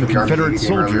screamed too much Union for and the Confederate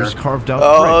soldiers carved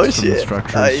out bricks from the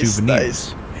structure as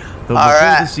souvenirs. Though All before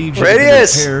right. the siege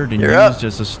Radius, had been repaired and you're used up.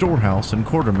 as a storehouse and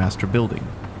quartermaster building.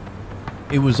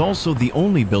 It was also the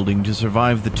only building to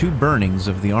survive the two burnings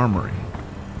of the armory.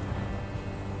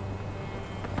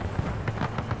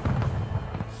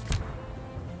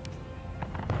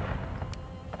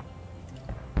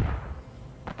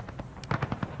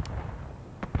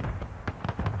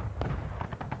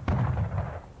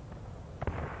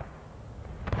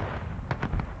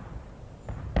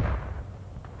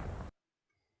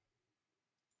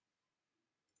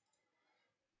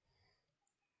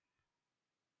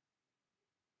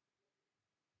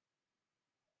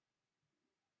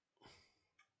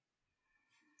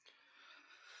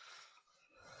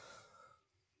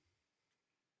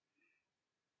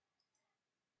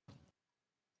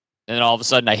 And then all of a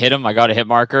sudden I hit him, I got a hit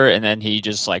marker, and then he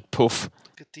just like poof.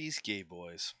 Look at these gay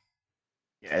boys.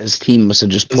 Yeah, his team must have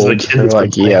just This is pulled. the kid They're that's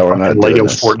like, been yeah, playing we're not fucking doing Lego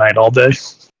this. Fortnite all day.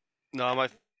 No, my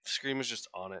screen was just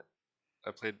on it.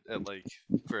 I played it like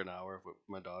for an hour with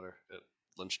my daughter at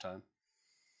lunchtime.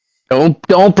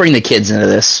 Don't bring the kids into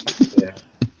this. Yeah.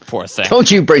 Poor thing.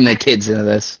 Don't you bring the kids into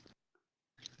this.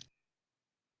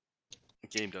 The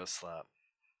game does slap.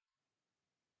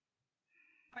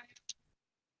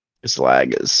 This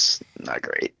lag is not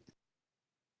great.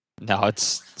 No,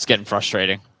 it's getting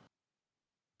frustrating.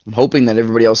 I'm hoping that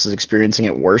everybody else is experiencing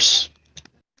it worse.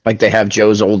 Like they have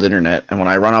Joe's old internet, and when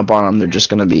I run up on them, they're just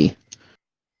gonna be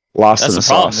lost That's in the the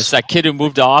problem. sauce. It's that kid who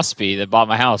moved to Ospey that bought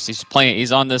my house. He's playing.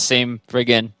 He's on the same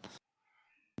friggin'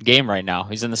 game right now.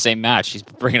 He's in the same match. He's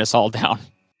bringing us all down.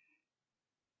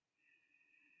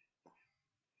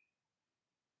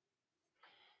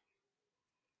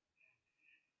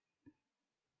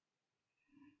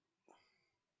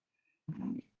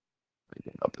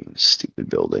 Up in this stupid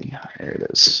building. There it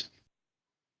is.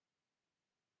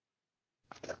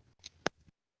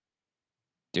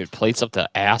 Dude, plates up the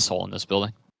asshole in this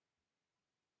building.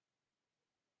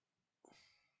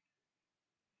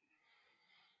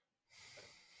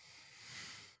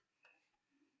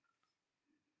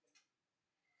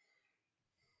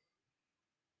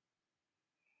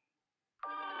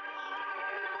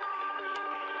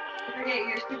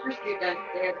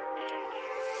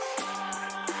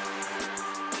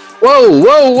 Whoa,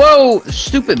 whoa, whoa!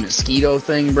 Stupid mosquito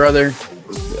thing, brother.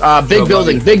 Big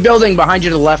building behind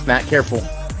you to the left, Matt. Careful.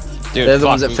 Dude, they're the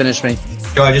ones that finished me.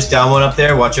 Yo, I just down one up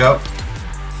there. Watch out.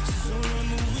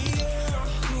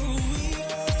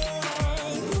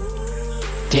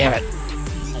 Damn it.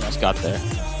 Almost got there.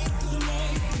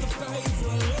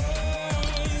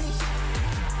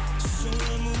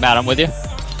 Matt, I'm with you.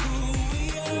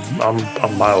 I'm a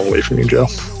mile away from you, Joe.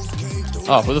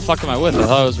 Oh, who the fuck am I with? I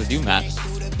thought I was with you, Matt.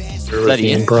 You're with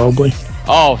Ian, probably.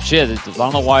 Oh shit! I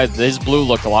don't know why this blue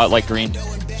looked a lot like green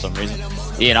for some reason.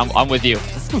 Ian, I'm with you.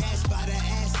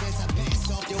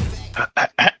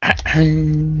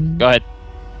 Go ahead.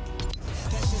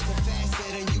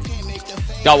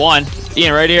 Got one.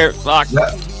 Ian, right here. Fuck.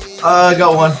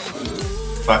 Got one.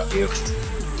 Fuck you.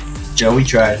 Joe, we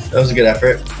tried. That was a good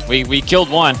effort. We killed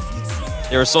one.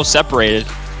 They were so separated.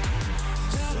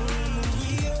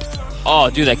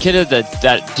 Oh, dude, that kid at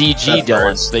that DG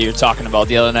Dylan that you were talking about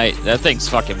the other night. That thing's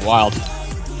fucking wild.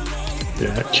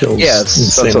 Yeah, it kills. Yeah,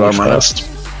 that's what I'm fast.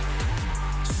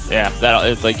 Yeah,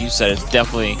 that like you said, it's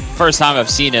definitely first time I've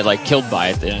seen it like killed by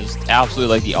it. And it's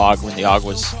absolutely like the AUG when the AUG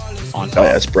was on top. Oh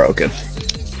yeah, it's broken.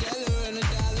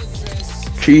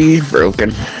 She's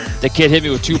broken. The kid hit me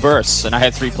with 2 bursts, and I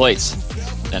had 3 plates,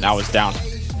 and I was down.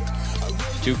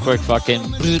 2 quick fucking.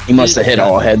 You must have hit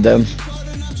all head then.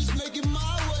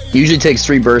 Usually takes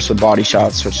 3 bursts with body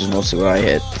shots, which is mostly what I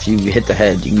hit. If you hit the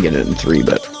head, you can get it in 3,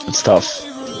 but it's tough.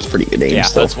 It's pretty good aim. Yeah,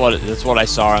 still. that's what I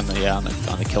saw on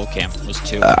the kill cam was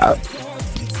 2.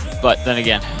 But then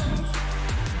again,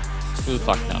 who the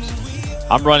fuck knows?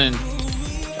 I'm running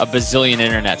a bazillion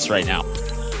internets right now.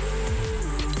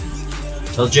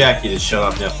 Tell Jackie to shut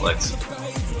off Netflix.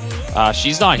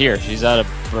 She's not here. She's at a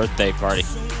birthday party.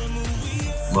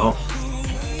 Well,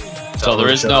 so there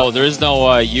is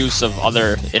no use of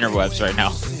other interwebs right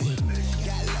now.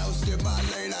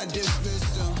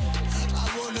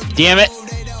 Damn it!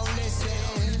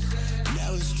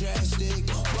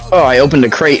 Oh, I opened a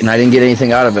crate and I didn't get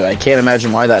anything out of it. I can't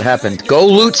imagine why that happened. Go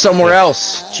loot somewhere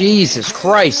else. Jesus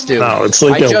Christ, dude. No, it's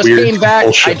like I just weird came back.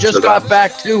 I just got them.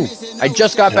 back too. I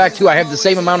just got back too. I have the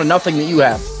same amount of nothing that you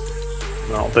have.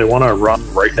 No, they want to run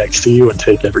right next to you and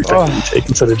take everything that you take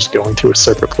instead of just going to a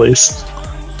separate place.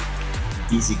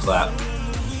 Easy clap.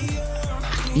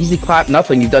 Easy clap,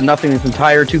 nothing. You've done nothing this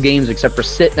entire 2 games except for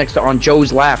sit next to on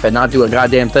Joe's lap and not do a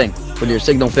goddamn thing with your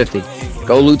Signal 50.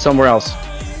 Go loot somewhere else.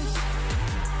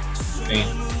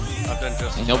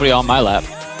 Ain't nobody on my lap,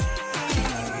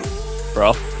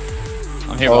 bro.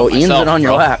 I'm here. Oh, by Ian's myself, been on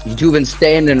your bro. lap. You two have been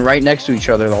standing right next to each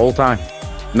other the whole time.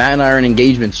 Matt and I are in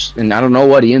engagements, and I don't know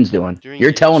what Ian's doing.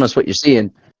 You're telling us what you're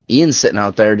seeing. Ian's sitting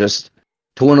out there just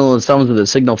twiddling his thumbs with a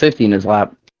Signal 50 in his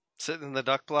lap, Sitting in the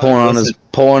duck blind.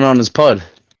 pulling on his pud.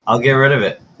 I'll get rid of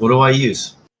it. What do I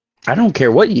use? I don't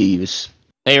care what you use.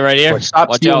 Hey, right here. Stop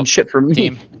Watch stealing out, shit from me.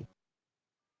 team.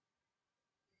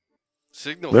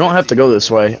 Signal We don't have to go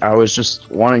this way. I was just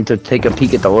wanting to take a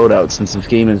peek at the loadout since this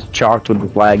game is chalked with the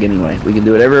flag anyway. We can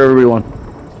do whatever we want.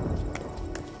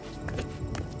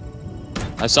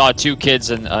 I saw 2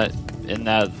 kids in that,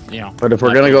 you know. But if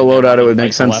we're gonna go loadout, it would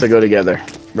make sense to go together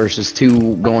versus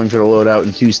 2 going for the loadout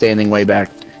and 2 standing way back.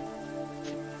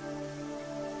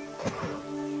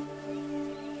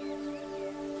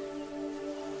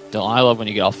 Dylan, I love when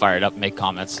you get all fired up and make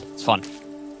comments. It's fun.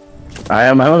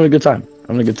 I'm having a good time.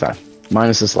 I'm having a good time.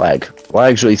 Minus this lag. Well, I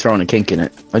actually throwing a kink in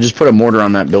it. I just put a mortar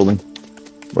on that building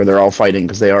where they're all fighting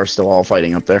because they are still all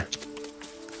fighting up there.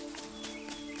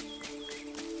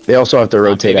 They also have to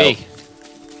rotate out.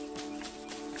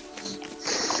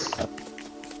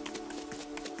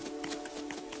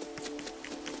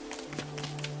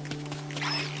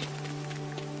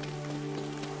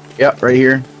 Yep, right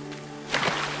here.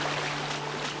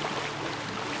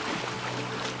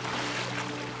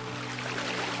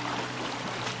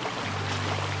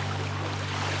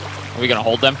 Are we gonna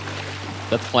hold them?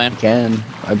 That's the plan. Can.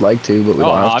 I'd like to, but we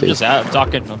don't have to. I'm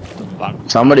talking.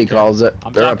 Somebody calls it.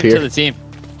 I'm They're talking up here. to the team.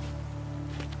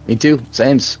 Me too.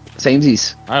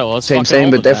 Samesies. All right, well, let's same, fucking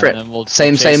hold but them then, different. and we'll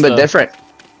same, chase but the- different.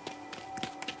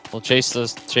 We'll chase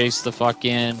the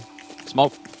fucking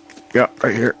smoke. Yeah,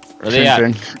 right here. Where they at?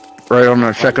 Same thing. Right on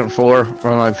the second floor.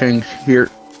 On my thing here.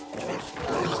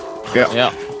 Yeah.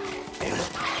 Yeah.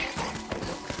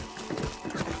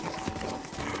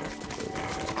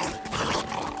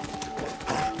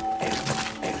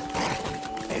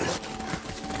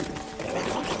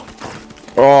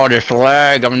 Oh, this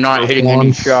lag. I'm not hitting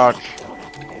any shots.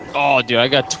 Oh, dude, I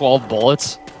got 12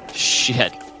 bullets.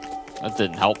 Shit. That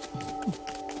didn't help.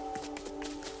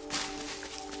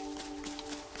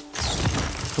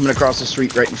 Coming across the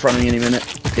street right in front of me any minute.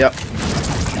 Yep.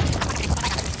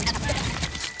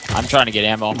 I'm trying to get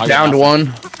ammo. I got Down to nothing.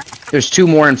 one. There's 2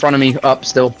 more in front of me. Up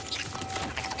still.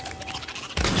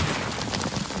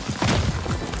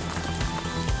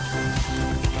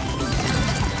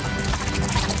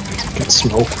 Get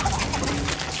smoke.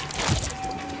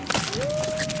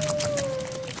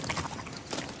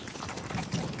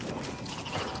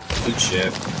 Good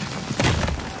shit.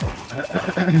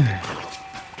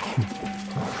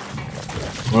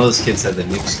 One of those kids had the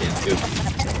nuke skin too.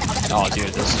 Oh, dude,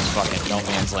 this is fucking no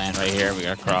man's land right here. We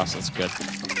gotta cross. That's good.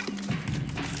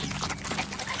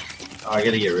 Oh, I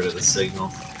gotta get rid of the signal.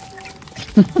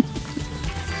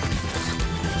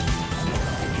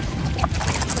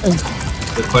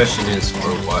 The question is for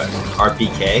what?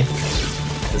 RPK?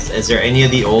 Is there any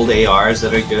of the old ARs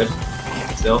that are good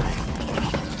still?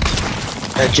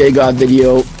 That JGod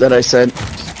video that I sent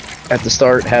at the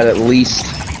start had at least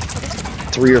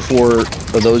 3 or 4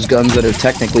 of those guns that are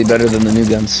technically better than the new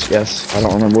guns. Yes, I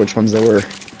don't remember which ones they were.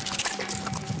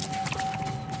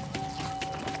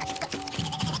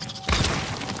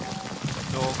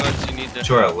 The old guns need to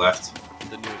To our left.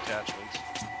 the new attachments.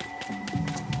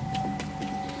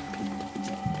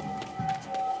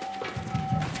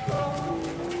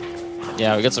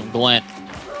 Yeah, we got some glint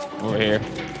over here.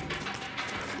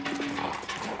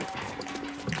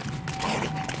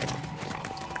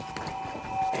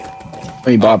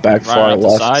 We bought back Right far off the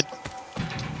left. side.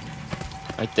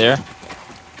 Right there.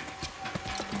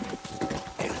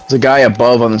 There's a guy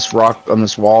above on this rock, on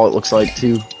this wall, it looks like,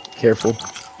 too. Careful. Is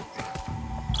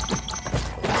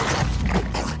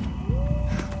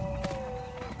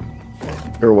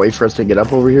there a way for us to get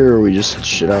up over here, or are we just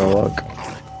shit out of luck?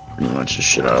 Pretty much just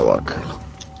shit out of luck.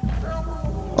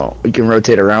 Oh, we can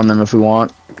rotate around them if we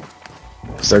want.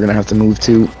 Because they're gonna have to move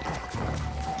too.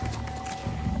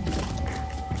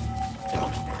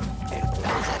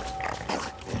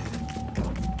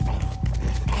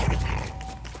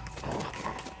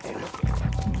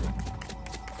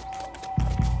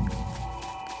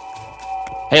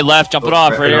 Hey, left, jump it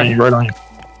off right here. Right on you.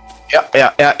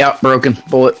 Yeah, broken.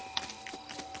 Bullet.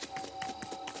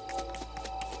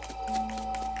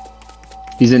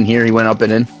 He's in here, he went up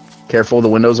and in. Careful, the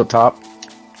window's up top.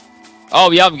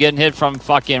 Oh, yeah, I'm getting hit from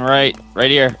fucking right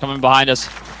here, coming behind us.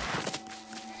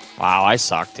 Wow, I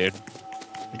suck, dude.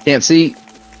 I can't see.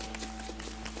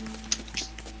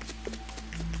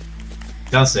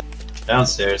 Downstairs.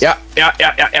 Downstairs. Yeah.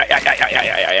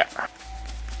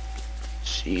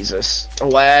 Jesus. A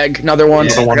lag. Another one.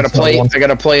 Yeah, I got a plate. I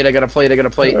got a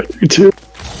plate. You too.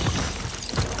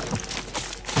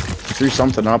 Threw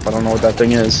something up. I don't know what that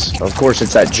thing is. Of course,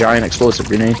 it's that giant explosive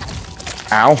grenade.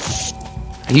 Ow.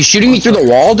 He's shooting me through the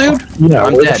wall, dude? Yeah,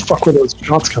 I'm where dead. the fuck were those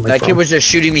shots coming That from? kid was just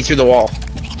shooting me through the wall.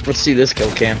 Let's see this kill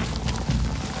cam.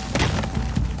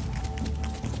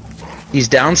 He's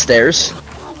downstairs.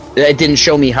 It didn't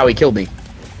show me how he killed me.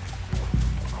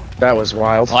 That was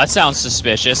wild. Well, that sounds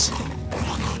suspicious.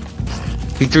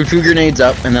 He threw 2 grenades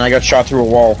up, and then I got shot through a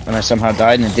wall, and I somehow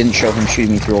died, and it didn't show him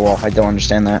shooting me through a wall. I don't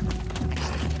understand that.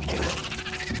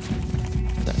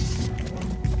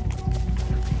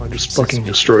 I just fucking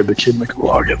destroyed the kid in the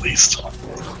gulag at least.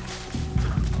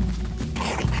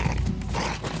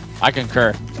 I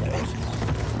concur.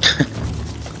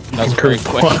 That was very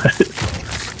quick.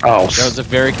 Oh. That was a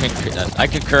very I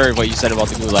concur with what you said about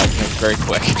the gulag. It was very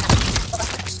quick.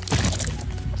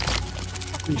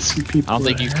 I don't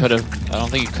think you could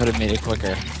have made it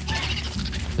quicker.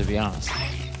 To be honest.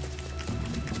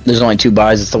 There's only 2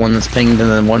 buys. It's the one that's pinged, and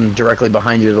then one directly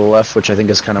behind you to the left, which I think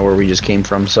is kind of where we just came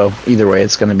from. So either way,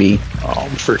 it's going to be they're going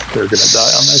to die on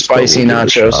that. Spicy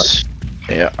nachos.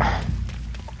 Yeah.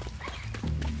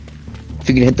 If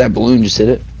you can hit that balloon, just hit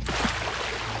it.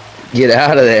 Get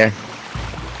out of there.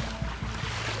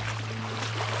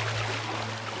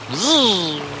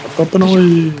 Up and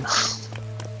away.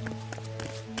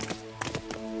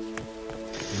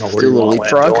 Do a little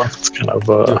leapfrog. It's kind of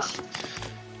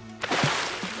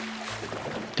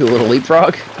Do a little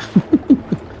leapfrog.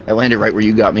 I landed right where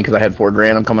you got me because I had 4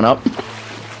 grand. I'm coming up.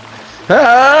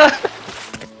 Ah!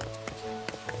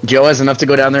 Joe has enough to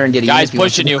go down there and get. Guys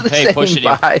pushing you. Hey, pushing you.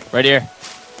 Right here.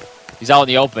 He's out in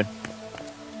the open.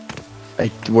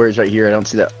 Where's right here? I don't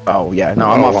see that. Oh yeah, no,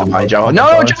 I'm off the buy, Joe.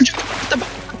 No, Joe,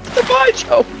 the buy,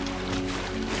 Joe.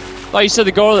 Oh, you said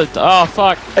to go to the. Oh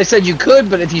fuck. I said you could,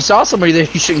 but if you saw somebody there,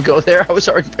 you shouldn't go there. I was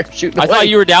already shooting. I thought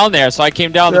you were down there, so I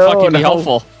came down to fucking be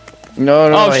helpful.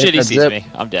 No. Oh shit, he sees me.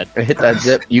 I'm dead. I hit that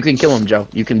zip. You can kill him, Joe.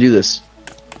 You can do this.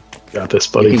 Got this,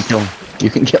 buddy. You can kill him. You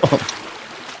can kill him.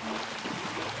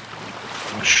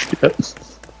 Oh, shit.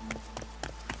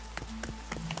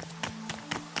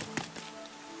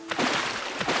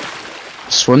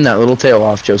 Swim that little tail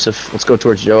off, Joseph. Let's go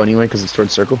towards Joe anyway, because it's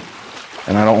towards circle.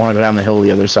 And I don't want to go down the hill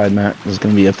the other side, Matt. There's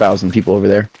going to be 1,000 people over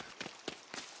there.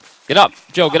 Get up,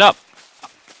 Joe. Get up.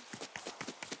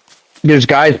 There's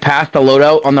guys past the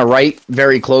loadout on the right,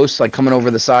 very close, like coming over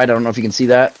the side. I don't know if you can see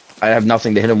that. I have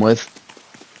nothing to hit him with.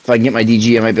 If I can get my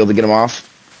DG, I might be able to get him off.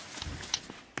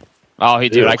 Oh, he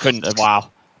did. I couldn't.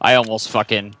 Wow. I almost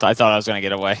fucking. I thought I was gonna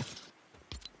get away.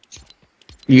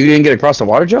 You didn't get across the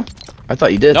water, Joe? I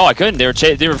thought you did. No, I couldn't.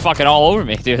 They were fucking all over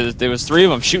me. There was 3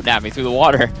 of them shooting at me through the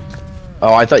water.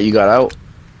 Oh, I thought you got out.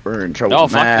 We're in trouble. No,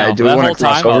 fuck no. Do we want to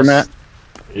cross over, Matt?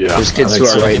 Yeah. There's kids who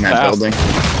are right in that building.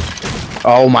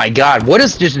 Oh my God! What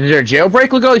is this? Is there a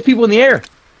jailbreak? Look at all these people in the air.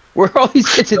 Where are all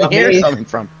these kids in the air coming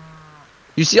from?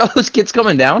 You see all those kids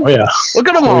coming down? Oh yeah. Look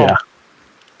at them all. Yeah.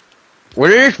 Were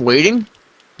they just waiting?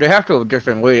 They have to have just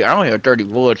been waiting. I only have 30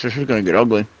 bullets. This is gonna get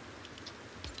ugly.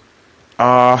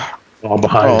 All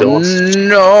behind Dylan.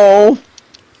 No.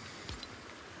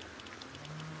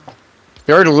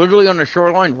 They're literally on the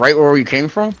shoreline, right where we came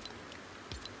from.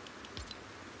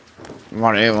 I'm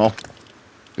on ammo.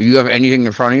 Do you have anything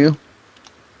in front of you?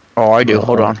 Oh, I do.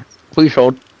 Hold on. Please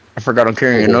hold. I forgot I'm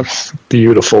carrying enough.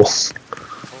 Beautiful.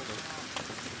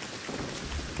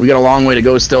 We got a long way to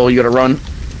go still. You gotta run.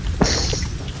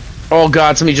 Oh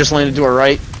god, somebody just landed to our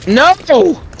right. No!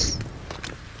 Is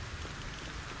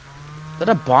that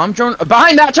a bomb drone?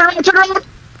 Behind that! Turn around! Turn around!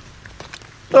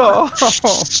 Oh!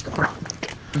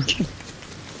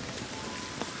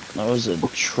 That was a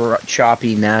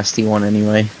choppy, nasty one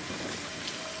anyway.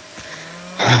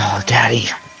 Oh, daddy.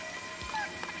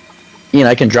 Ian,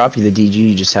 I can drop you the DG,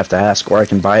 you just have to ask, or I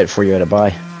can buy it for you at a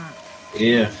buy.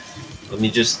 Yeah. Let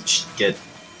me just get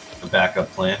a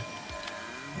backup plan.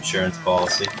 Insurance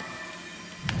policy.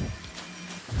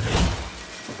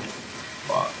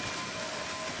 Fuck.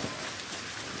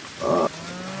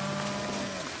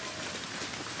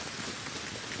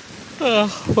 Oh,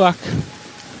 fuck.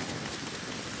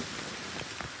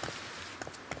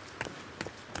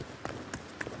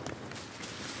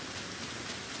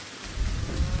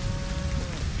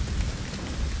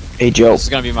 Hey Joe. This is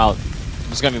gonna be my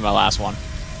last one.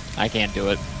 I can't do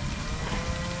it.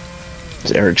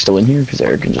 Is Eric still in here? Because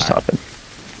Eric can just hop in.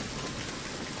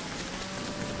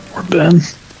 Or Ben.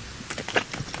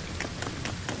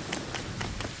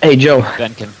 Hey Joe.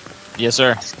 Ben can. Yes,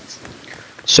 sir.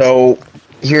 So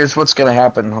here's what's gonna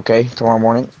happen, okay, tomorrow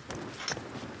morning.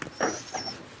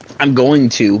 I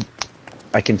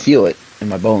can feel it in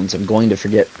my bones. I'm going to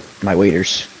forget my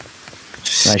waders.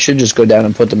 And I should just go down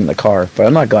and put them in the car, but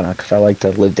I'm not gonna, because I like to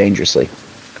live dangerously.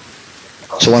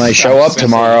 So when I show up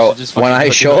tomorrow,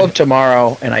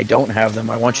 and I don't have them,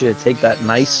 I want you to take that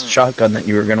nice shotgun that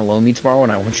you were gonna loan me tomorrow,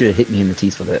 and I want you to hit me in the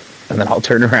teeth with it. And then I'll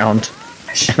turn around,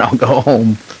 and I'll go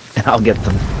home, and I'll get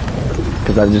them.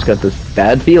 Because I've just got this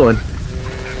bad feeling.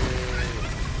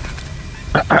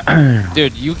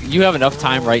 Dude, you have enough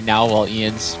time right now while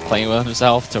Ian's playing with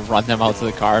himself to run them out to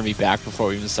the car and be back before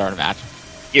we even start a match.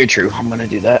 You're true. I'm gonna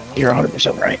do that. You're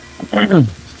 100% right.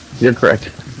 You're correct.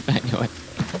 I knew it.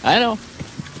 I know.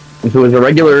 If it was a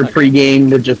regular pre-game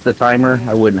to just the timer,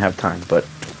 I wouldn't have time. But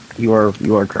you are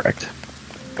correct.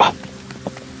 I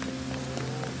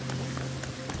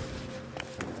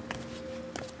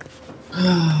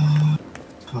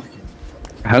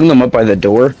hung them up by the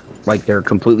door, like they're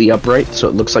completely upright, so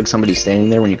it looks like somebody's standing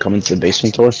there when you come into the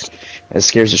basement door. It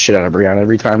scares the shit out of Brianna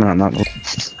every time, and I'm not.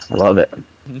 I love it.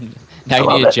 Now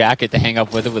you need a jacket to hang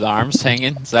up with it with arms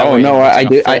hanging. Is that oh no, I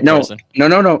did.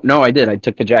 No. I did. I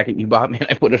took the jacket you bought me and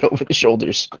I put it over the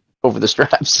shoulders, over the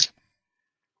straps.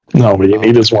 No, what you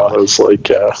need is one of those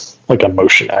like a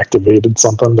motion activated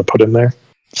something to put in there,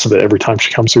 so that every time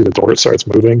she comes through the door, it starts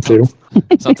moving too.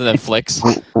 Something that flicks.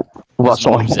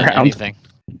 Rustling around. Anything.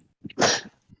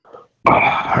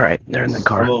 All right, they're in the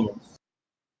car.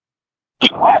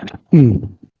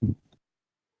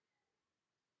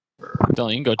 Dylan,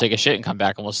 you can go take a shit and come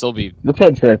back, and we'll still be. This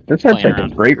headset's a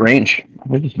great range.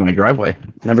 This is my driveway.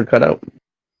 Never cut out.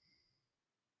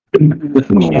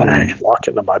 Walk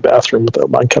into my bathroom without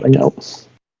mine cutting out.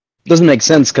 Doesn't make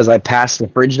sense because I passed the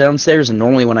fridge downstairs, and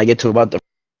normally when I get to about the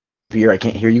here, I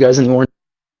can't hear you guys anymore.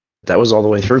 That was all the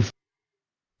way through.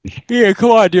 Yeah,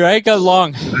 come on, dude. I ain't got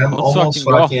long. I'm almost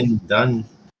fucking done.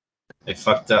 I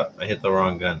fucked up. I hit the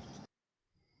wrong gun.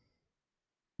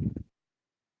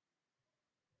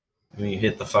 I mean, you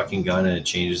hit the fucking gun and it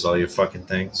changes all your fucking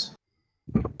things.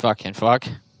 Fucking fuck.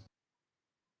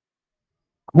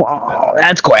 Wow,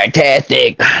 that's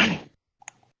quacktastic.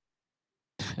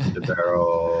 The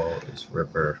barrel is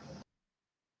Ripper.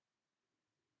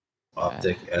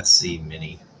 Optic SC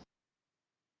Mini.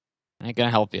 I ain't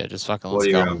gonna help you. Just fucking let's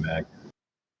go. Back.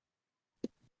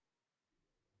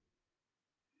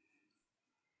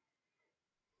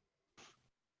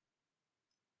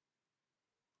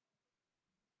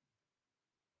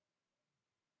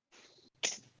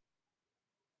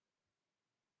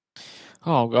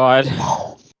 Oh god.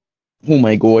 Oh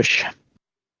my gosh.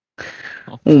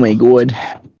 Oh my god.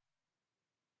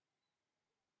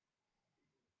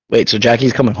 Wait, so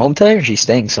Jackie's coming home today, or she's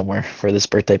staying somewhere for this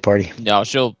birthday party? No,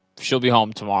 she'll be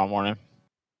home tomorrow morning.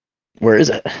 Where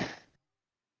is it?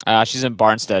 She's in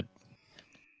Barnstead.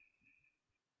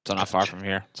 So not far from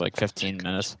here. It's like 15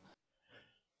 minutes.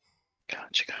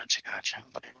 Gotcha.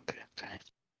 Okay.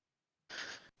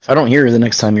 If I don't hear her the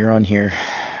next time you're on here,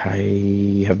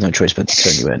 I have no choice but to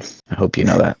turn you in. I hope you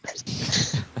know that.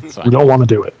 We don't want to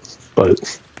do it,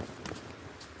 but...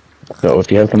 So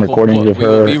if you have some recordings of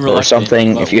her or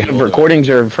something, if you have recordings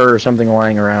of her or something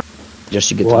lying around, just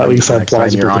to get at least have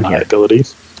plausible deniability.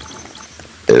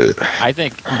 I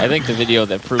think the video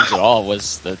that proves it all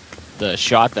was the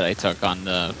shot that I took on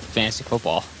the fantasy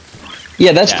football.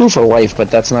 Yeah, that's proof of life, but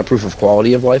that's not proof of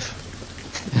quality of life.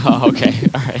 Oh, okay.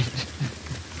 All right.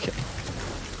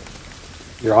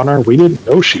 Your Honor, we didn't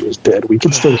know she was dead. We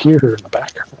can still hear her in the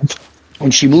background.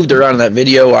 When she moved around in that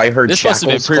video, I heard this must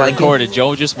have been pre-recorded.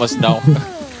 Joe just must know.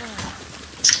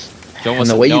 And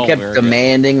the way you kept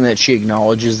demanding that she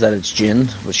acknowledges that it's Jin,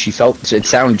 but she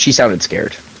sounded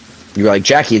scared. You were like,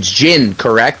 Jackie, it's Jin,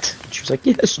 correct? She was like,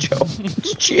 yes, Joe,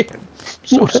 it's Jin. I'm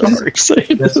so sorry.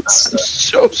 I'm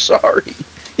so sorry.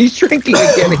 He's drinking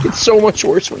again. It gets so much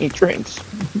worse when he drinks.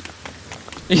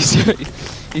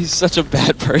 He's such a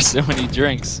bad person when he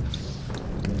drinks.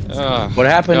 What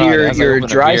happened to your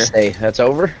dry stay? That's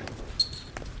over?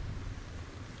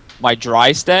 My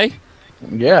dry stay?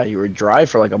 Yeah, you were dry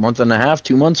for like a month and a half,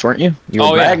 2 months, weren't you? You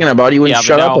were bragging about it. You wouldn't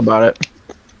shut up about it.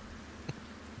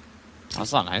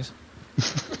 That's not nice.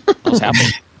 I was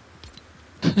happy.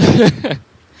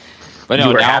 But no,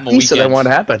 you were now happy, I'm a weekend. So then what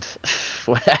happened?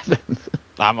 What happened?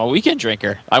 I'm a weekend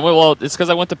drinker. It's because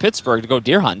I went to Pittsburgh to go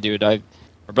deer hunting, dude. My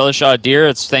brother shot a deer.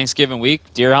 It's Thanksgiving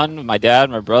week. Deer hunting with my dad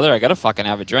and my brother. I gotta fucking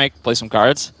have a drink, play some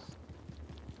cards.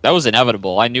 That was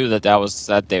inevitable. I knew that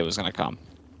that day was gonna come.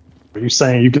 Are you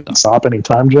saying you can stop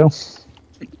anytime, Joe?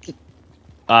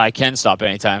 I can stop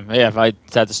anytime. Yeah, if I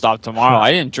had to stop tomorrow,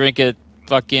 I didn't drink it.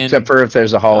 Fucking. Except for if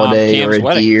there's a holiday or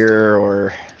a deer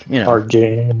or our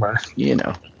game or you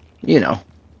know.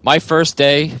 My first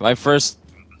night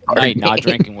not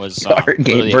drinking was card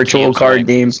game, virtual card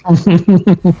games.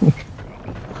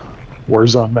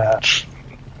 Warzone match.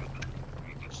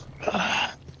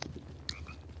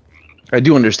 I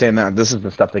do understand that. This is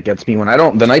the stuff that gets me when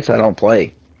the nights I don't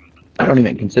play. I don't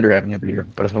even consider having a beer.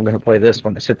 But if I'm going to play this,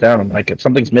 when I sit down, I'm like,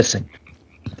 something's missing.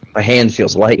 My hand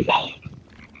feels light.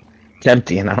 It's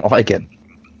empty, and I don't like it.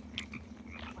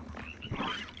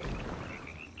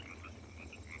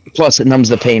 Plus, it numbs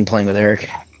the pain playing with Eric.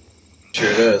 Sure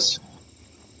it is.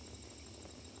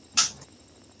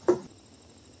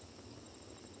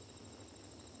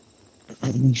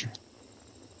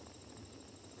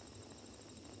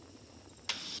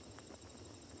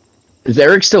 Is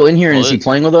Eric still in here and is he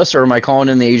playing with us, or am I calling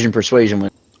in the Asian persuasion when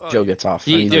Joe gets off?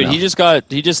 He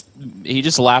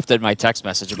just laughed at my text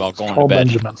message about going to bed.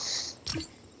 Benjamin.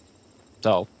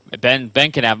 So Ben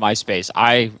can have my space.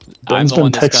 Ben's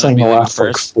been texting the last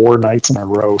like 4 nights in a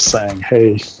row saying,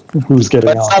 "Hey, who's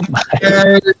getting on?"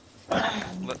 All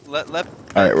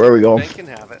right, where are we going? Ben can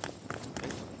have it.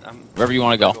 Wherever you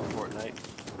want to go.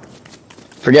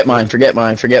 Forget mine. Forget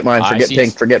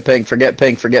pink.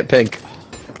 Forget pink.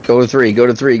 Go to 3. Go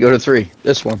to 3. Go to 3.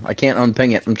 This one. I can't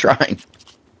unping it. I'm trying.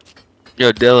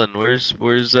 Yo, Dylan,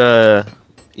 where's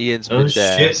Ian's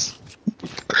shit.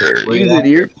 Where is it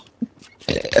here?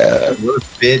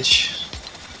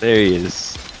 Bitch. There he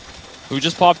is. Who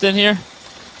just popped in here?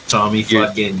 Tommy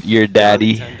fucking. Your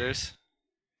daddy.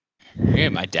 You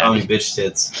ain't my daddy. Tommy bitch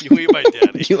tits. You ain't my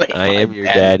daddy. I am your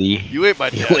daddy. You ain't my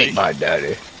daddy. You ain't my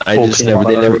daddy. I just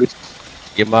never.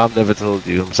 Your mom never told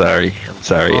you. I'm sorry.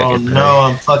 Oh no,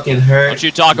 I'm fucking hurt. Don't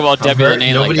you talk about Debbie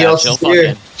Lene like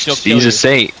that. She'll kill She's a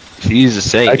saint. She's a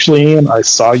saint. Actually, Ian, I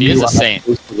saw you. She's a saint.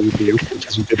 Believe you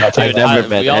because you did not I've never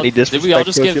met any disrespect. Did we all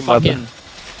just get fucking?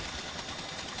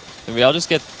 Did we all just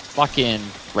get fucking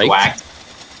raped? Whacked.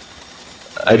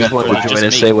 I just wanted to join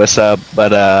and say what's up,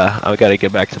 but I gotta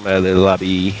get back to my other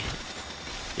lobby.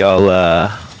 Y'all,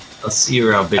 I'll see you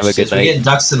around, bitch. Have a good night. We're getting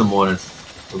ducks in the morning.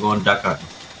 We're going duck hunting.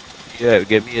 Yeah,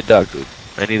 get me a duck, dude.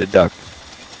 I need a duck.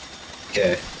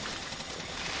 Okay.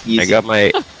 I got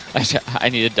my. I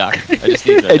need a duck.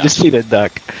 I just need a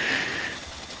duck.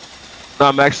 No,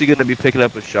 I'm actually gonna be picking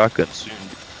up a shotgun soon.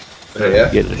 Oh,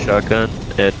 yeah? Getting a shotgun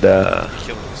and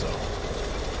Killing yourself.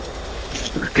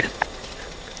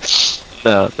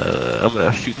 No, I'm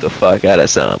gonna shoot the fuck out of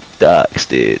some ducks,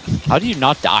 dude. How do you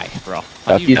not die, bro?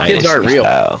 These kids aren't real.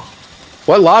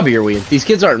 What lobby are we in? These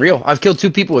kids aren't real. I've killed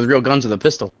 2 people with real guns with a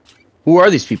pistol. Who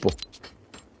are these people?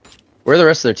 Where are the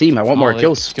rest of their team? I want more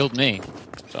kills. Killed me.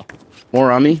 So.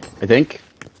 More on me, I think.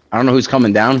 I don't know who's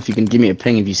coming down. If you can give me a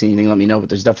ping if you see anything, let me know. But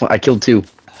there's definitely... I killed 2.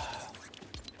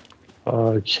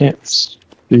 I can't see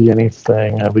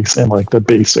anything, at least in like the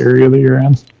base area that you're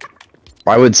in.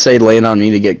 I would say lay it on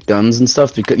me to get guns and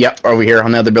stuff. Because over here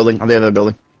on the other building.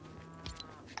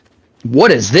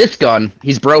 What is this gun?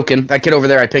 He's broken. That kid over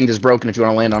there I pinged is broken if you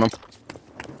want to land on him.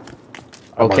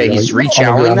 Okay, he's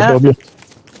re-chowing that?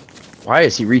 Why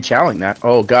is he re-chowing that?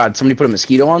 Oh god, somebody put a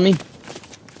mosquito on me?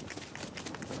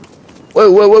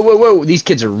 Whoa. These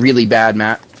kids are really bad,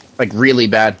 Matt. Like, really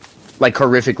bad. Like,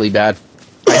 horrifically bad.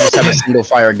 I just have a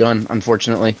single-fire gun,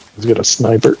 unfortunately. He's got a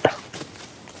sniper.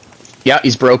 Yeah,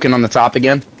 he's broken on the top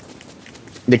again.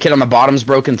 The kid on the bottom's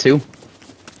broken, too.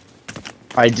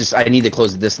 I need to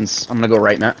close the distance. I'm gonna go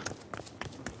right, Matt.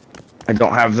 I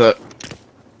don't have the...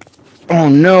 Oh,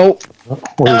 no.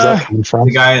 Where's that coming from?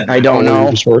 The guy I don't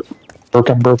know. Just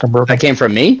broken. That came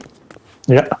from me?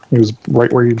 Yeah, he was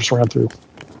right where you just ran through.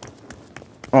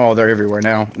 Oh, they're everywhere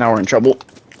now. Now we're in trouble.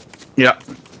 Yeah.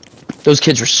 Those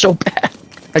kids are so bad.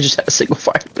 I just had a single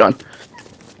fire gun.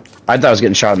 I thought I was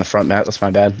getting shot in the front, Matt. That's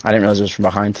my bad. I didn't realize it was from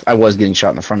behind. I was getting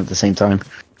shot in the front at the same time.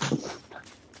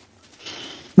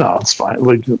 No, it's fine.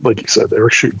 Like you said, they were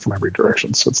shooting from every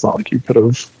direction, so it's not like you could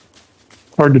have...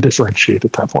 Hard to differentiate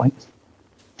at that point.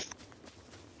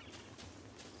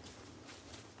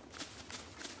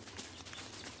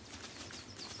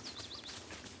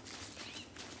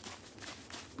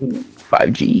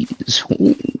 Five Gs.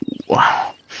 Ooh.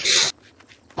 Wow.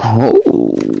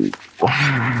 Oh.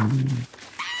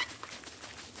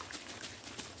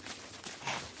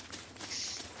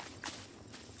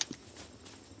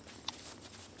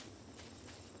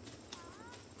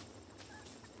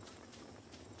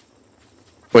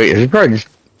 Wait, is it probably just...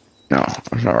 No,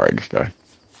 it's not right, just die.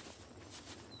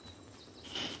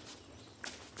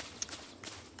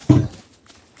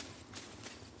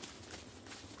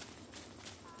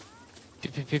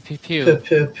 Pew.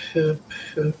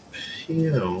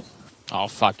 Oh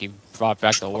fuck, you brought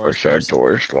back the worst. That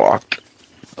door's locked.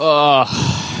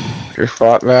 Just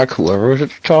fought back whoever was at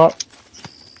the top.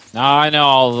 No, I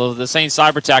know. This ain't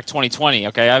CyberTac 2020,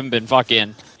 okay? I haven't been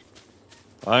fucking...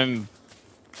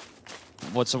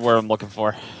 What's the word I'm looking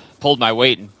for? Pulled my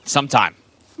weight in some time.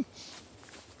 I'm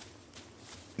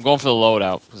going for the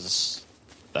loadout, because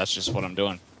that's just what I'm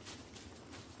doing.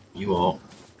 You won't.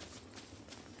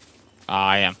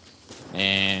 I am.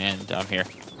 And I'm here.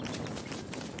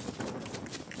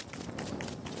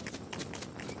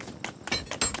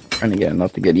 Trying to get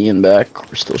enough to get Ian back.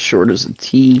 We're still short as a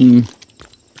team.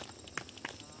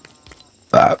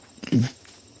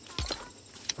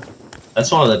 That's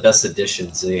one of the best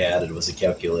additions they added was a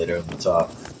calculator on the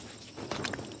top.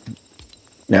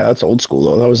 Yeah, that's old school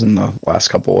though. That was in the last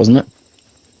couple, wasn't it?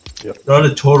 Yep. Not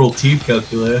a total team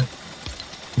calculator.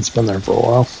 It's been there for a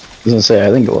while. I was gonna say,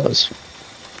 I think it was.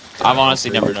 I've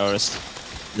honestly never noticed.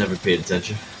 Never paid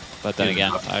attention. But then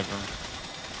again, I've...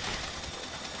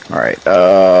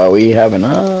 Alright, we have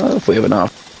enough. If we have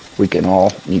enough, we can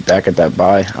all meet back at that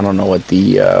buy. I don't know what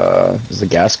the, is the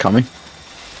gas coming?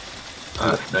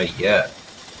 Not yet.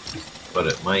 But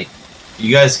it might.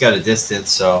 You guys got a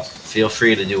distance, so feel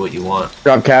free to do what you want.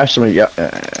 Drop cash, somebody, yeah,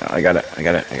 I got it.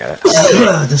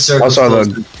 The circle's also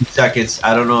closed in 2 seconds.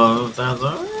 I don't know if that's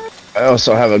alright. I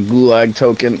also have a gulag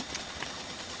token.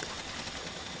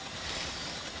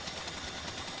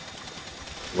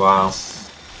 Wow.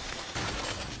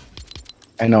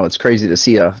 I know, it's crazy to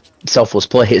see a selfless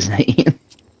play, isn't it?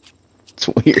 It's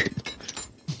weird.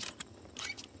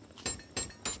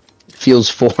 It feels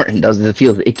foreign, doesn't it? It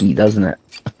feels icky, doesn't it?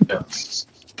 Yeah.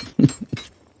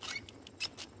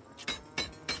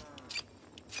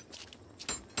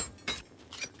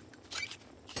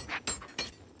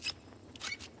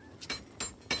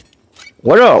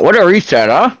 What a reset,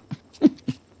 huh?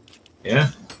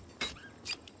 Yeah.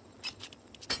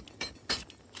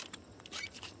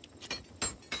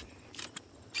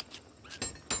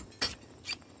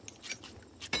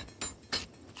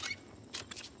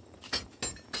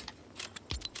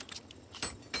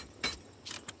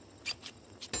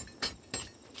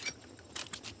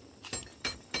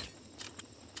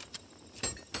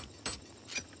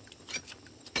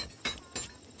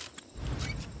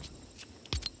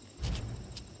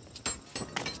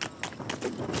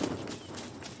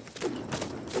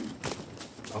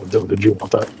 Oh, did you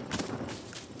want that?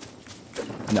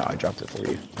 No, I dropped it for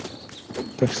you.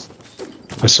 Thanks.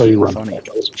 I saw you run. Funny. I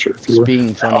wasn't sure if you were.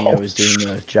 Being funny, I was doing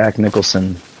a Jack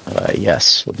Nicholson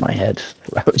yes with my head.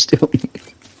 What I was doing.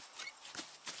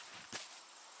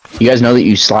 You guys know that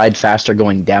you slide faster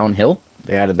going downhill?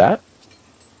 They added that.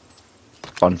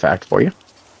 Fun fact for you.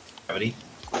 Howdy.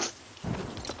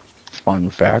 Fun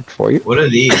fact for you. What are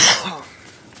these?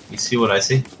 You see what I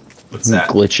see? What's that?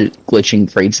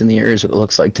 Glitching crates in the air is what it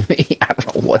looks like to me. I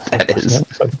don't know what that is.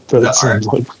 That sounds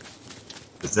like...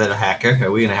 Is that a hacker? Are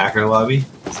we in a hacker lobby?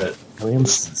 Is that...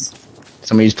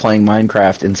 Somebody's playing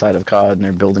Minecraft inside of COD and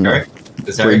they're building a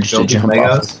bridge to jump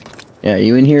off. Yeah,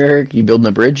 you in here, Eric? You building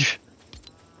a bridge?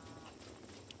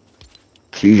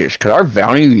 Jesus, could our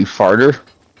bounty be farther?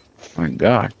 Oh my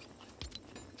god.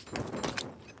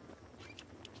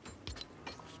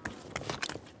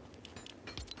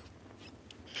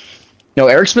 No,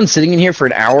 Eric's been sitting in here for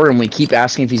an hour and we keep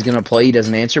asking if he's going to play. He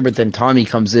doesn't answer, but then Tommy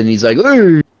comes in and he's like,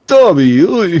 "Hey, Tommy,"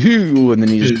 and then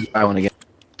he just silent again.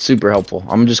 Super helpful.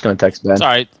 I'm just going to text Ben. It's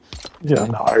alright. Yeah,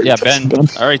 no, Ben.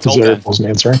 I already told Ben. Wasn't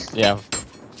answering. Yeah.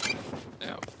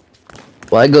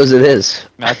 Legos it is.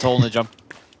 I told him to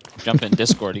jump in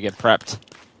Discord to get prepped.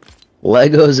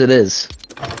 Legos it is.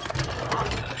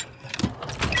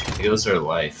 Legos are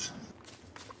life.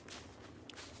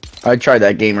 I tried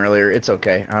that game earlier. It's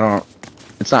okay.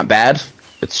 It's not bad.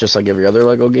 It's just like every other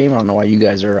Lego game. I don't know why you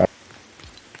guys are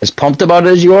as pumped about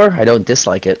it as you are. I don't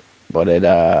dislike it, but it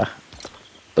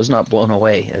was not blown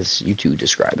away as you two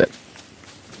describe it.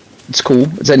 It's cool.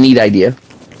 It's a neat idea.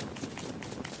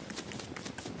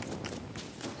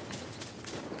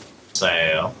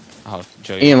 So. Oh,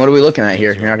 Ian, what are we looking at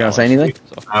here? You're not gonna say anything?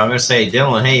 I'm gonna say,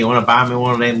 Dylan, hey, you wanna buy me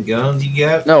one of them guns you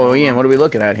got? No, Ian, what are we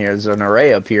looking at here? There's an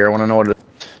array up here. I want to know what it is.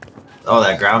 Oh,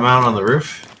 that ground mount on the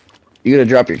roof? You gotta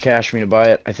drop your cash for me to buy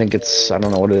it. I think it's, I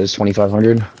don't know what it is,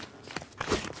 2,500.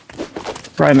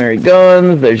 Primary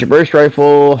guns. There's your burst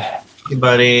rifle. Hey,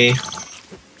 buddy.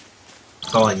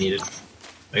 That's all I needed.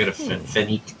 I got a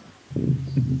Fennec.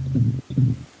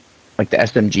 Like the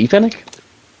SMG Fennec?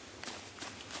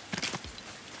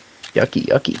 Yucky,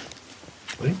 yucky.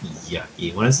 What is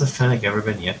yucky? When has the Fennec ever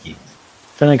been yucky?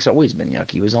 Fennec's always been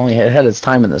yucky. It was only had its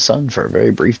time in the sun for a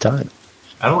very brief time.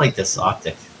 I don't like this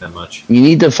optic that much. You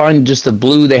need to find just the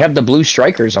blue. They have the blue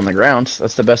strikers on the ground.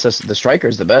 That's the best. The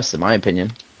striker's the best, in my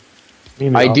opinion.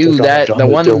 I do that. The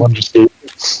one.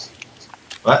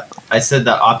 What? I said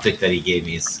the optic that he gave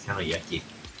me is kind of yucky.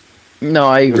 No,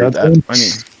 I agree with that. I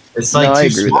mean, it's like no, too I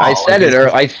agree. small. I said it.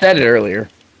 I said it earlier.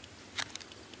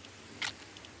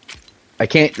 I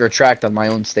can't retract on my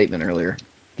own statement earlier.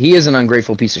 He is an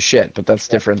ungrateful piece of shit, but that's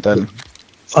different than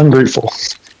ungrateful.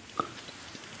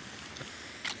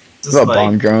 What about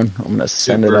bomb drone? I'm gonna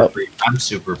send it up. I'm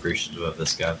super appreciative of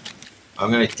this gun.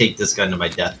 I'm gonna take this gun to my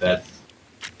deathbed.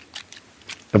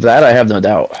 Of that, I have no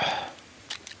doubt.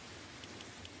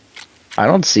 I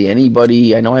don't see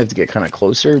anybody. I know I have to get kind of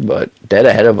closer, but dead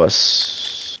ahead of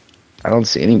us, I don't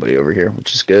see anybody over here,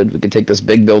 which is good. We can take this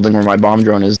big building where my bomb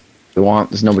drone is. If we want.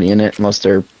 There's nobody in it unless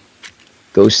they're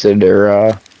ghosted or.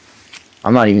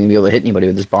 I'm not even gonna be able to hit anybody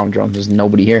with this bomb drone. There's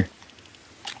nobody here.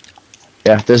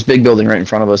 Yeah, this big building right in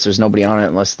front of us, there's nobody on it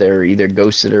unless they're either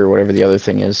ghosted or whatever the other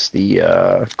thing is,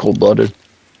 the cold-blooded.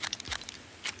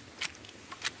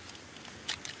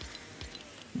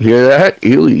 Hear that?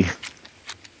 Ely.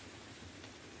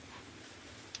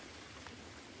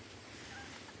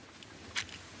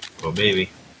 Oh, baby.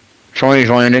 Shorty's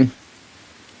landing.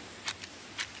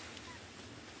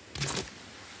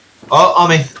 Oh, on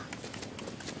me.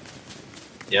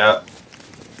 Yeah.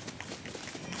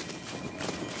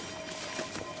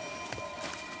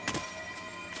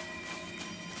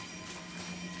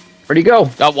 Where'd he go?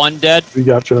 Got one dead. We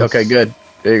got you. Okay, good.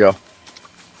 There you go.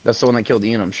 That's the one that killed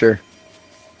Ian, I'm sure.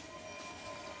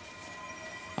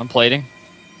 I'm plating.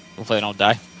 Hopefully I don't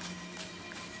die.